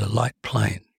night to get a light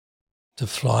plane to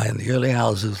fly in the early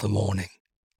hours of the morning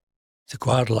to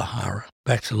Guadalajara,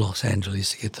 back to Los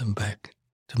Angeles to get them back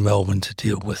to Melbourne to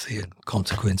deal with the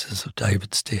consequences of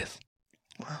David's death.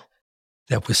 Wow.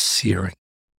 That was searing.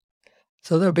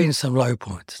 So there have been some low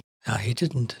points. Now, he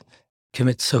didn't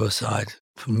commit suicide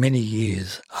for many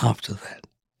years after that.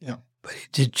 Yeah. But he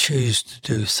did choose to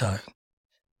do so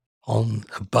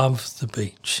above the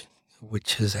beach,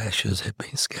 which his ashes had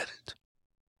been scattered.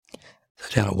 So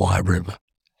down a wide river.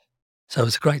 So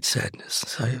it's a great sadness.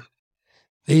 So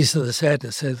these are the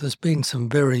sadnesses. There's been some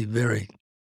very, very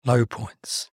low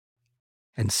points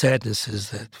and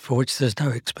sadnesses for which there's no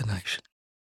explanation.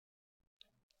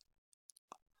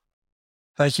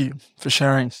 Thank you for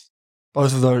sharing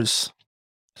both of those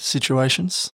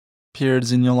situations,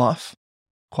 periods in your life.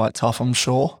 Quite tough, I'm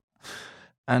sure.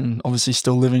 And obviously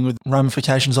still living with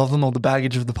ramifications of them or the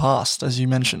baggage of the past, as you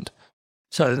mentioned.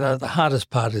 So the hardest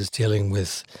part is dealing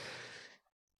with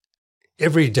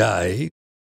every day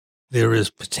there is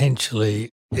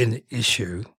potentially an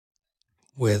issue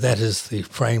where that is the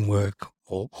framework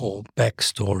or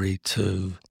backstory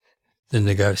to the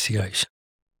negotiation.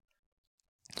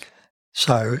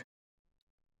 So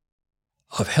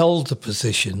I've held the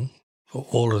position for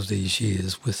all of these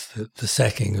years with the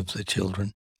sacking of the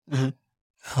children.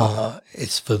 Mm-hmm.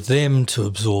 It's for them to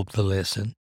absorb the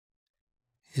lesson.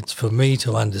 It's for me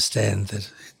to understand that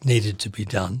it needed to be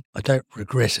done. I don't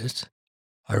regret it.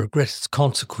 I regret its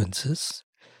consequences,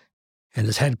 and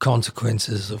it's had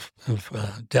consequences of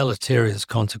deleterious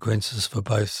consequences for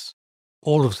both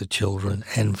all of the children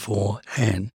and for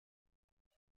Anne.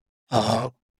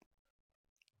 But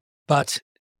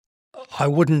I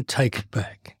wouldn't take it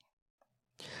back,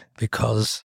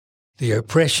 because the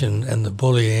oppression and the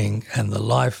bullying and the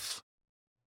life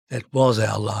that was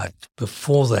our life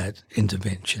before that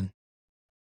intervention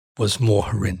was more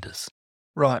horrendous.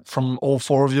 Right, from all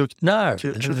four of you? No,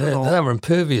 they were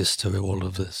impervious to all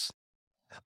of this.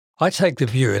 I take the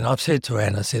view, and I've said to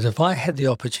Anne, I said, if I had the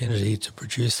opportunity to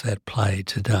produce that play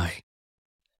today,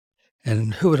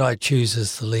 and who would I choose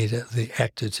as the leader, the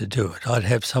actor to do it? I'd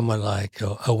have someone like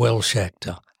a Welsh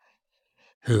actor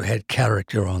who had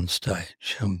character on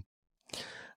stage,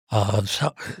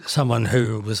 someone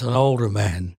who was an older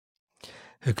man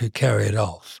who could carry it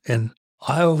off. And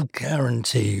I'll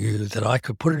guarantee you that I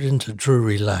could put it into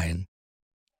Drury Lane,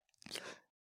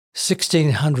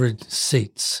 1,600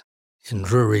 seats in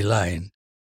Drury Lane,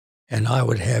 and I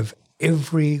would have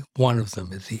every one of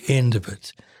them at the end of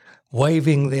it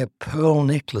waving their pearl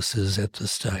necklaces at the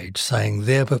stage, saying,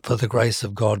 "There but for the grace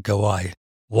of God go I."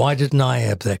 Why didn't I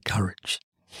have that courage?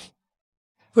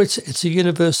 Well, it's a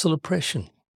universal oppression.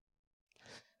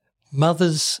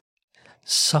 Mothers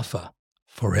suffer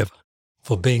forever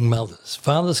for being mothers.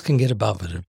 Fathers can get above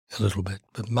it a little bit,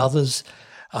 but mothers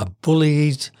are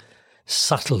bullied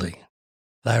subtly.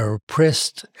 They are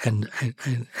oppressed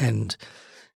and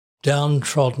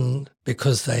downtrodden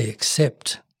because they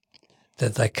accept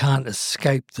that they can't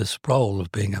escape this role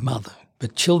of being a mother.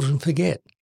 But children forget.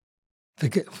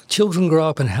 Children grow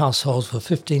up in households for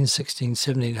 15, 16,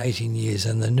 17, 18 years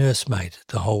and they're nursemaid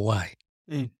the whole way.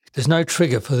 There's no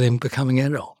trigger for them becoming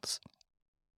adults.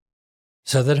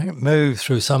 So they don't move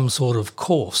through some sort of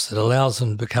course that allows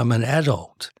them to become an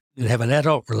adult and have an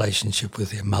adult relationship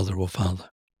with their mother or father.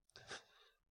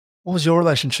 What was your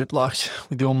relationship like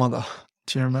with your mother?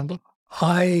 Do you remember?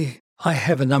 I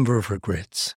have a number of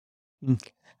regrets.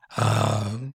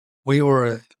 We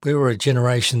were a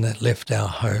generation that left our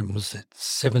homes at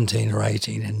 17 or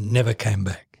 18 and never came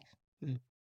back.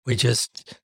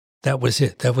 That was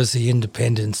it. That was the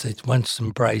independence that once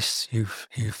embraced. You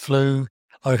flew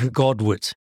like a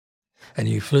godwit, and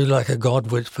you flew like a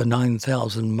godwit for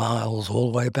 9,000 miles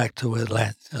all the way back to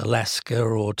Alaska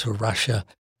or to Russia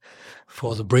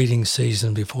for the breeding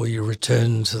season before you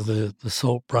returned to the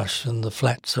salt brush and the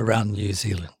flats around New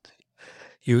Zealand.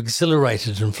 You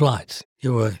exhilarated in flight.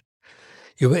 You were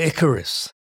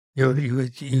Icarus.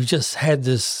 You just had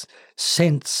this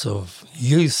sense of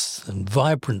youth and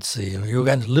vibrancy, and you were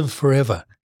going to live forever.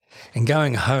 And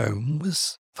going home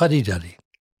was fuddy-duddy.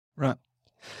 Right.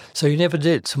 So you never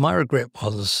did. So my regret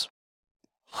was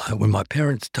when my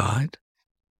parents died,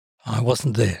 I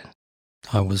wasn't there.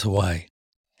 I was away.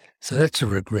 So that's a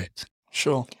regret.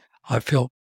 Sure. I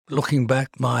felt, looking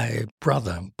back, my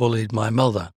brother bullied my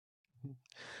mother.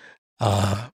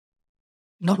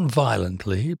 Not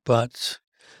violently, but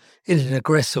in an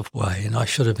aggressive way, and I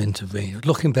should have intervened.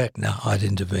 Looking back now, I'd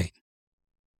intervene.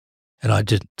 And I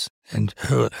didn't. And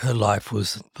her life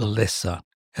was the lesser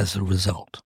as a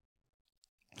result.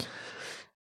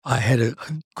 I had a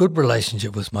good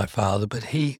relationship with my father, but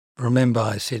remember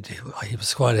I said he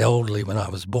was quite elderly when I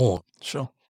was born.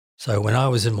 Sure. So when I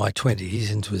was in my 20s,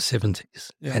 he's into his 70s.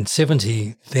 Yeah. And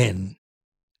 70 then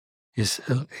is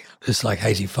like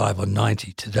 85 or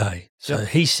 90 today. So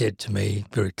he said to me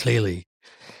very clearly,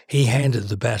 he handed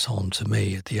the baton to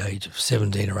me at the age of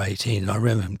 17 or 18. And I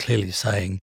remember him clearly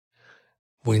saying,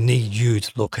 "We need you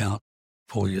to look out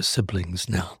for your siblings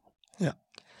now." Yeah.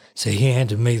 So he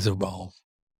handed me the role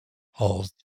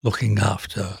of looking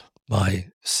after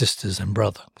my sisters and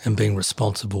brother and being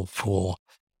responsible for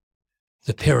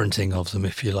the parenting of them,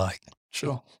 if you like.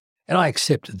 Sure. And I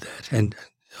accepted that. And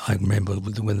I remember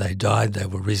when they died, they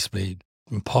were reasonably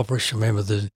impoverished. I remember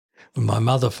when my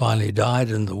mother finally died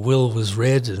and the will was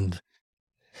read and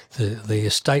the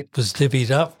estate was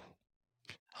divvied up,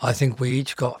 I think we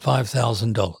each got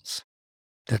 $5,000.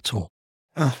 That's all.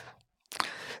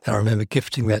 And I remember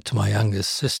gifting that to my youngest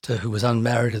sister, who was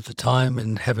unmarried at the time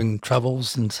and having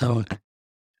troubles. And so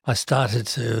I started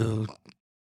to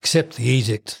accept the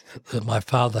edict that my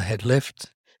father had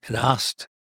left and asked.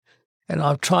 And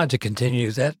I've tried to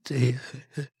continue that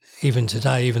even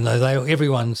today, even though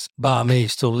everyone's bar me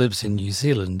still lives in New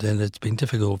Zealand, and it's been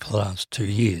difficult for the last 2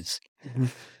 years. Mm-hmm.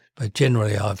 But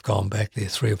generally I've gone back there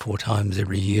 3 or 4 times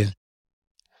every year.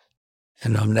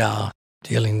 And I'm now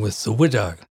dealing with the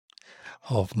widow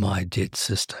of my dead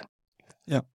sister.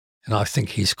 Yeah. And I think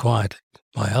he's quiet.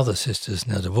 My other sister's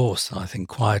now divorced, and I think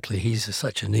quietly he's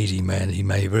such a needy man, he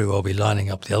may very well be lining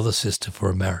up the other sister for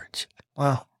a marriage.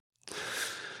 Wow.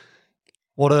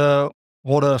 What a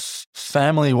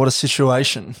family, what a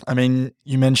situation. I mean,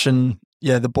 you mentioned,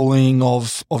 the bullying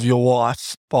of your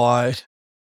wife by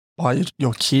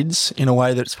your kids in a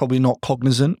way that's probably not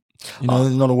cognizant, they're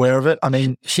not aware of it. I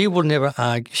mean, she will never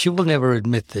argue, she will never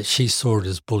admit that she saw it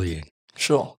as bullying.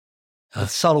 Sure.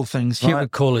 Subtle things, She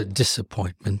would call it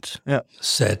disappointment,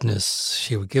 sadness.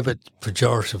 She would give it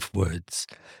pejorative words,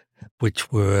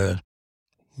 which were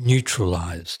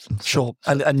neutralized. Sure.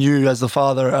 And you as the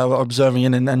father are observing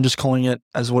it and just calling it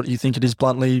as what you think it is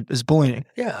bluntly, as bullying.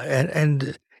 Yeah,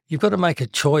 and you've got to make a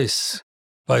choice,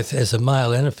 both as a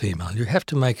male and a female. You have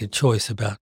to make a choice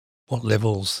about what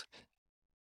levels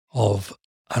of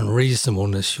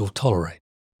unreasonableness you'll tolerate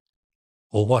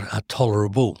or what are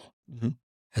tolerable. Mm-hmm.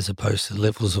 As opposed to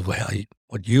levels of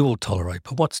what you will tolerate,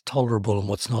 but what's tolerable and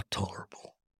what's not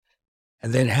tolerable.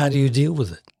 And then how do you deal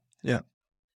with it? Yeah.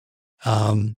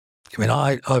 I mean,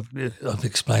 I've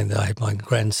explained that I had my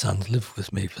grandson live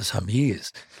with me for some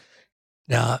years.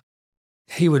 Now,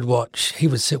 he would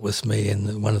sit with me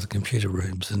in one of the computer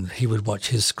rooms, and he would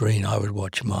watch his screen, I would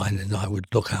watch mine, and I would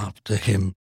look after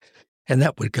him. And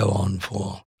that would go on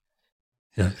for,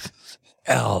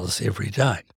 hours every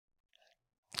day.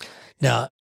 Now,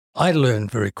 I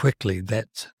learned very quickly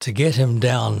that to get him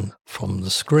down from the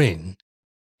screen,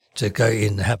 to go in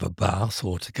and have a bath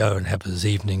or to go and have his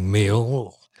evening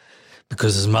meal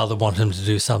because his mother wanted him to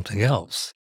do something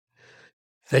else,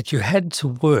 that you had to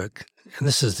work, and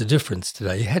this is the difference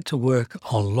today, you had to work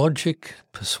on logic,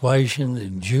 persuasion,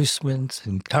 inducement,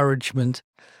 encouragement,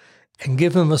 and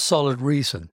give him a solid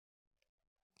reason.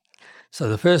 So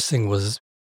the first thing was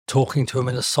talking to him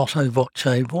in a sotto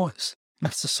voce voice.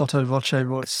 That's the sotto voce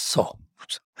voice.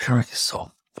 Soft, very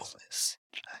soft voice.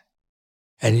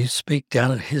 And you speak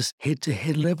down at his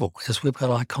head-to-head level, as we've got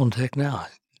eye contact now.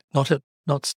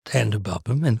 Not stand above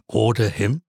him and order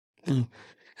him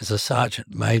as a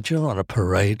sergeant major on a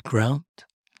parade ground.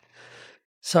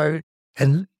 So,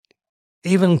 and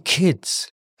even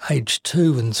kids, age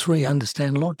 2 and 3,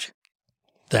 understand logic.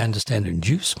 They understand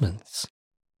inducements.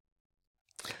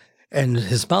 And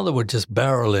his mother would just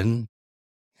barrel in,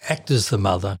 act as the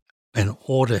mother, and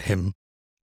order him,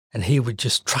 and he would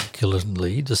just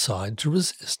truculently decide to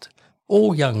resist.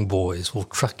 All young boys will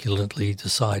truculently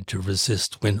decide to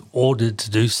resist when ordered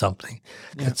to do something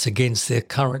that's against their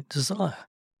current desire.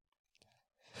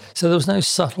 So there was no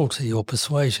subtlety or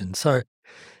persuasion. So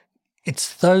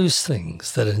it's those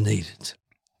things that are needed.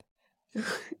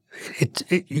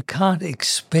 You can't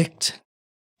expect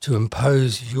to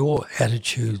impose your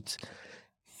attitudes,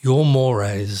 your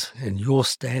mores and your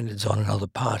standards on another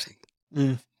party.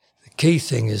 The key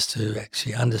thing is to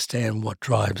actually understand what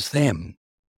drives them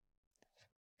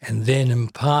and then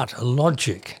impart a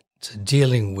logic to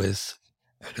dealing with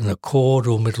an accord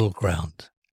or middle ground.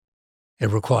 It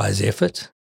requires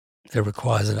effort. It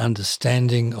requires an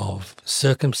understanding of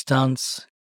circumstance,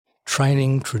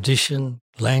 training, tradition,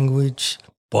 language,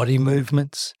 body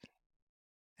movements,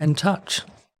 and touch.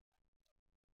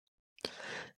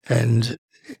 And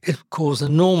it caused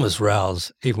enormous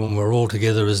rows, even when we're all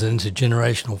together as an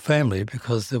intergenerational family,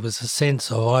 because there was a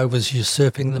sense of I was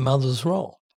usurping the mother's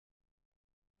role.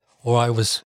 Or I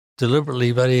was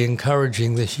deliberately very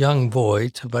encouraging this young boy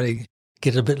to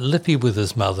get a bit lippy with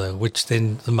his mother, which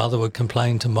then the mother would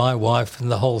complain to my wife and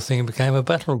the whole thing became a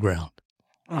battleground.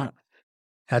 Right.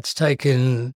 It's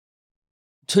taken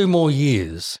 2 more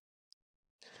years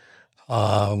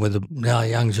with now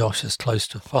young Josh is close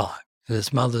to 5. And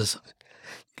his mother's,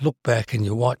 look back and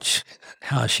you watch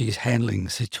how she's handling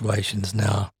situations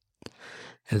now.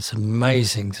 And it's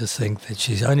amazing to think that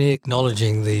she's only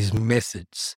acknowledging these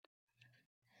methods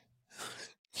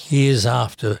years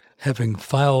after having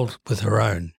failed with her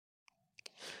own.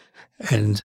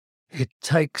 And it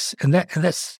takes, and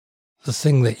that's the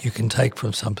thing that you can take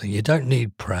from something. You don't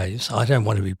need praise. I don't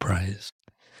want to be praised.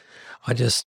 I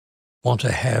just want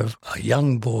to have a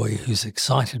young boy who's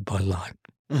excited by life,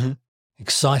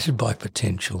 excited by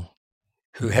potential,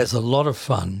 who has a lot of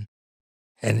fun,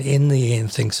 and in the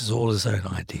end thinks it's all his own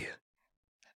idea.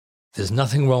 There's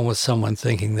nothing wrong with someone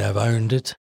thinking they've owned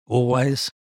it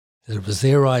always, that it was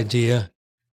their idea.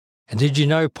 And did you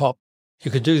know, Pop,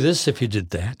 you could do this if you did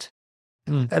that,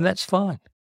 and that's fine.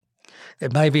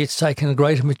 Maybe it's taken a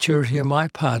greater maturity on my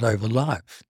part over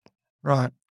life.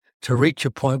 Right. To reach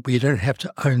a point where you don't have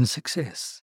to own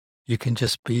success. You can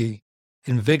just be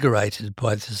invigorated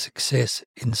by the success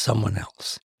in someone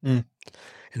else. And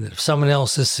if someone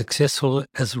else is successful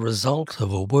as a result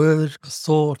of a word, a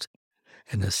thought,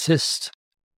 and assist,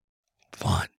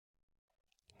 fine.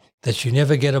 That you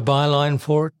never get a byline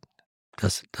for it,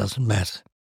 doesn't matter,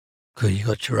 because you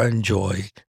got your own joy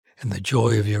and the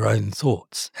joy of your own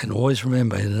thoughts. And always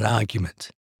remember, in an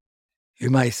argument, you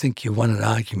may think you won an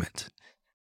argument,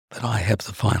 but I have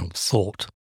the final thought.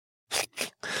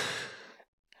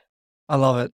 I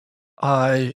love it.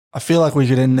 I feel like we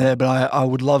could end there, but I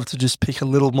would love to just pick a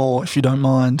little more, if you don't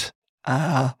mind.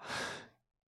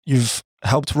 You've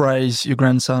helped raise your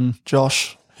grandson,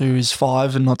 Josh, who is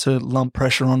 5, and not to lump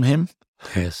pressure on him.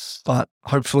 Yes. But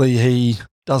hopefully he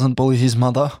doesn't bully his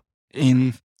mother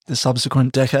in the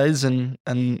subsequent decades and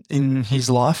in his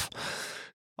life.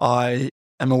 I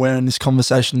am aware in this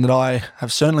conversation that I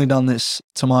have certainly done this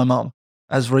to my mum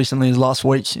as recently as last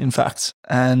week, in fact,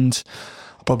 and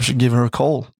I probably should give her a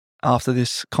call after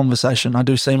this conversation. I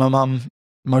do see my mum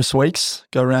most weeks,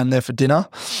 go around there for dinner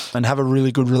and have a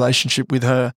really good relationship with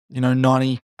her,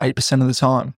 98% of the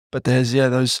time. But there's,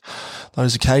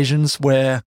 those occasions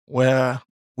where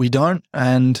we don't,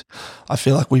 and I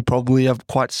feel like we probably are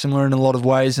quite similar in a lot of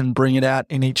ways and bring it out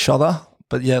in each other.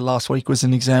 But yeah, last week was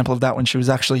an example of that when she was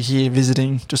actually here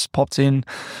visiting, just popped in,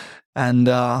 and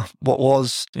what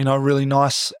was, a really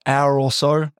nice hour or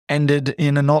so ended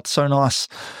in a not so nice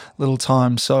little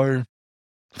time. So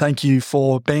thank you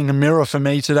for being a mirror for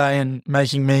me today and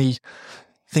making me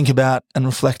think about and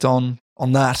reflect on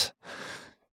that,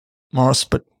 Maurice.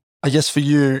 But I guess for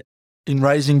you, in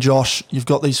raising Josh, you've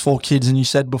got these 4 kids, and you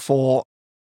said before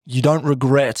you don't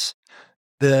regret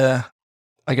the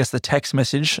text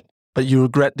message, but you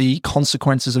regret the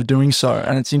consequences of doing so.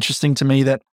 And it's interesting to me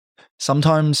that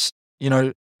sometimes,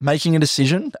 making a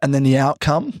decision and then the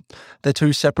outcome, they're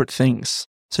 2 separate things.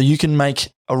 So you can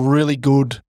make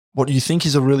what you think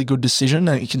is a really good decision,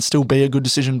 and it can still be a good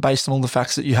decision based on all the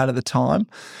facts that you had at the time.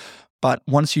 But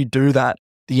once you do that,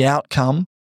 the outcome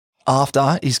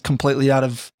after is completely out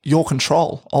of your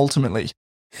control, ultimately.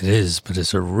 It is, but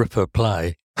it's a ripper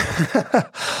play.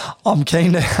 I'm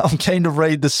keen to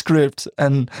read the script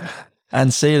and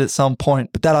see it at some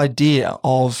point. But that idea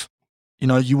of,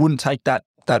 you wouldn't take that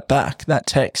back, that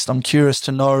text. I'm curious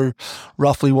to know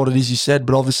roughly what it is you said,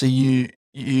 but obviously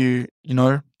you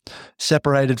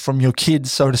separated from your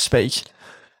kids, so to speak.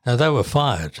 No, they were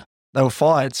fired. They were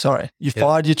fired, sorry. You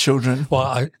fired your children.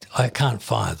 Well, I can't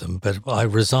fire them, but I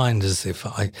resigned as if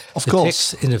the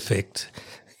course. text, in effect,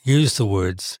 used the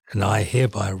words, and I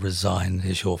hereby resign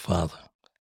as your father.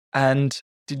 And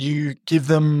did you give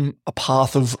them a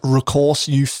path of recourse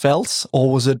you felt,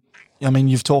 or was it,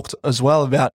 you've talked as well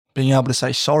about being able to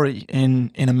say sorry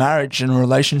in a marriage, in a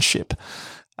relationship.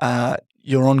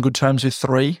 You're on good terms with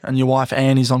 3, and your wife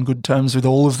Anne is on good terms with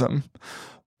all of them.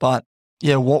 But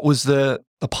yeah, what was the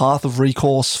path of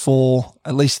recourse for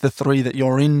at least the 3 that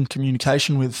you're in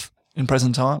communication with in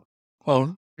present time?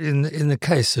 Well, in the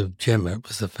case of Gemma, it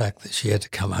was the fact that she had to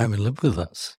come home and live with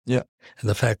us. Yeah. And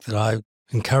the fact that I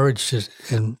encouraged it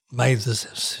and made this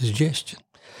suggestion.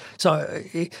 So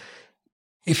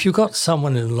if you've got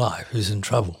someone in life who's in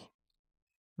trouble,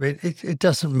 it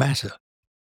doesn't matter.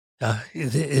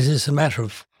 It is a matter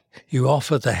of you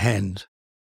offer the hand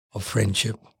of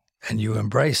friendship and you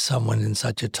embrace someone in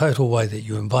such a total way that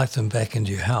you invite them back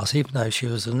into your house, even though she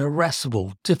was an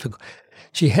irascible, difficult.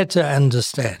 She had to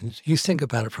understand. You think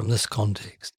about it from this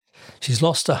context. She's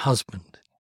lost her husband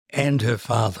and her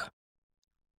father.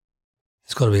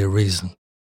 There's got to be a reason.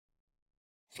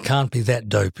 You can't be that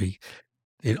dopey.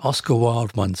 Oscar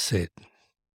Wilde once said,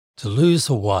 to lose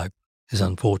a wife is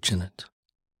unfortunate.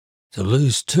 To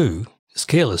lose 2 is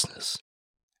carelessness.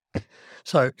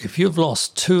 So if you've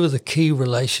lost 2 of the key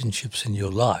relationships in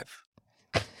your life,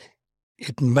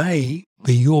 it may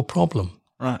be your problem.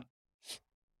 Right.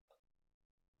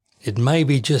 It may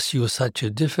be just you're such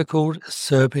a difficult,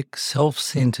 acerbic,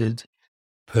 self-centered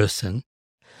person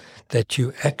that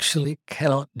you actually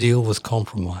cannot deal with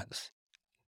compromise.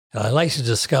 And I later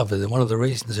discovered that one of the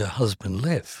reasons her husband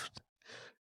left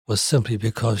was simply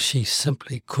because she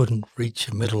simply couldn't reach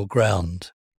a middle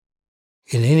ground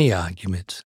in any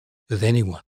argument with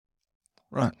anyone.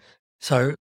 Right.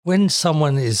 So when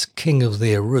someone is king of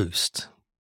their roost,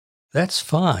 that's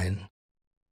fine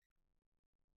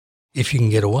if you can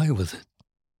get away with it.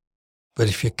 But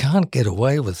if you can't get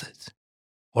away with it,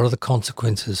 what are the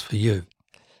consequences for you?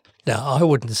 Now, I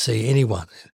wouldn't see anyone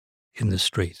in the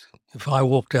street. If I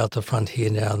walked out the front here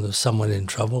now and there's someone in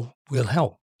trouble, we'll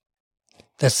help.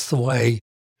 That's the way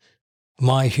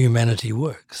my humanity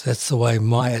works. That's the way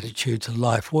my attitude to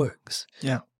life works.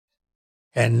 Yeah.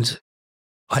 And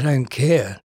I don't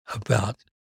care about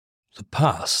the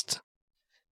past.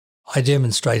 I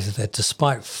demonstrated that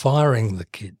despite firing the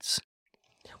kids,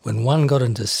 when one got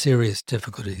into serious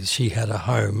difficulties, she had a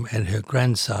home and her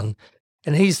grandson,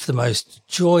 and he's the most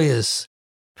joyous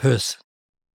person.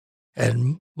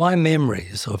 And my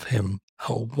memories of him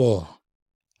are warm.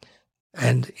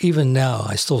 And even now,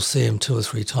 I still see him 2 or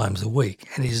 3 times a week,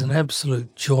 and he's an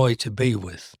absolute joy to be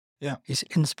with. Yeah. He's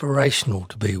inspirational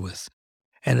to be with.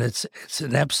 And it's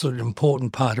an absolute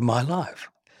important part of my life.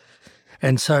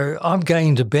 And so I'm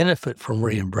going to benefit from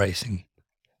re-embracing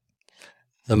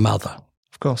the mother.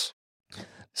 Of course.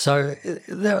 So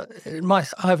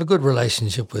I have a good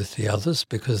relationship with the others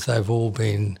because they've all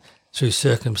been, through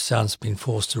circumstance, been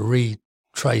forced to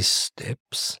retrace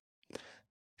steps.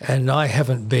 And I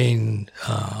haven't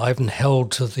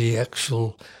held to the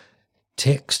actual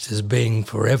text as being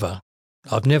forever.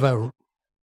 I've never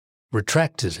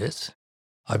retracted it.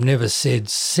 I've never said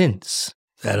since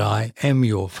that I am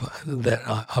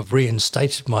I've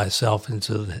reinstated myself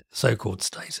into the so-called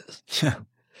status. Yeah.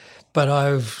 But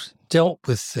I've dealt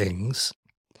with things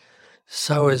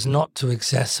so as not to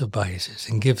exacerbate it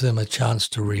and give them a chance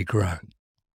to regrow.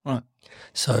 Right.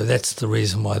 So that's the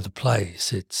reason why the play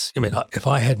sits. If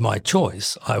I had my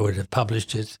choice, I would have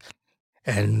published it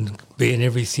and be in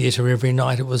every theatre every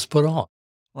night it was put on.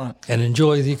 Right. And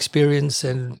enjoy the experience,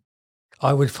 and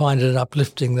I would find it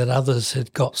uplifting that others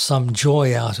had got some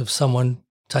joy out of someone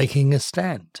taking a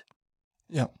stand.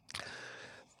 Yeah.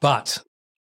 But,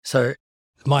 so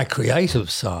my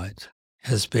creative side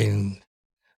has been,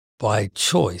 by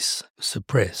choice,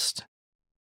 suppressed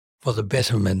for the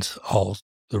betterment of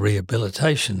the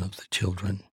rehabilitation of the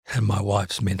children and my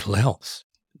wife's mental health.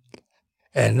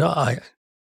 And I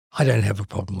don't have a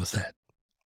problem with that.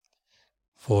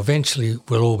 For eventually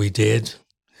we'll all be dead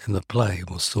and the play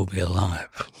will still be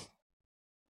alive.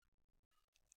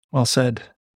 Well said.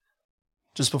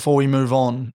 Just before we move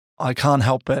on, I can't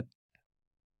help but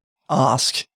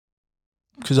ask,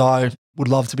 because I would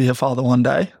love to be a father one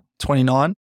day,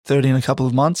 29, 30 in a couple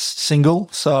of months, single,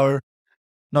 so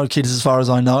no kids as far as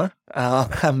I know.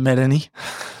 Haven't met any,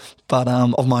 but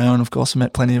of my own, of course. I've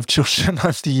met plenty of children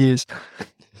over the years.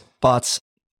 But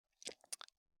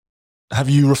have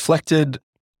you reflected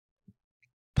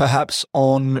perhaps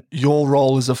on your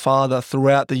role as a father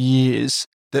throughout the years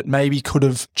that maybe could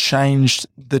have changed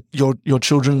your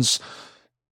children's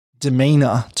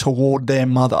demeanour toward their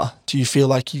mother? Do you feel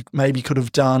like you maybe could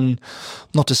have done,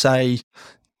 not to say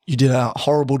you did a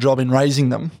horrible job in raising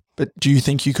them, but do you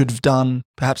think you could have done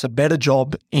perhaps a better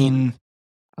job in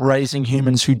raising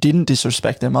humans who didn't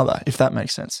disrespect their mother, if that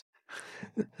makes sense?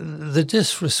 The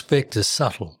disrespect is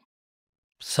subtle.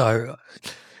 So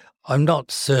I'm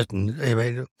not certain.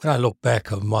 When I look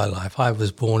back on my life, I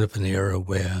was born of an era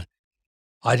where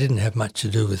I didn't have much to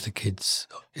do with the kids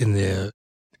in their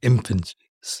infancies.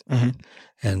 Mm-hmm.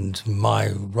 And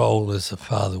my role as a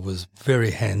father was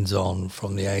very hands-on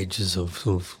from the ages of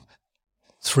sort of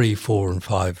 3, 4 and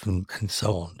 5 and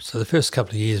so on. So the first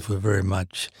couple of years were very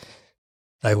much,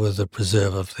 they were the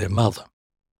preserve of their mother.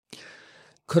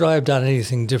 Could I have done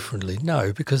anything differently?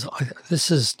 No, because this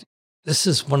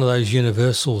is one of those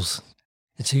universals.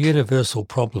 It's a universal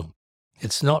problem.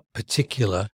 It's not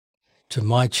particular to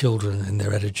my children and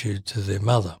their attitude to their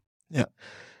mother. Yeah.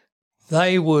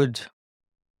 They would,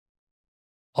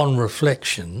 on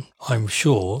reflection, I'm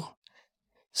sure,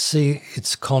 see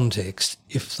its context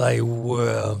if they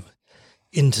were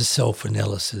into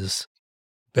self-analysis,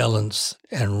 balance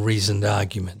and reasoned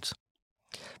argument.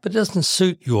 But it doesn't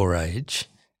suit your age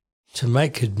to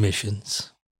make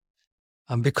admissions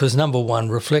because, number one,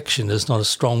 reflection is not a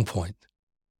strong point.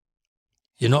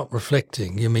 You're not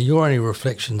reflecting. Your only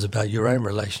reflections about your own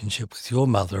relationship with your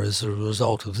mother as a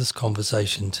result of this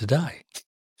conversation today.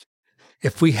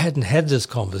 If we hadn't had this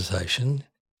conversation,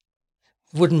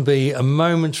 it wouldn't be a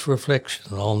moment's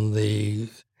reflection on the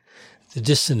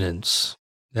dissonance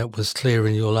that was clear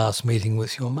in your last meeting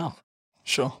with your mum.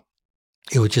 Sure.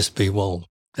 It would just be, well,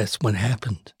 that's what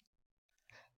happened.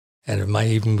 And it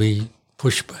may even be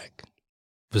pushback.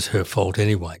 It was her fault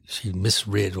anyway. She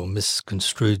misread or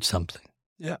misconstrued something.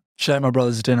 Yeah. She ate my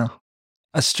brother's dinner.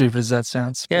 As stupid as that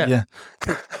sounds. Yeah.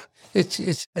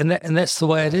 And that's the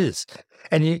way it is.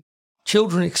 And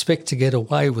children expect to get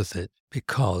away with it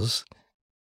because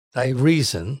they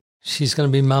reason she's going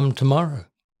to be mum tomorrow.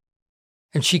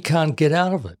 And she can't get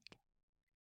out of it.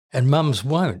 And mums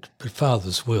won't, but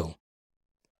fathers will.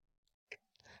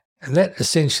 And that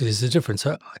essentially is the difference.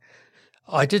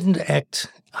 I didn't act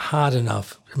hard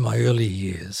enough in my early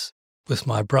years with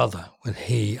my brother when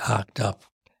he arced up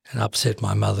and upset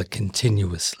my mother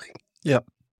continuously. Yep.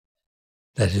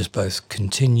 That is both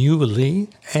continually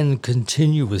and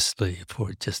continuously,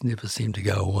 for it just never seemed to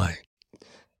go away.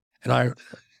 And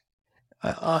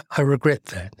I regret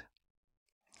that.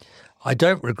 I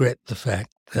don't regret the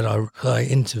fact that I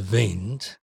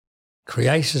intervened,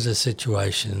 created a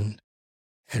situation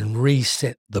and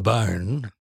reset the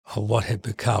bone of what had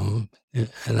become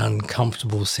an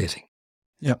uncomfortable setting.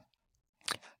 Yeah.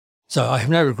 So I have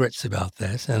no regrets about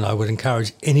that, and I would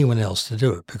encourage anyone else to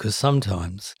do it, because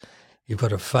sometimes you've got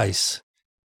to face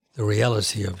the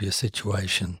reality of your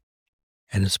situation,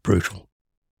 and it's brutal.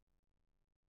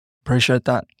 Appreciate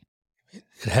that.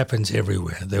 It happens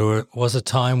everywhere. There was a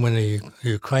time when the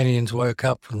Ukrainians woke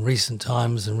up in recent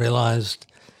times and realised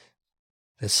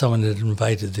that someone had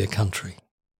invaded their country.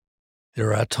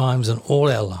 There are times in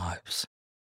all our lives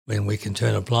when we can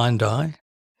turn a blind eye,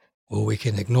 or we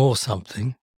can ignore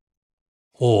something,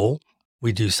 or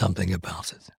we do something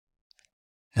about it.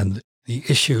 And the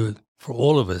issue for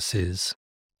all of us is,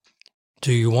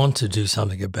 do you want to do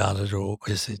something about it, or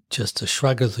is it just a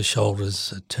shrug of the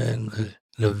shoulders, a turn,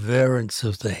 an averance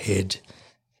of the head,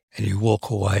 and you walk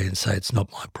away and say, it's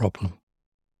not my problem?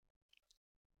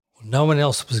 Well, no one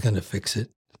else was going to fix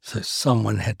it, so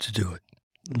someone had to do it.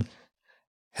 Mm.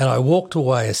 Had I walked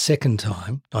away a second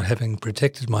time, not having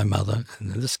protected my mother,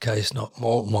 and in this case not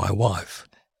my wife,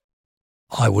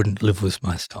 I wouldn't live with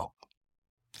myself.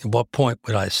 At what point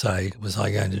would I say, was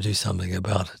I going to do something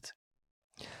about it?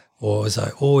 Or was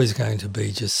I always going to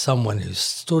be just someone who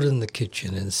stood in the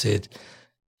kitchen and said,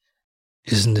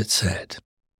 isn't it sad?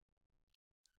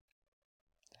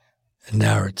 And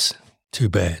now it's too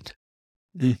bad.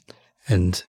 Mm.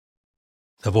 And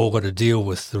they've all got to deal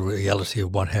with the reality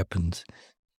of what happened.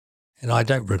 And I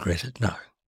don't regret it, no.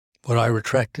 Would I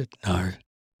retract it? No.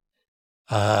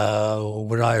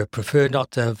 Would I have preferred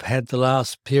not to have had the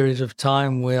last period of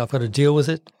time where I've got to deal with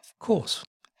it? Of course.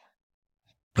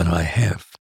 But I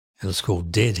have. And it's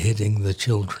called Deadheading the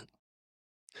Children.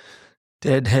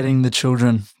 Deadheading the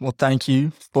Children. Well, thank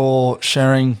you for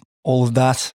sharing all of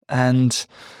that. And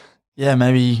yeah,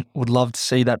 maybe would love to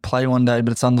see that play one day,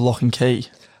 but it's under lock and key.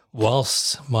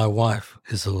 Whilst my wife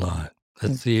is alive.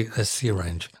 That's the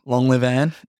arrangement. Long live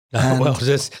Anne. Well,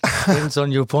 it depends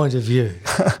on your point of view.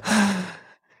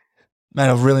 Man,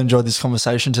 I've really enjoyed this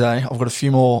conversation today. I've got a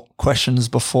few more questions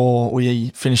before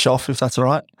we finish off, if that's all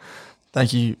right.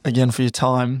 Thank you again for your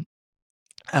time.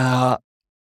 I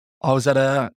was at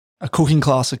a cooking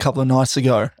class a couple of nights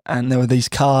ago, and there were these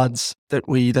cards that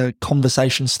the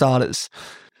conversation starters,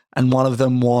 and one of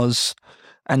them was,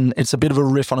 and it's a bit of a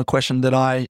riff on a question that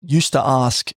I used to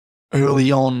ask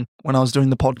early on when I was doing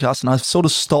the podcast, and I've sort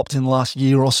of stopped in the last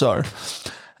year or so.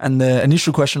 And the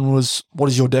initial question was, what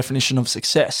is your definition of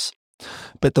success?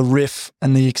 But the riff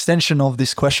and the extension of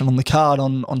this question on the card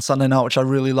on Sunday night, which I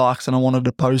really liked and I wanted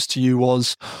to pose to you,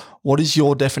 was, what is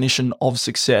your definition of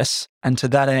success? And to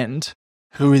that end,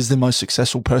 who is the most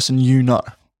successful person you know?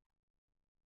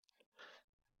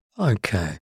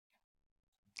 Okay.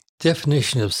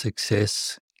 Definition of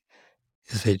success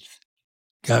is that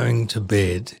going to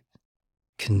bed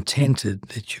contented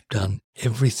that you've done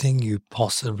everything you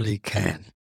possibly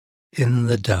can in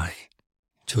the day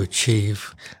to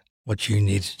achieve what you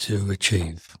needed to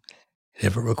achieve.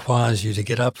 If it requires you to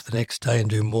get up the next day and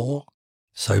do more,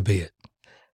 so be it.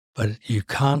 But you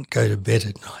can't go to bed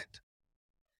at night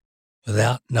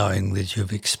without knowing that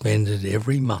you've expended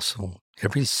every muscle,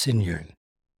 every sinew,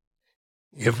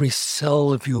 every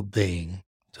cell of your being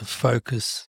to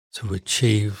focus to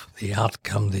achieve the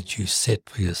outcome that you set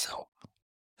for yourself,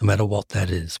 no matter what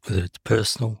that is, whether it's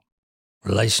personal,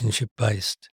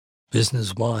 relationship-based,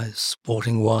 business-wise,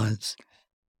 sporting-wise.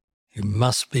 You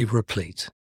must be replete.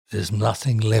 There's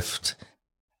nothing left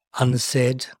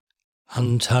unsaid,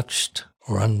 untouched,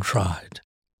 or untried.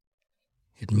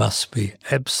 It must be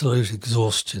absolute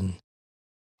exhaustion.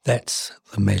 That's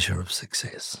the measure of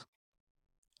success.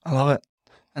 I love it.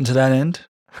 And to that end,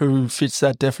 who fits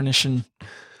that definition?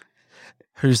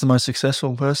 Who's the most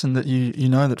successful person that you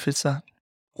know that fits that?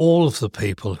 All of the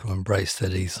people who embrace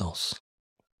that ethos.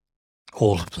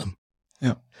 All of them.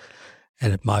 Yeah.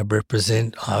 And it might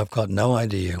represent, I've got no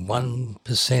idea,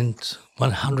 1%,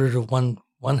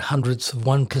 1/100ths of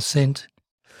 1%.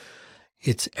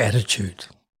 It's attitude.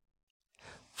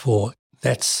 For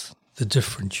that's the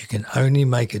difference. You can only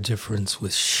make a difference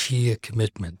with sheer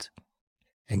commitment.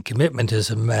 And commitment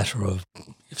is a matter of,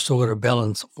 you've still got to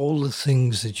balance all the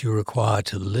things that you require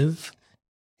to live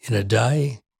in a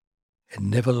day and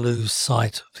never lose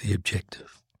sight of the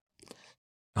objective.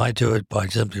 I do it by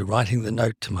simply writing the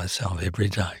note to myself every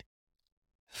day.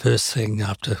 First thing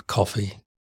after coffee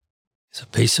is a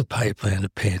piece of paper and a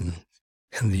pen,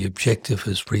 and the objective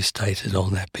is restated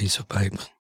on that piece of paper.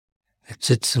 It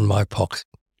sits in my pocket,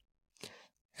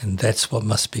 and that's what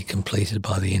must be completed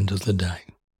by the end of the day.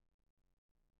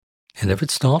 And if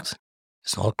it's not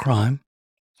a crime,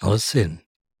 not a sin,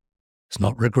 it's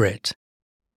not regret.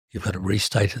 You've got to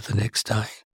restate it the next day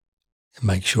and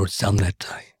make sure it's done that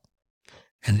day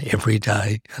and every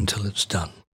day until it's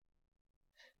done.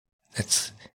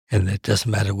 And it doesn't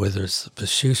matter whether it's the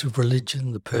pursuit of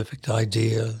religion, the perfect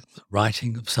idea, the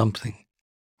writing of something,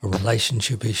 a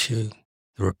relationship issue,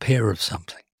 the repair of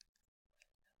something.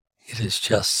 It is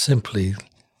just simply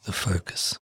the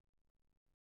focus.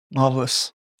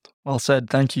 Marvellous. Well said.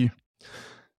 Thank you.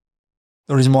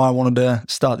 The reason why I wanted to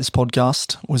start this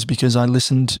podcast was because I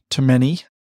listened to many,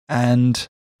 and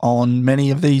on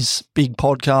many of these big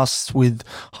podcasts with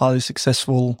highly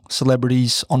successful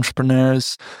celebrities,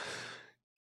 entrepreneurs,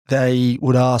 they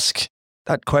would ask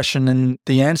that question, and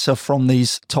the answer from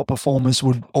these top performers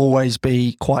would always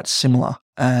be quite similar.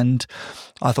 And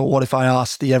I thought, what if I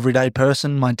asked the everyday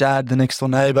person, my dad, the next door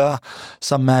neighbour,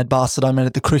 some mad bastard I met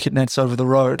at the cricket nets over the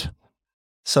road?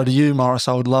 So to you, Maurice,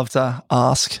 I would love to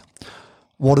ask,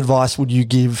 what advice would you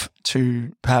give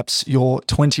to perhaps your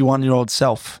 21-year-old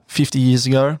self 50 years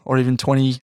ago, or even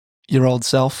 20-year-old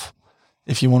self,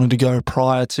 if you wanted to go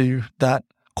prior to that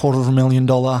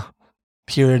 $250,000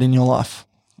 period in your life?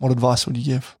 What advice would you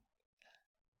give?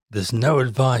 There's no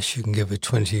advice you can give a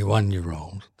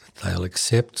 21-year-old that they'll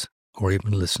accept or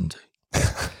even listen to.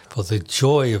 For the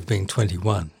joy of being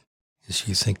 21 is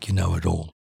you think you know it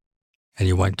all and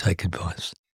you won't take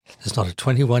advice. There's not a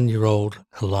 21-year-old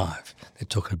alive that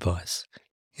took advice,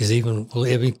 will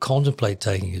ever contemplate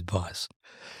taking advice.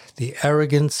 The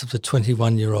arrogance of the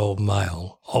 21-year-old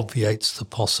male obviates the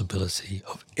possibility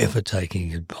of ever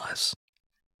taking advice.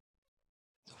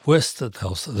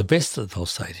 The best that they'll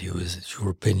say to you is it's your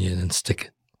opinion and stick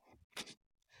it.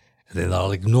 And then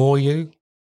they'll ignore you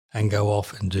and go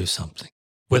off and do something.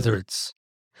 Whether it's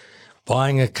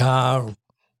buying a car,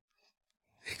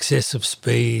 excessive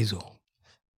speed, or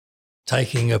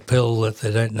taking a pill that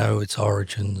they don't know its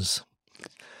origins.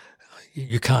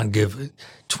 You can't give.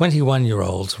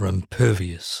 21-year-olds are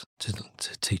impervious to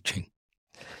teaching.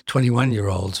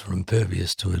 21-year-olds are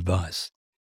impervious to advice.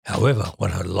 However,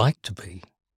 what I'd like to be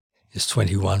is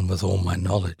 21 with all my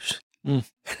knowledge and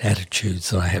attitudes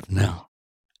that I have now.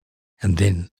 And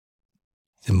then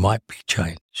there might be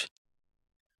change.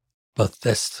 But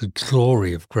that's the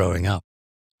glory of growing up.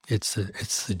 It's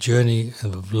the journey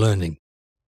of learning,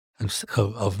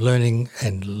 of learning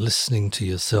and listening to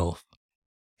yourself.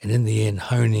 And in the end,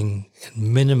 honing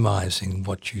and minimizing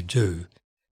what you do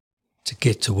to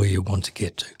get to where you want to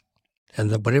get to.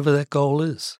 And whatever that goal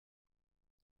is.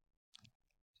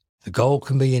 The goal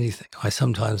can be anything. I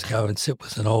sometimes go and sit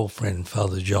with an old friend,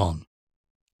 Father John,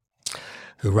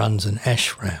 who runs an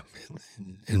ashram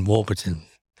in Warburton.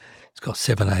 It's got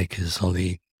 7 acres on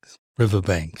the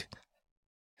riverbank,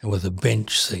 and with a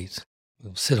bench seat.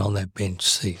 We'll sit on that bench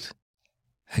seat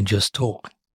and just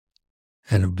talk.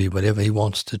 And it'll be whatever he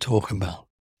wants to talk about.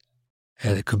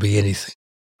 And it could be anything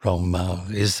from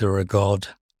is there a God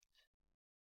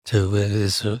to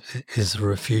is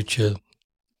there a future,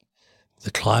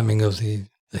 the climbing of the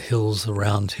hills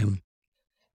around him,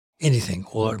 anything.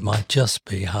 Or it might just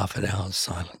be half an hour's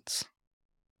silence.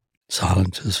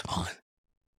 Silence is fine.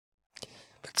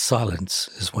 But silence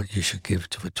is what you should give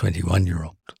to a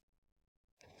 21-year-old.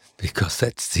 Because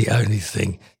that's the only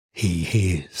thing he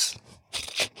hears.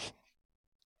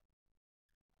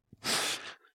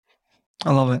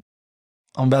 I love it.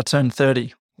 I'm about to turn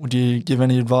 30. Would you give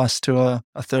any advice to a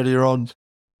 30-year-old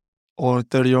or a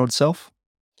 30-year-old self?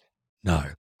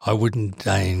 No, I wouldn't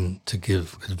deign to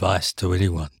give advice to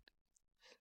anyone.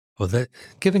 Well,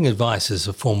 giving advice is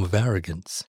a form of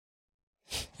arrogance.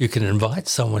 You can invite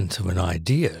someone to an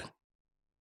idea.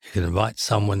 You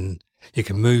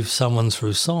can move someone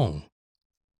through song.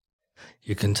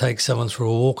 You can take someone through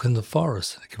a walk in the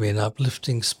forest. It can be an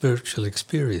uplifting spiritual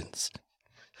experience.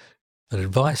 But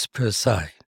advice per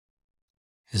se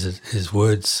is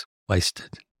words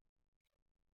wasted.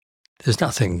 There's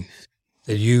nothing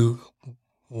that you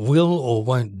will or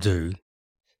won't do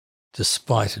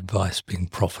despite advice being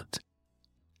proffered.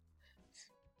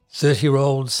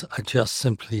 30-year-olds are just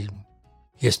simply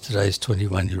yesterday's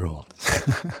 21-year-olds.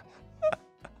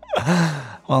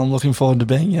 Well, I'm looking forward to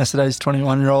being yesterday's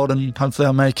 21-year-old, and hopefully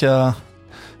I'll make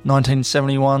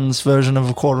 1971's version of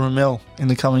 $250,000 in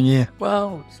the coming year.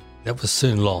 Well, that was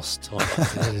soon lost.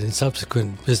 In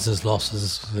subsequent business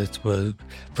losses that were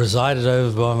presided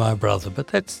over by my brother. But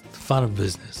that's the fun of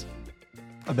business.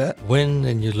 I bet. Win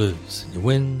and you lose. And you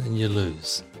win and you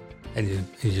lose. And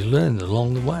you learn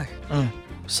along the way.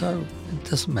 So it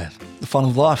doesn't matter. The fun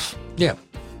of life. Yeah.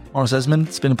 Maurice Esmond,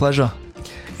 it's been a pleasure.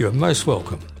 You're most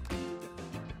welcome.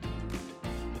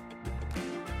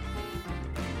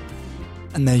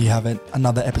 And there you have it,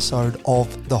 another episode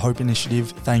of The Hope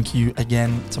Initiative. Thank you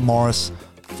again to Maurice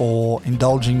for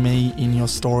indulging me in your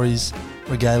stories,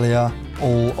 regalia,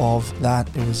 all of that.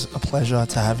 It was a pleasure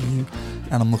to have you,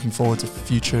 and I'm looking forward to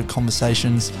future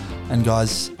conversations. And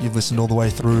guys, you've listened all the way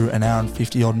through an hour and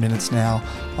 50 odd minutes now.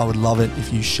 I would love it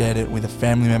if you shared it with a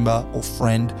family member or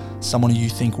friend, someone who you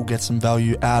think will get some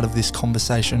value out of this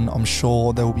conversation. I'm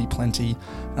sure there will be plenty.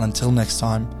 And until next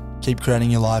time, keep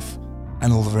creating your life,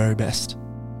 and all the very best.